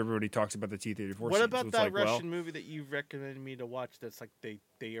 which everybody talks about the T-34. What scene. So about it's that like, well, Russian movie that you recommended me to watch? That's like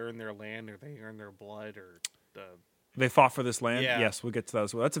they earn their land or they earn their blood or the. They fought for this land. Yeah. Yes, we'll get to that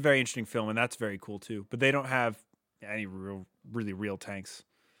as well. That's a very interesting film, and that's very cool too. But they don't have any really real tanks.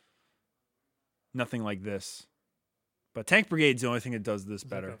 Nothing like this. But Tank Brigade's the only thing that does this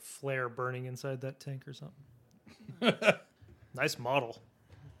better. like a flare burning inside that tank or something. Nice model.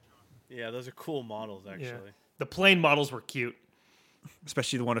 Yeah, those are cool models actually. Yeah. The plane models were cute.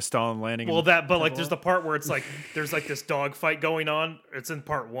 Especially the one of Stalin landing. Well, in but like, there's the part where it's like, there's like this dogfight going on. It's in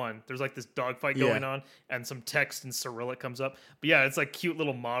part 1. There's like this dogfight going on, and some text in Cyrillic comes up. But yeah, it's like cute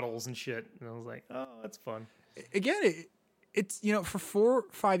little models and shit. And I was like, oh, that's fun. Again, it's, you know, for 4 or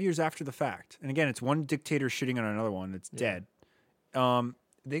 5 years after the fact. And again, it's one dictator shooting on another one that's dead.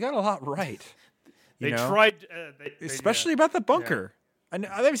 They got a lot right. They you know? tried, Especially about the bunker. And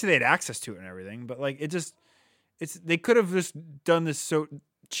obviously they had access to it and everything, but like they could have just done this so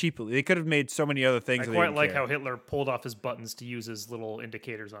cheaply. They could have made so many other things. I that they quite didn't like care. how Hitler pulled off his buttons to use as little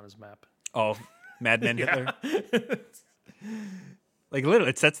indicators on his map. Oh, Madman Hitler. Like literally,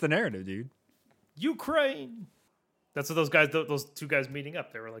 it sets the narrative, dude. Ukraine. That's what those two guys meeting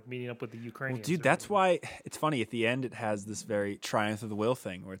up. They were like meeting up with the Ukrainians. Well, dude, that's why it's funny. At the end, it has this very triumph of the will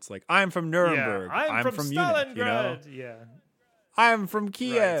thing, where it's like, I'm from Nuremberg. Yeah, I'm from Munich, you know? Stalingrad. Yeah, I'm from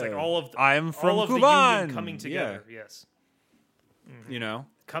Kiev. right. It's like I'm from all of Kuban. the Union coming together. Yeah. Yes, You know,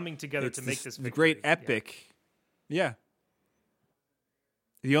 coming together it's to make this victory. great epic. Yeah.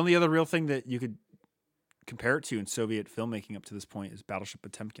 The only other real thing that you could compare it to in Soviet filmmaking up to this point is Battleship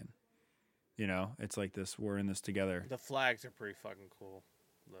Potemkin. You know, it's like this, we're in this together. The flags are pretty fucking cool,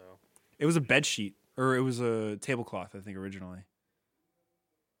 though. It was a bed sheet, or it was a tablecloth, I think, originally.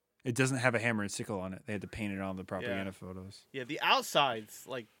 It doesn't have a hammer and sickle on it. They had to paint it on the propaganda photos. Yeah, the outsides,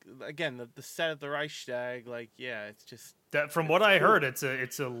 like, again, the set of the Reichstag, like, yeah, it's just... That, from what I heard, it's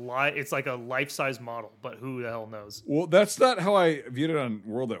like a life-size model, but who the hell knows? Well, that's not how I viewed it on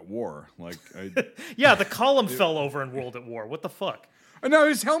World at War. Like, Yeah, the column fell over in World at War. What the fuck? no,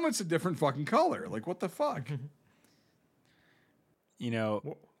 his helmet's a different fucking color. Like, what the fuck? You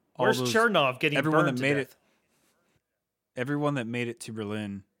know, Where's Chernov getting everyone burned that to made death? it, everyone that made it to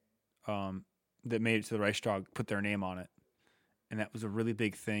Berlin, that made it to the Reichstag, put their name on it, and that was a really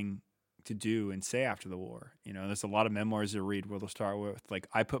big thing to do and say after the war. You know, there's a lot of memoirs you read where they'll start with like,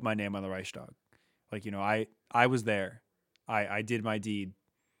 I put my name on the Reichstag. Like, you know, I was there. I did my deed.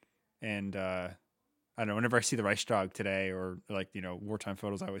 And I don't know, whenever I see the Reichstag today or like, you know, wartime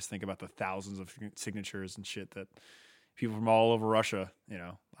photos, I always think about the thousands of signatures and shit that people from all over Russia, you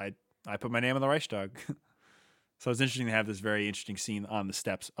know, I put my name on the Reichstag. So it's interesting to have this very interesting scene on the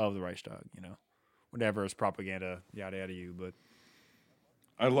steps of the Reichstag, you know, whatever is propaganda, yada, yada, you, but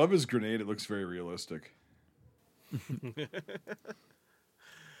I love his grenade. It looks very realistic.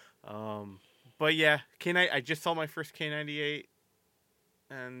 But yeah, I just saw my first K98,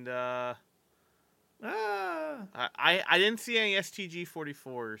 and I didn't see any STG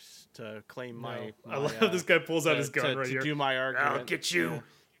 44s to claim my. I love this guy pulls out his gun right to here. do my argument. I'll get you.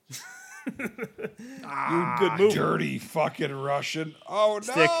 Good move. Dirty fucking Russian. Oh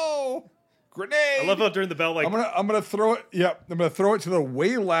no! Grenade. I love how during the bell, like I'm gonna throw it. Yep, I'm gonna throw it to the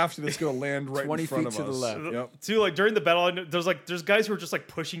way left, and it's gonna land right 20 in front feet of to us. the left. Yep. too, like during the battle, I know there's guys who are just like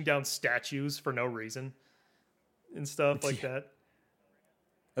pushing down statues for no reason and stuff like that.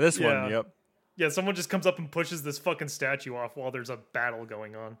 this Yeah. one, yep. Yeah, someone just comes up and pushes this fucking statue off while there's a battle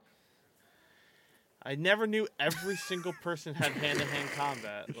going on. I never knew every single person had hand-to-hand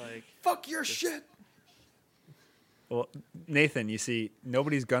combat. Like, Fuck your shit. Well, Nathan, you see,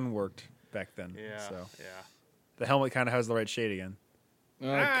 nobody's gun worked back then. yeah, So yeah. the helmet kind of has the right shade again.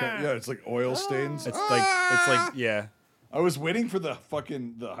 Yeah, it's like oil stains. It's like, yeah. I was waiting for the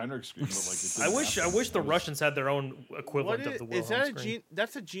Heinrich scream, but like it didn't I wish the happen. Russians had their own What equivalent of the is Wilhelm that? scream.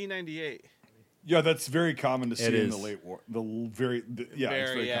 That's a G98. Yeah, that's very common to see in the is. late war. It's very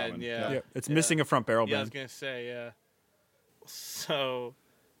Very end, common. yeah. Yeah, it's missing a front barrel Yeah, I was bend. gonna say, yeah. So,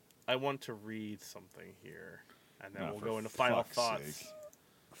 I want to read something here, and then Oh, we'll for go into final fuck's thoughts. sake.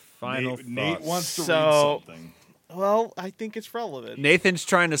 Final Nate thoughts. wants to So- read something. Well, I think it's relevant. Nathan's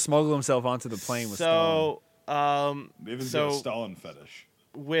trying to smuggle himself onto the plane with Stalin. Nathan's so got a Stalin fetish.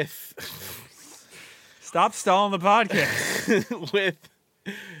 with Stop stalling the podcast.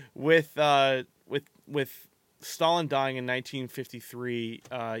 with Stalin dying in 1953,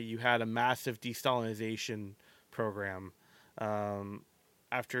 you had a massive de-Stalinization program.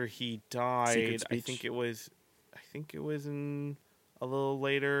 After he died, Secret I speech? think it was in a little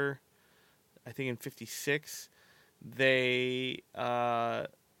later. I think in 56, they They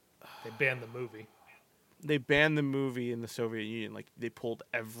banned the movie. banned the movie in the Soviet Union. Like, they pulled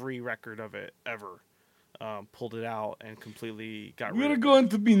every record of it ever, pulled it out, and completely got rid We're of it. going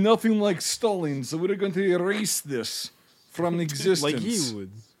to be nothing like Stalin, so we're going to erase this from existence. like you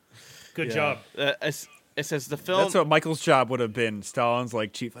would. Good Yeah. job. It says the film. That's what Michael's job would have been. Stalin's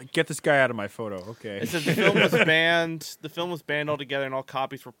like, chief, like, get this guy out of my photo. Okay. It says the film was banned. The film was banned altogether, and all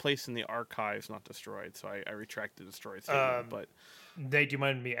copies were placed in the archives, not destroyed. So I retract the destroyed statement. But Nate, do you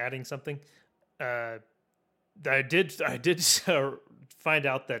mind me adding something? I did find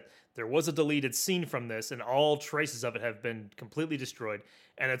out that there was a deleted scene from this, and all traces of it have been completely destroyed.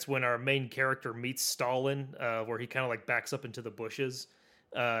 And it's when our main character meets Stalin, where he kind of like backs up into the bushes.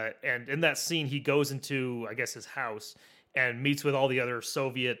 And in that scene, he goes into, I guess, his house and meets with all the other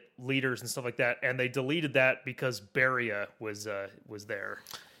Soviet leaders and stuff like that. And they deleted that because Beria was there.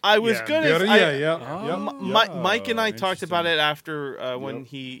 I was Yeah. gonna. Mike and I Oh, talked about interesting. it after when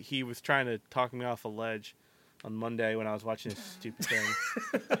he was trying to talk me off a ledge on Monday when I was watching this stupid thing.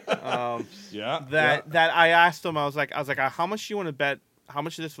 Yeah. That I asked him, I was like, how much do you want to bet? How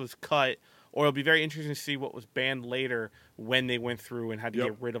much of this was cut, or it'll be very interesting to see what was banned later when they went through and had to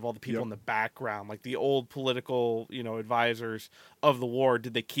get rid of all the people in the background, like the old political, advisors of the war.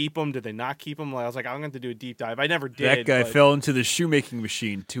 Did they keep them? Did they not keep them? I was like, I'm going to do a deep dive. I never did. That guy fell into the shoemaking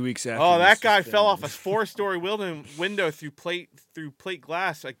machine 2 weeks after. Oh, that guy fell off a 4-story window through plate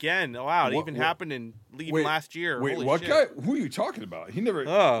glass again. Oh, wow, it even happened in last year. Wait, Holy what shit. guy? Who are you talking about? He never.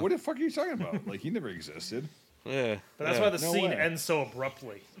 What the fuck are you talking about? Like, he never existed. Yeah, But that's why the No scene way. ends so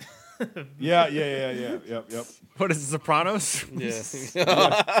abruptly. Yep. What is it, Sopranos?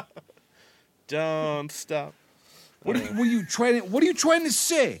 Yeah. Don't stop. What are you trying to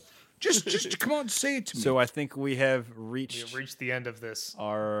say? Just come on and say it to me. So I think we have reached We've reached the end of this.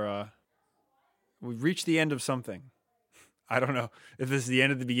 we've reached the end of something. I don't know if this is the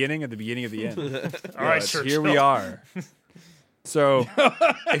end of the beginning or the beginning of the end. All right, But Churchill. here we are. So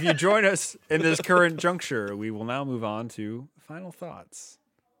if you join us in this current juncture, we will now move on to final thoughts.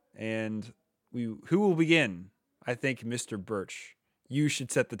 And who will begin? I think Mr. Birch, you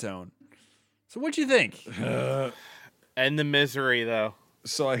should set the tone. So what'd you think? End the misery, though.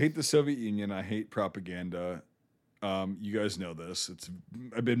 So I hate the Soviet Union. I hate propaganda. You guys know this.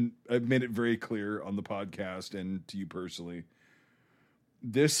 I've made it very clear on the podcast and to you personally.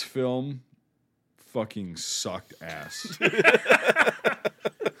 This film fucking sucked ass.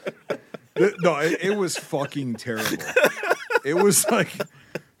 No, it was fucking terrible. It was like,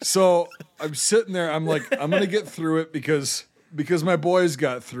 so I'm sitting there. I'm like, I'm gonna get through it because my boys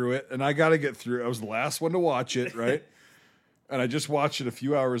got through it, and I got to get through it. I was the last one to watch it, right? And I just watched it a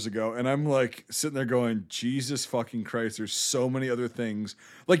few hours ago, and I'm like sitting there going, Jesus fucking Christ, there's so many other things.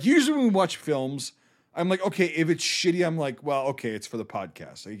 Like, usually when we watch films, I'm like, okay, if it's shitty, I'm like, well, okay, it's for the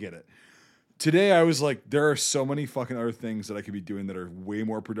podcast. I get it. Today, I was like, there are so many fucking other things that I could be doing that are way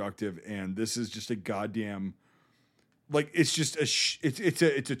more productive, and this is just a goddamn, like, it's just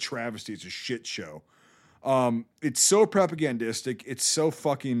it's a travesty. It's a shit show. It's so propagandistic. It's so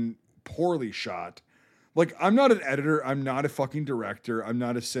fucking poorly shot. Like, I'm not an editor. I'm not a fucking director. I'm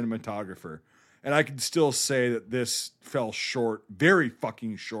not a cinematographer. And I can still say that this fell short, very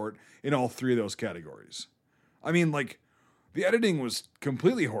fucking short, in all three of those categories. I mean, like, the editing was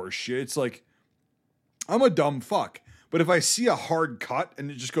completely horseshit. It's like, I'm a dumb fuck. But if I see a hard cut and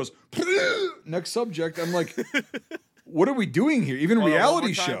it just goes, next subject, I'm like, what are we doing here? Even Hold on, reality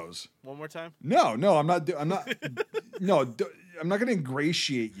one more time. shows. One more time. No, I'm not going to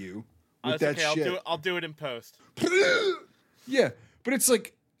ingratiate you with That's that okay. shit. I'll do it in post. Yeah, but it's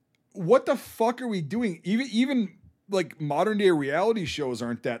like, what the fuck are we doing? Even like modern day reality shows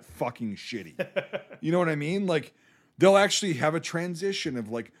aren't that fucking shitty. You know what I mean? Like, they'll actually have a transition of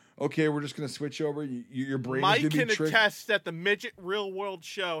like, okay, we're just gonna switch over. Your brain Mike is gonna can be tricked. attest that the Midget Real World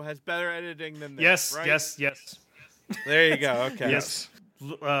show has better editing than this. Yes, right? yes. There you go. Okay. Yes.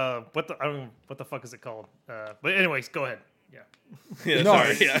 What the fuck is it called? But anyways, go ahead. Yeah. Yeah, No,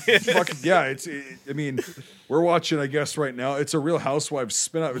 sorry. it's fucking, yeah. I mean, we're watching, I guess, right now. It's a Real Housewives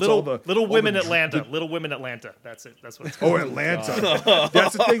spin-off. It's all the Little all Women the- Atlanta. Little Women Atlanta. That's it. That's what it's called. Oh, Atlanta.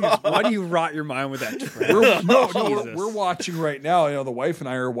 That's the thing. Is, Why do you rot your mind with that crap? we're watching right now. You know, the wife and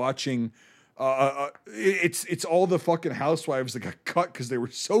I are watching. It's all the fucking housewives that got cut because they were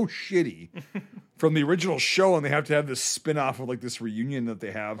so shitty from the original show, and they have to have this spin-off of like this reunion that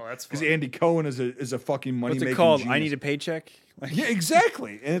they have. Oh, that's because fun. Andy Cohen is a fucking money What's making it called? genius. I Need a Paycheck? Like, Yeah,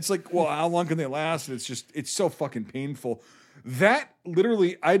 exactly. And it's like, well, how long can they last? And it's so fucking painful. That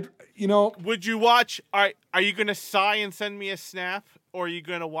literally, Would you watch? Are you gonna sigh and send me a snap, or are you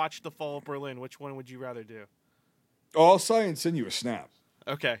gonna watch The Fall of Berlin? Which one would you rather do? I'll sigh and send you a snap.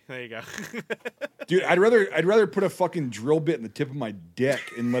 Okay, there you go. Dude, I'd rather put a fucking drill bit in the tip of my dick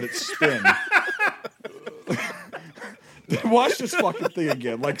and let it spin. Watch this fucking thing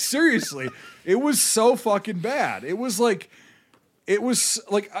again. Like, seriously, it was so fucking bad. It was like,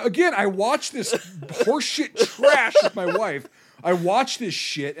 again, I watched this horseshit trash with my wife. I watched this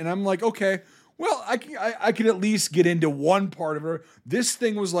shit and I'm like, okay, well, I can at least get into one part of it. This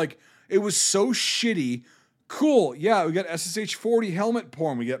thing was like, it was so shitty. Cool. Yeah, we got SSH-40 helmet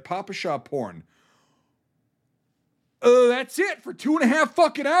porn. We got Papa Shop porn. That's it for 2.5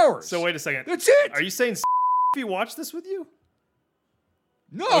 fucking hours. So wait a second. That's it. Are you saying you watched this with you?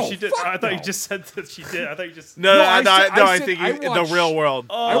 No, Oh, she did. fuck I thought no. you just said that she did. I thought you just. No, I I said think I in the watched- real world.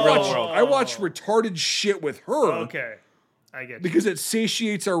 I watched retarded shit with her Okay, I get you. because it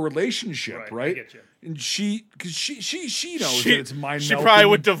satiates our relationship, Right, I right? get you. And she knows that it's mind She melting. probably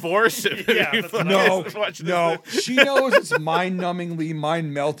would divorce him. Yeah, if that's you what No, fucking watched this. no, she knows it's mind-numbingly,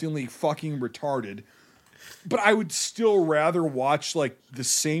 mind-meltingly fucking retarded. But I would still rather watch like the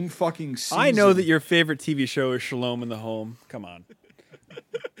same fucking season. I know that your favorite TV show is Shalom in the Home. Come on.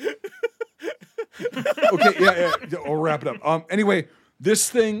 Okay, yeah. We'll wrap it up. Anyway, this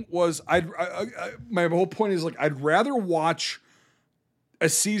thing was my whole point is like I'd rather watch a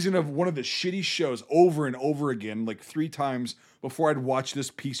season of one of the shitty shows over and over again, like 3 times before I'd watch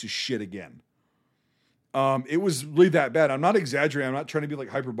this piece of shit again. It was really that bad. I'm not exaggerating. I'm not trying to be like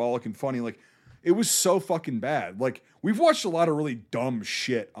hyperbolic and funny. Like, it was so fucking bad. Like, we've watched a lot of really dumb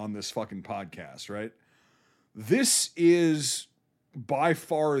shit on this fucking podcast, right? This is by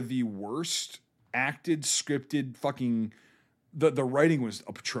far the worst acted, scripted, fucking. The writing was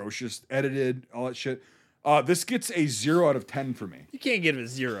atrocious, edited, all that shit. This gets a 0 out of 10 for me. You can't give it a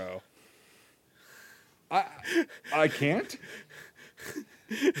 0. I can't.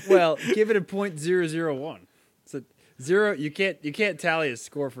 Well, give it a .001. So 0. You can't tally a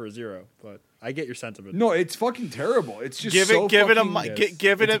score for a 0, but I get your sentiment. No, it's fucking terrible. It's just Give so it give fucking, it a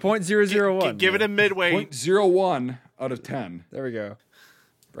give it It's a a .001. Give it a midway. 0.01 out of 10. There we go.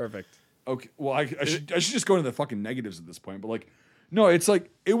 Perfect. Okay, well, I should just go into the fucking negatives at this point, but like, no, it's like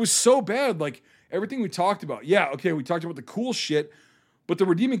it was so bad. Like everything we talked about, yeah, okay, we talked about the cool shit, but the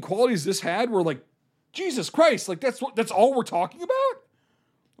redeeming qualities this had were like, Jesus Christ, like that's all we're talking about.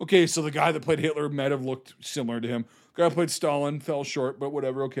 Okay, so the guy that played Hitler might have looked similar to him. The guy who played Stalin fell short, but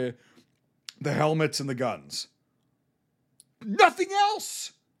whatever. Okay, the helmets and the guns. Nothing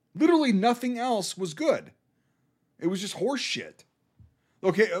else. Literally nothing else was good. It was just horse shit.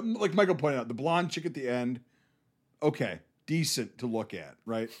 Okay, like Michael pointed out, the blonde chick at the end, okay, decent to look at,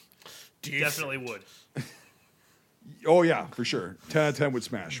 right? Definitely would. Oh, yeah, for sure. 10 out of 10 would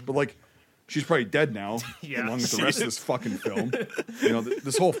smash. But, like, she's probably dead now, Yeah, along with the she rest of is. this fucking film. You know,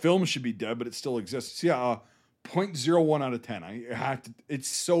 this whole film should be dead, but it still exists. Yeah, 0.01 out of 10. I had to, it's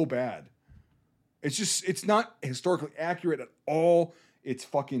so bad. It's just, it's not historically accurate at all. It's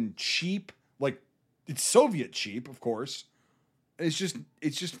fucking cheap. Like, it's Soviet cheap, of course. It's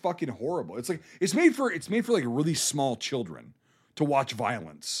just fucking horrible. It's like it's made for like really small children to watch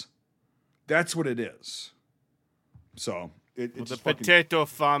violence. That's what it is. So it's The just fucking, potato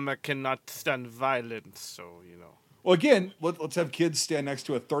farmer cannot stand violence, so you know. well, again, let's have kids stand next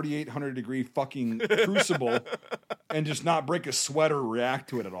to a 3,800 degree fucking crucible and just not break a sweat or react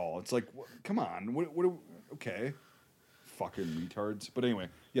to it at all. It's like, come on, okay, fucking retards. But anyway,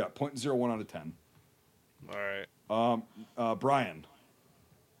 yeah, 0.01 out of 10. All right. Brian.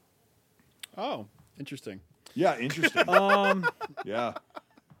 Oh, interesting. Yeah, interesting. Yeah.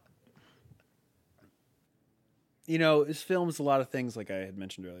 You know, this film's a lot of things like I had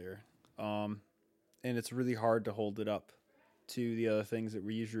mentioned earlier. And it's really hard to hold it up to the other things that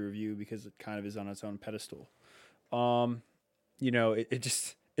we usually review because it kind of is on its own pedestal. You know,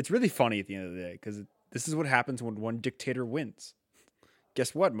 it's really funny at the end of the day because this is what happens when one dictator wins.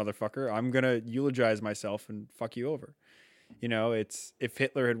 Guess what, motherfucker? I'm going to eulogize myself and fuck you over. You know, it's if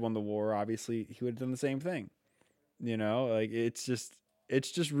Hitler had won the war, obviously he would have done the same thing. You know, like it's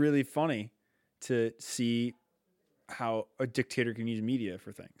just really funny to see how a dictator can use media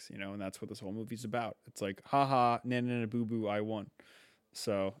for things, you know, and that's what this whole movie's about. It's like, haha, na boo boo, I won.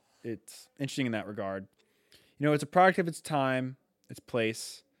 So it's interesting in that regard. You know, it's a product of its time, its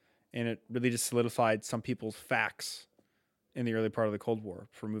place, and it really just solidified some people's facts in the early part of the Cold War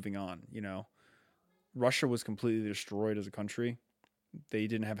for moving on. You know, Russia was completely destroyed as a country. They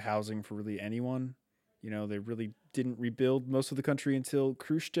didn't have housing for really anyone. You know, they really didn't rebuild most of the country until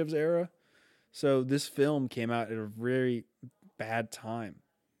Khrushchev's era. So this film came out at a very bad time,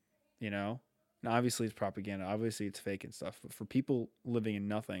 you know? Now, obviously it's propaganda. Obviously it's fake and stuff. But for people living in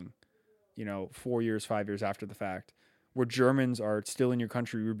nothing, you know, 4 years, 5 years after the fact, where Germans are still in your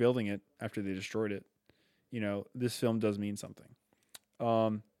country rebuilding it after they destroyed it, you know, this film does mean something.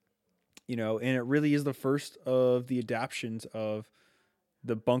 You know, and it really is the first of the adaptions of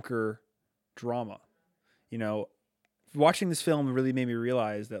the bunker drama. You know, watching this film really made me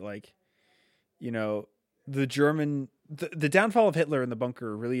realize that, like, you know, the downfall of Hitler in the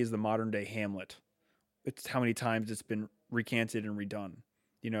bunker really is the modern day Hamlet. It's how many times it's been recanted and redone.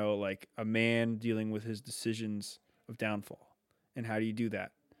 You know, like a man dealing with his decisions of downfall. And how do you do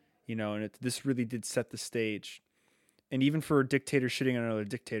that? You know, and this really did set the stage. And even for a dictator shitting on another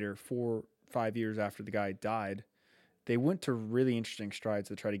dictator 4-5 years after the guy died, they went to really interesting strides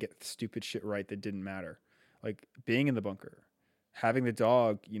to try to get stupid shit right that didn't matter. Like being in the bunker, having the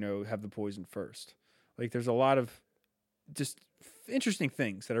dog, you know, have the poison first. Like there's a lot of just interesting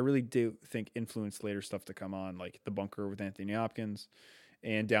things that I really do think influenced later stuff to come on, like The Bunker with Anthony Hopkins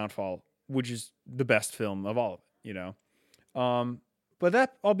and Downfall, which is the best film of all of it, you know. But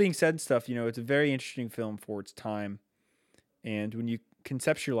that all being said and stuff, you know, it's a very interesting film for its time. And when you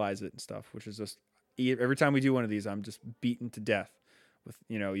conceptualize it and stuff, which is just every time we do one of these, I'm just beaten to death with,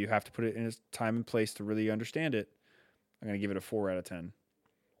 you know, you have to put it in its time and place to really understand it. I'm going to give it a 4 out of 10.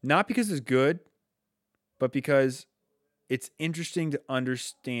 Not because it's good, but because it's interesting to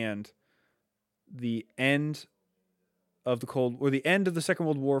understand the end of the end of the Second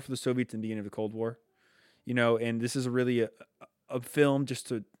World War for the Soviets and the beginning of the Cold War. You know, and this is really a film just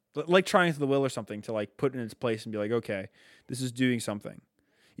to, like Triumph of the Will or something, to like put in its place and be like, okay, this is doing something.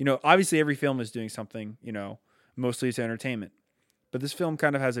 You know, obviously every film is doing something, you know, mostly it's entertainment. But this film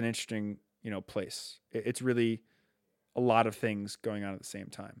kind of has an interesting, you know, place. It's really a lot of things going on at the same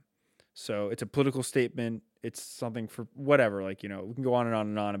time. So it's a political statement. It's something for whatever, like, you know, we can go on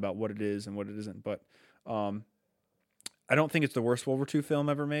and on about what it is and what it isn't. But I don't think it's the worst World War II film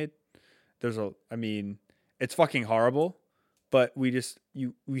ever made. It's fucking horrible, but we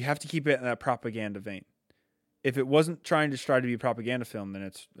have to keep it in that propaganda vein. If it wasn't trying to be a propaganda film, then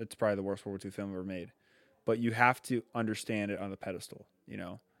it's probably the worst World War II film ever made. But you have to understand it on the pedestal, you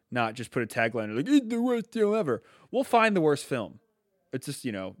know, not just put a tagline like, it's the worst film ever. We'll find the worst film. It's just,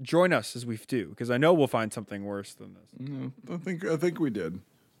 you know, join us as we do, because I know we'll find something worse than this. I think we did.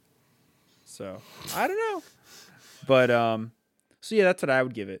 So I don't know, but so yeah, that's what I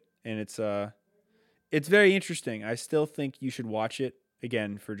would give it, and it's very interesting. I still think you should watch it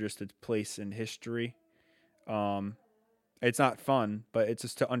again for just its place in history. It's not fun, but it's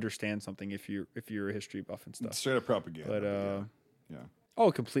just to understand something if you're a history buff and stuff. It's straight up propaganda. But yeah.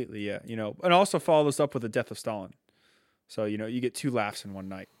 Oh, completely, yeah. You know, and also follow this up with the death of Stalin. So, you know, you get 2 laughs in one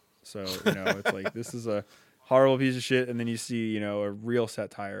night. So, you know, it's like, this is a horrible piece of shit, and then you see, you know, a real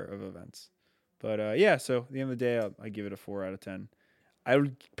satire of events. But yeah, so at the end of the day, I give it a 4 out of 10. I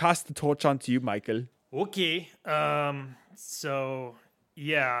will pass the torch on to you, Michael. Okay. So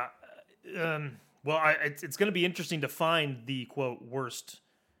yeah. Well, it's going to be interesting to find the quote worst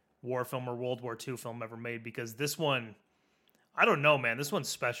war film or World War II film ever made, because this one, I don't know, man. This one's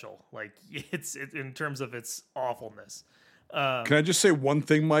special. Like it's in terms of its awfulness. Can I just say one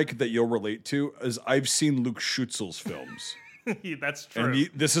thing, Mike, that you'll relate to? Is I've seen Luke Schutzel's films. That's true. And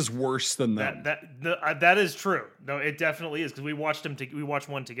this is worse than them. That is true. No, it definitely is, because we watched we watched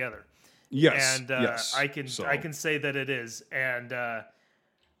one together. Yes, and yes. I can say that it is, and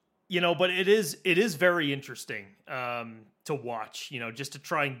you know, but it is very interesting to watch. You know, just to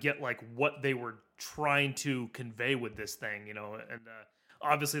try and get like what they were trying to convey with this thing. You know, and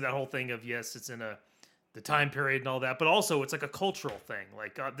obviously that whole thing of, yes, it's in the time period and all that, but also it's like a cultural thing.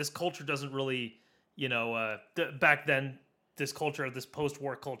 Like this culture doesn't really, you know, back then, this culture of this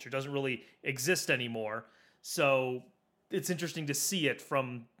post-war culture doesn't really exist anymore. So it's interesting to see it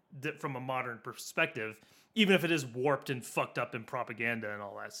from a modern perspective, even if it is warped and fucked up in propaganda and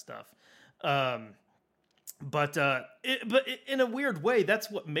all that stuff. But in a weird way,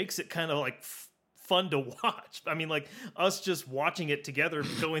 that's what makes it kind of like fun to watch. I mean, like us just watching it together,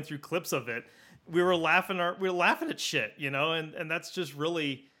 going through clips of it, we were laughing at shit, you know, and that's just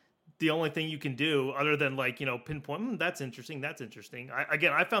really the only thing you can do, other than like, you know, pinpoint, that's interesting.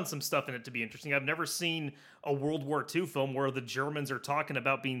 I found some stuff in it to be interesting. I've never seen a World War II film where the Germans are talking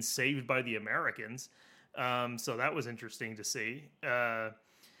about being saved by the Americans. So that was interesting to see. But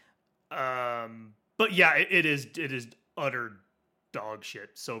yeah, it is utter dog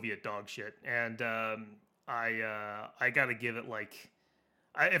shit, Soviet dog shit. And I gotta give it like,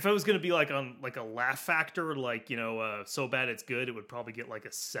 if it was going to be like on like a laugh factor, like, you know, so bad it's good, it would probably get like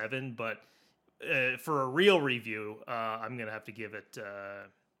a 7. But for a real review, I'm going to have to give it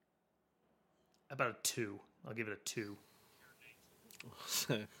about a 2. I'll give it a 2.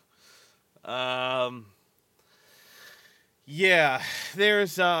 Yeah,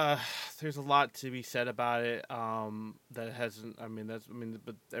 there's a lot to be said about it. That hasn't.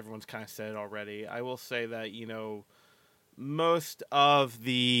 But everyone's kind of said it already. I will say that, you know, most of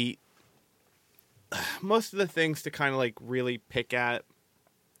the things to kind of like really pick at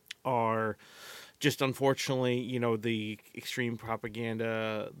are just, unfortunately, you know, the extreme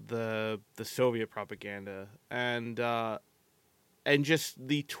propaganda, the Soviet propaganda, and just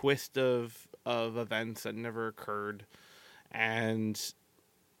the twist of events that never occurred, and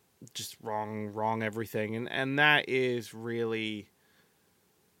just wrong everything, and that is really,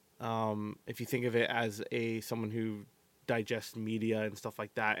 if you think of it as someone who digest media and stuff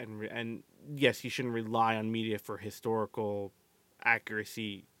like that, and yes, you shouldn't rely on media for historical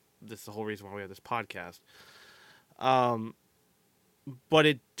accuracy. That's the whole reason why we have this podcast. But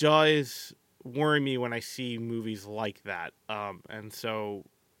it does worry me when I see movies like that. And so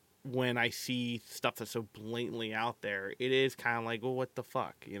when I see stuff that's so blatantly out there, it is kind of like, well, what the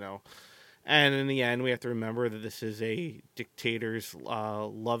fuck, you know? And in the end, we have to remember that this is a dictator's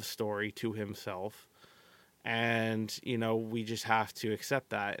love story to himself. and we just have to accept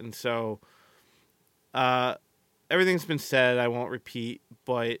that. And so everything's been said. I won't repeat,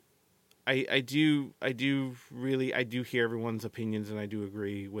 but I do hear everyone's opinions, and I do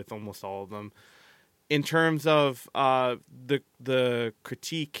agree with almost all of them. In terms of the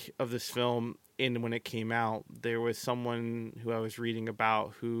critique of this film when it came out, there was someone who I was reading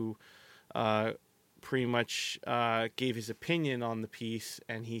about who pretty much gave his opinion on the piece,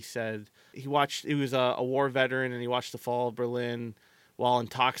 and he said he was a war veteran, and he watched The Fall of Berlin while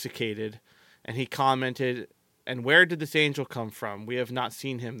intoxicated, and he commented, "And where did this angel come from? We have not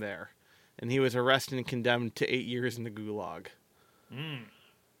seen him there." And he was arrested and condemned to 8 years in the Gulag.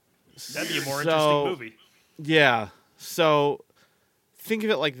 That'd be a more interesting movie. Yeah. So think of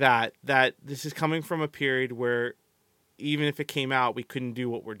it like that this is coming from a period where even if it came out, we couldn't do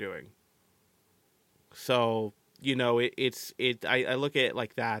what we're doing. So, I look at it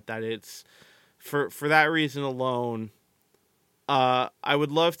like that it's for that reason alone, I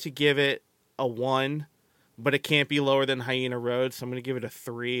would love to give it a 1, but it can't be lower than Hyena Road, so I'm going to give it a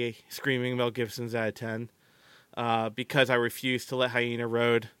 3 Screaming Mel Gibsons out of 10, because I refuse to let Hyena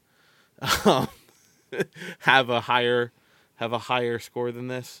Road have a higher score than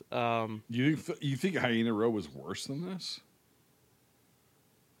this. You think Hyena Road was worse than this?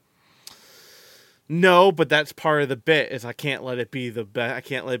 No, but that's part of the bit. Is I can't let it be I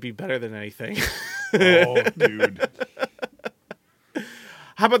can't let it be better than anything. Oh, dude.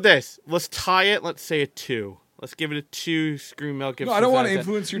 How about this? Let's tie it. Let's say a 2. Let's give it a 2. Scream Mel Gibson. No, I don't want to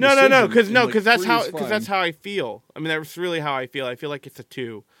influence your decision. No, because that's fine. how I feel. I mean, that's really how I feel. I feel like it's a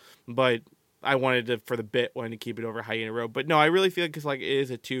 2, but I wanted to, for the bit, wanted to keep it over Hyena Road. But no, I really feel like it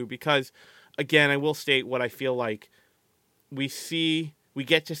is a 2 because, again, I will state what I feel like. We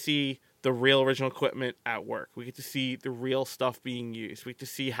get to see the real original equipment at work. We get to see the real stuff being used. We get to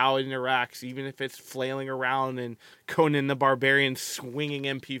see how it interacts, even if it's flailing around and Conan the Barbarian swinging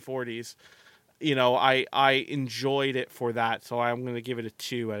MP40s. I enjoyed it for that, so I'm going to give it a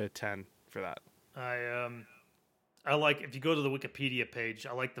 2 out of 10 for that. I like, if you go to the Wikipedia page,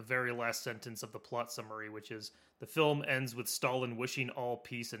 I like the very last sentence of the plot summary, which is, the film ends with Stalin wishing all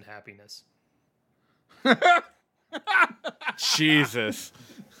peace and happiness. Jesus.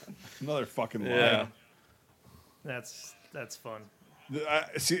 Another fucking lie. Yeah. That's fun.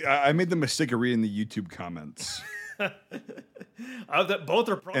 I made the mistake of reading the YouTube comments. Both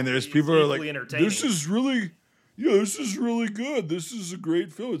are probably and there's people who are like, entertaining. this is really good. This is a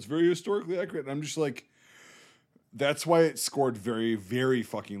great film. It's very historically accurate. And I'm just like, that's why it scored very, very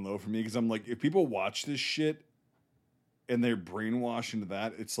fucking low for me. Because I'm like, if people watch this shit and they're brainwashed into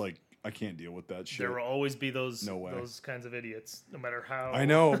that, it's like, I can't deal with that shit. There will always be those kinds of idiots, no matter how. I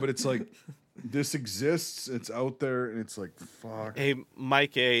know, but it's like, this exists. It's out there, and it's like, fuck. Hey,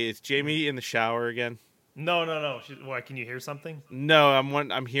 Mike A, is Jamie in the shower again? No. Why, can you hear something? No,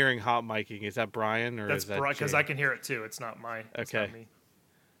 I'm hearing hot miking. Is that Brian or That's is that Brian? Because I can hear it too. It's not Okay. Not me.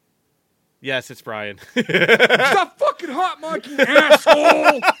 Yes, it's Brian. Stop fucking hot miking,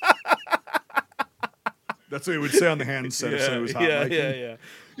 asshole! That's what he would say on the handset if somebody was hot miking. Yeah.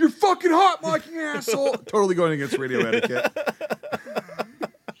 You're fucking hot miking, asshole! Totally going against radio etiquette.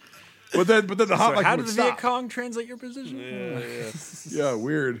 But then the hot mic how would did the stop. Viet Cong translate your position? Yeah,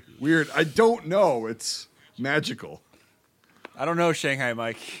 weird. I don't know. It's magical. I don't know, Shanghai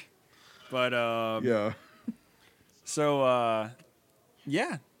Mike, but Yeah. So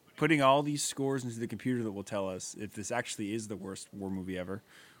yeah, putting all these scores into the computer that will tell us if this actually is the worst war movie ever.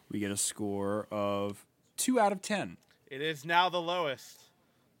 We get a score of 2 out of 10. It is now the lowest.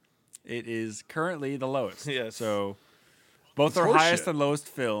 It is currently the lowest. Yes. So both It's our horseshit. highest and lowest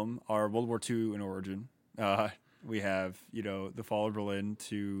film are World War II in origin. We have, The Fall of Berlin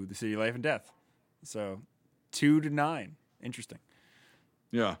to The City of Life and Death. So 2 to 9. Interesting.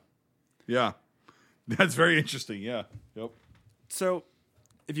 Yeah. That's very interesting. Yeah. Yep. So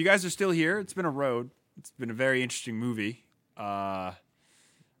if you guys are still here, it's been a road. It's been a very interesting movie.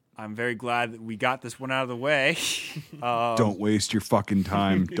 I'm very glad that we got this one out of the way. Don't waste your fucking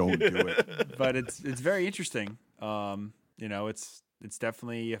time. Don't do it. But it's very interesting. It's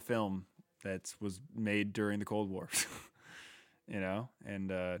definitely a film that was made during the Cold War.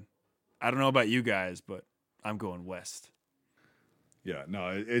 And I don't know about you guys, but I'm going west. Yeah,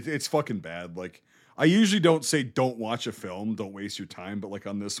 no, it's fucking bad. Like, I usually don't say don't watch a film, don't waste your time, but like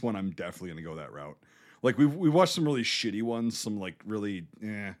on this one, I'm definitely gonna go that route. Like we watched some really shitty ones, some like really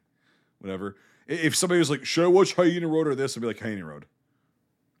whatever. If somebody was like, should I watch Hyena Road or this? I'd be like, Hyena Road.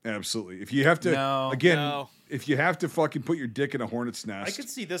 Absolutely. If you have to, No. if you have to fucking put your dick in a hornet's nest, I could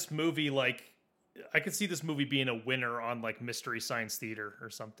see this movie like I could see this movie being a winner on like Mystery Science Theater or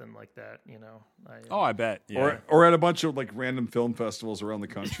something like that. You know. I bet. Yeah. Or at a bunch of like random film festivals around the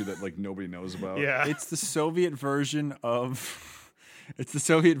country that like nobody knows about. Yeah. It's the Soviet version of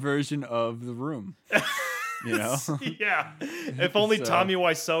The Room. You know? Yeah. If only So- Tommy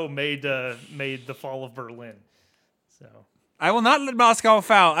Wiseau made The Fall of Berlin. So I will not let Moscow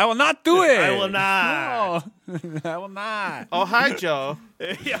fall. I will not do it. I will not. No. I will not. Oh, hi, Joe.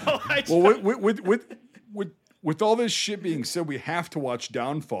 Well, with all this shit being said, we have to watch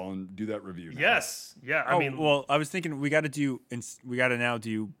Downfall and do that review. Now. Yes. Yeah. I mean, well, I was thinking we got to now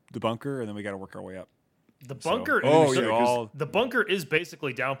do The Bunker, and then we got to work our way up. the bunker. Oh, is, yeah, 'cause- The bunker is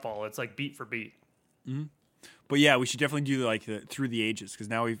basically Downfall. It's like beat for beat. But yeah, we should definitely do like the Through the Ages, because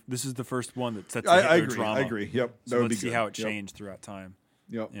now this is the first one that sets the I Hitler agree. drama. I agree. Yep. So That would let's be see good. how it Yep. changed throughout time.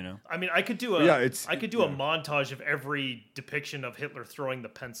 Yep. You know. I mean, I could do a Yeah, a yeah. montage of every depiction of Hitler throwing the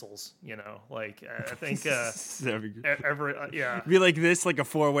pencils. You know, like I think That'd be good. every yeah. Be like this, like a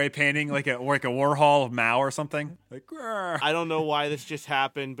 4-way painting, like a Warhol of Mao or something. Like, "Grr." I don't know why this just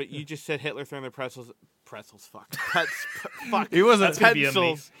happened, but you just said Hitler throwing the pretzels. Pretzels, fuck. Fuck. He wasn't. That's gonna be a me.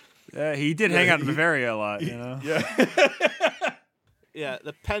 Pencils. He did hang out in Bavaria a lot. You know. Yeah,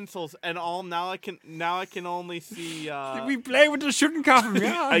 the pencils and all. Now I can only see. We play with the Schuttenkopf.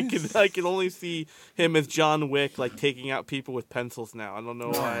 Yeah. I can only see him as John Wick, like taking out people with pencils. Now I don't know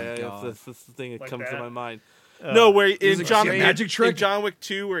why God. if this is the thing that Like comes to that? my mind. No, where in a John magic trick? in John Wick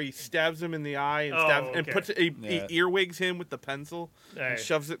 2, where he stabs him in the eye and Oh, and okay. puts he earwigs him with the pencil Hey. and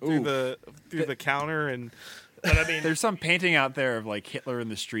shoves it through the counter and. But I mean, There's some painting out there of like Hitler in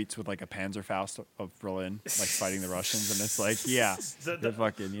the streets with like a Panzerfaust of Berlin, like fighting the Russians, and it's like, yeah, the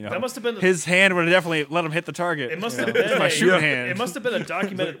fucking, you know, that must have been his hand would have definitely let him hit the target. it must you have know? been my a- shooting hand. It must have been a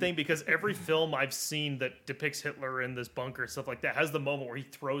documented thing because every film I've seen that depicts Hitler in this bunker, stuff like that, has the moment where he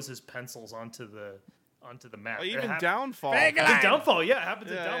throws his pencils onto the map. Oh, It even hap- Downfall. The Downfall, yeah, it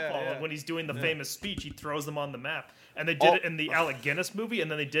happens in Yeah, Downfall. yeah. When he's doing the famous speech, he throws them on the map, and they did it in the Alec Guinness movie, and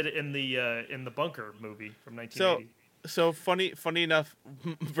then they did it in the Bunker movie from 1980. So funny enough,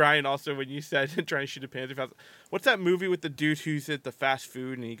 Brian. Also, when you said trying to shoot a Panzerfaust, what's that movie with the dude who's at the fast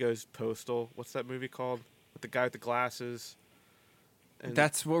food and he goes postal? What's that movie called? With the guy with the glasses. And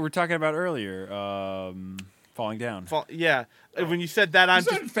That's what we were talking about earlier. Falling down. yeah. When you said that, I'm Is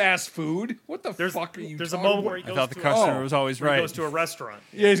that just fast food? What the There's fuck are you there's a talking moment about? where he I goes thought the to customer was always where he right. goes to a restaurant.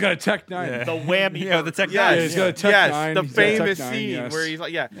 Yeah, he's got a Tech 9. Yeah. The whammy. Yeah, the tech. Yes. Yeah, he's got a Tech yes, 9. the He's got a Tech famous 9, scene yes. where he's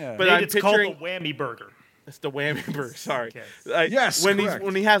like, yeah. Yeah. But Maybe I'm it's picturing called the whammy burger. it's the whammy burger. Sorry. Okay. Yes, when correct.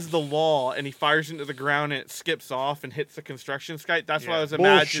 when he has the law and he fires into the ground and it skips off and hits the construction site. That's what I Yeah. was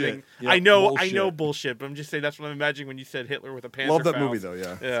imagining. Bullshit. I Yep, know bullshit. bullshit, but I'm just saying that's what I'm imagining when you said Hitler with a Panzerfaust. Love that movie though.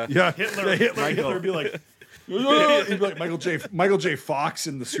 Yeah. Yeah. Yeah. Hitler would be like, He'd be like Michael J. Fox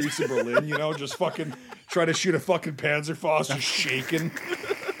in the streets of Berlin, you know, just fucking try to shoot a fucking Panzerfaust, just shaking.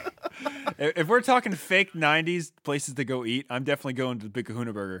 If we're talking fake '90s places to go eat, I'm definitely going to the Big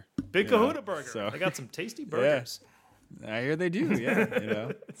Kahuna Burger. Big Kahuna Burger. so- I got some tasty burgers. I hear they do. Yeah, you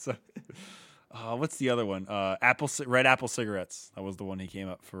know. So, what's the other one? Red Apple cigarettes. That was the one he came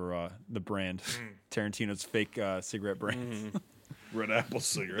up for the brand. Tarantino's fake cigarette brand. Red Apple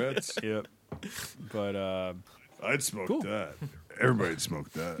cigarettes. Yep. But I'd smoke Cool. that. Everybody'd smoke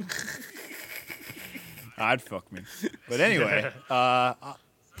that. I'd fuck me. But anyway,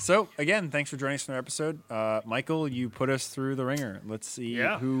 so again, thanks for joining us in our episode. Michael, you put us through the ringer. Let's see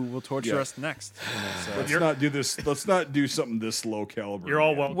Yeah. who will torture Yeah. us next. So, Let's not do this. Let's not do something this low caliber. You're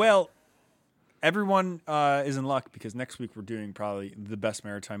all man. welcome. well, everyone is in luck because next week we're doing probably the best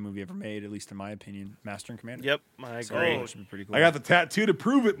maritime movie ever made, at least in my opinion, Master and Commander. Yep, I So, agree. it should be pretty cool. I got the tattoo to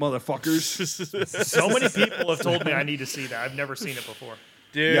prove it, motherfuckers. So many people have told me I need to see that. I've never seen it before.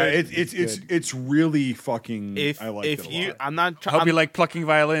 Dude, Yeah, it's really fucking. if I like if it a you, lot. I'm not. I hope I'm, you like plucking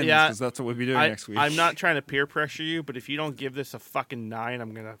violins Yeah, because that's what we'll be doing I, next week. I'm not trying to peer pressure you, but if you don't give this a fucking 9,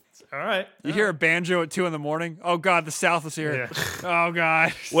 I'm gonna. All right. You hear a banjo at 2 a.m. Oh God, the South is here. Yeah. Oh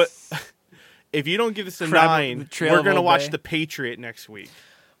God. What? If you don't give this a Crab- 9, the Trail we're of gonna Old watch Bay. The Patriot next week.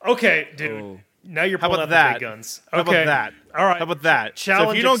 Okay, dude. Oh. Now you're How pulling about out that? the big guns. How Okay. about that? All right. How about that? So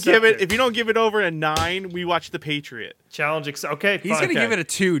Challenge if you don't give it, accepted. if you don't give it over a 9, we watch The Patriot. Okay. He's fine. gonna give it a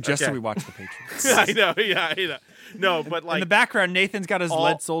 2 just so Okay. we watch the Patriots. I know, yeah, I know. No, but In like the background, Nathan's got his all-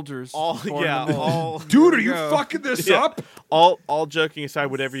 lead soldiers. all, pouring yeah, in the middle. all. Dude, are you Yeah. fucking this Yeah. up? All joking aside,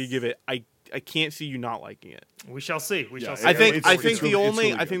 whatever you give it, I can't see you not liking it. We shall see. We shall see. Yeah, I think it's- I think it's the really- it's only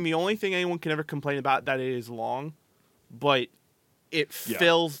really I think good. the only thing anyone can ever complain about that it is long, but it Yeah.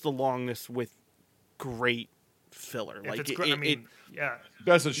 fills the longness with great filler. If Like it's I mean, yeah.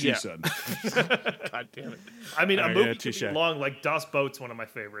 That's what she Yeah. said. God damn it. I mean, a Alright, movie yeah, can touche. be long. Like Das Boat's one of my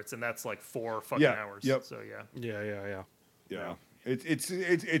favorites, and that's like 4 fucking Yeah, hours. yep. So yeah. Yeah. Yeah,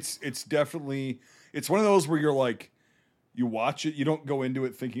 it's definitely it's one of those where you're like, you watch it, you don't go into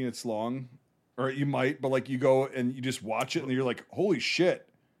it thinking it's long, or you might, but like you go and you just watch it and you're like, holy shit,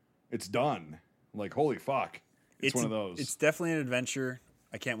 it's done. Like holy fuck, it's one of those. It's definitely an adventure.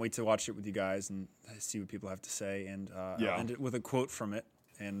 I can't wait to watch it with you guys and see what people have to say. And Yeah. I'll end it with a quote from it.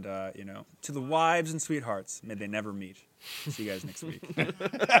 And to the wives and sweethearts, may they never meet. See you guys next week.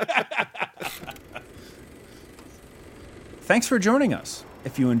 Thanks for joining us.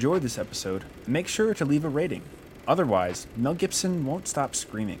 If you enjoyed this episode, make sure to leave a rating. Otherwise, Mel Gibson won't stop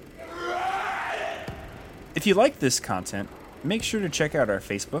screaming. If you like this content, make sure to check out our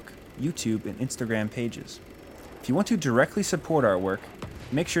Facebook, YouTube, and Instagram pages. If you want to directly support our work,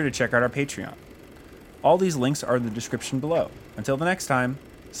 make sure to check out our Patreon. All these links are in the description below. Until the next time,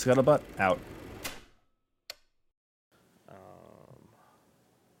 Scuttlebutt out.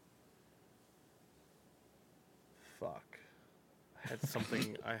 Fuck.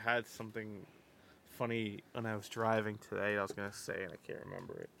 I had something funny when I was driving today. I was gonna say, and I can't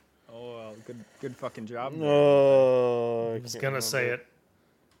remember it. Oh, well, good fucking job. Oh, I was gonna say it.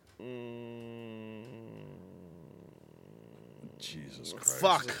 Jesus Christ.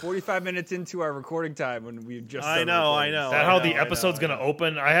 Fuck. 45 minutes into our recording time when we just. I know. Is that how the episode's gonna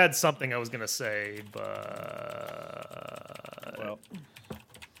open? I had something I was gonna say, but Well, you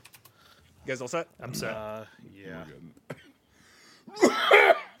guys all set? I'm set. Yeah.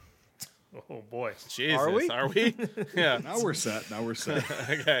 Oh boy. Jesus. Are we? Are we? Yeah. Now we're set.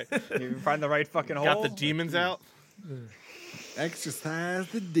 Okay. You find the right fucking hole. Got the demons out. Exercise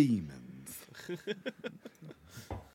the demons.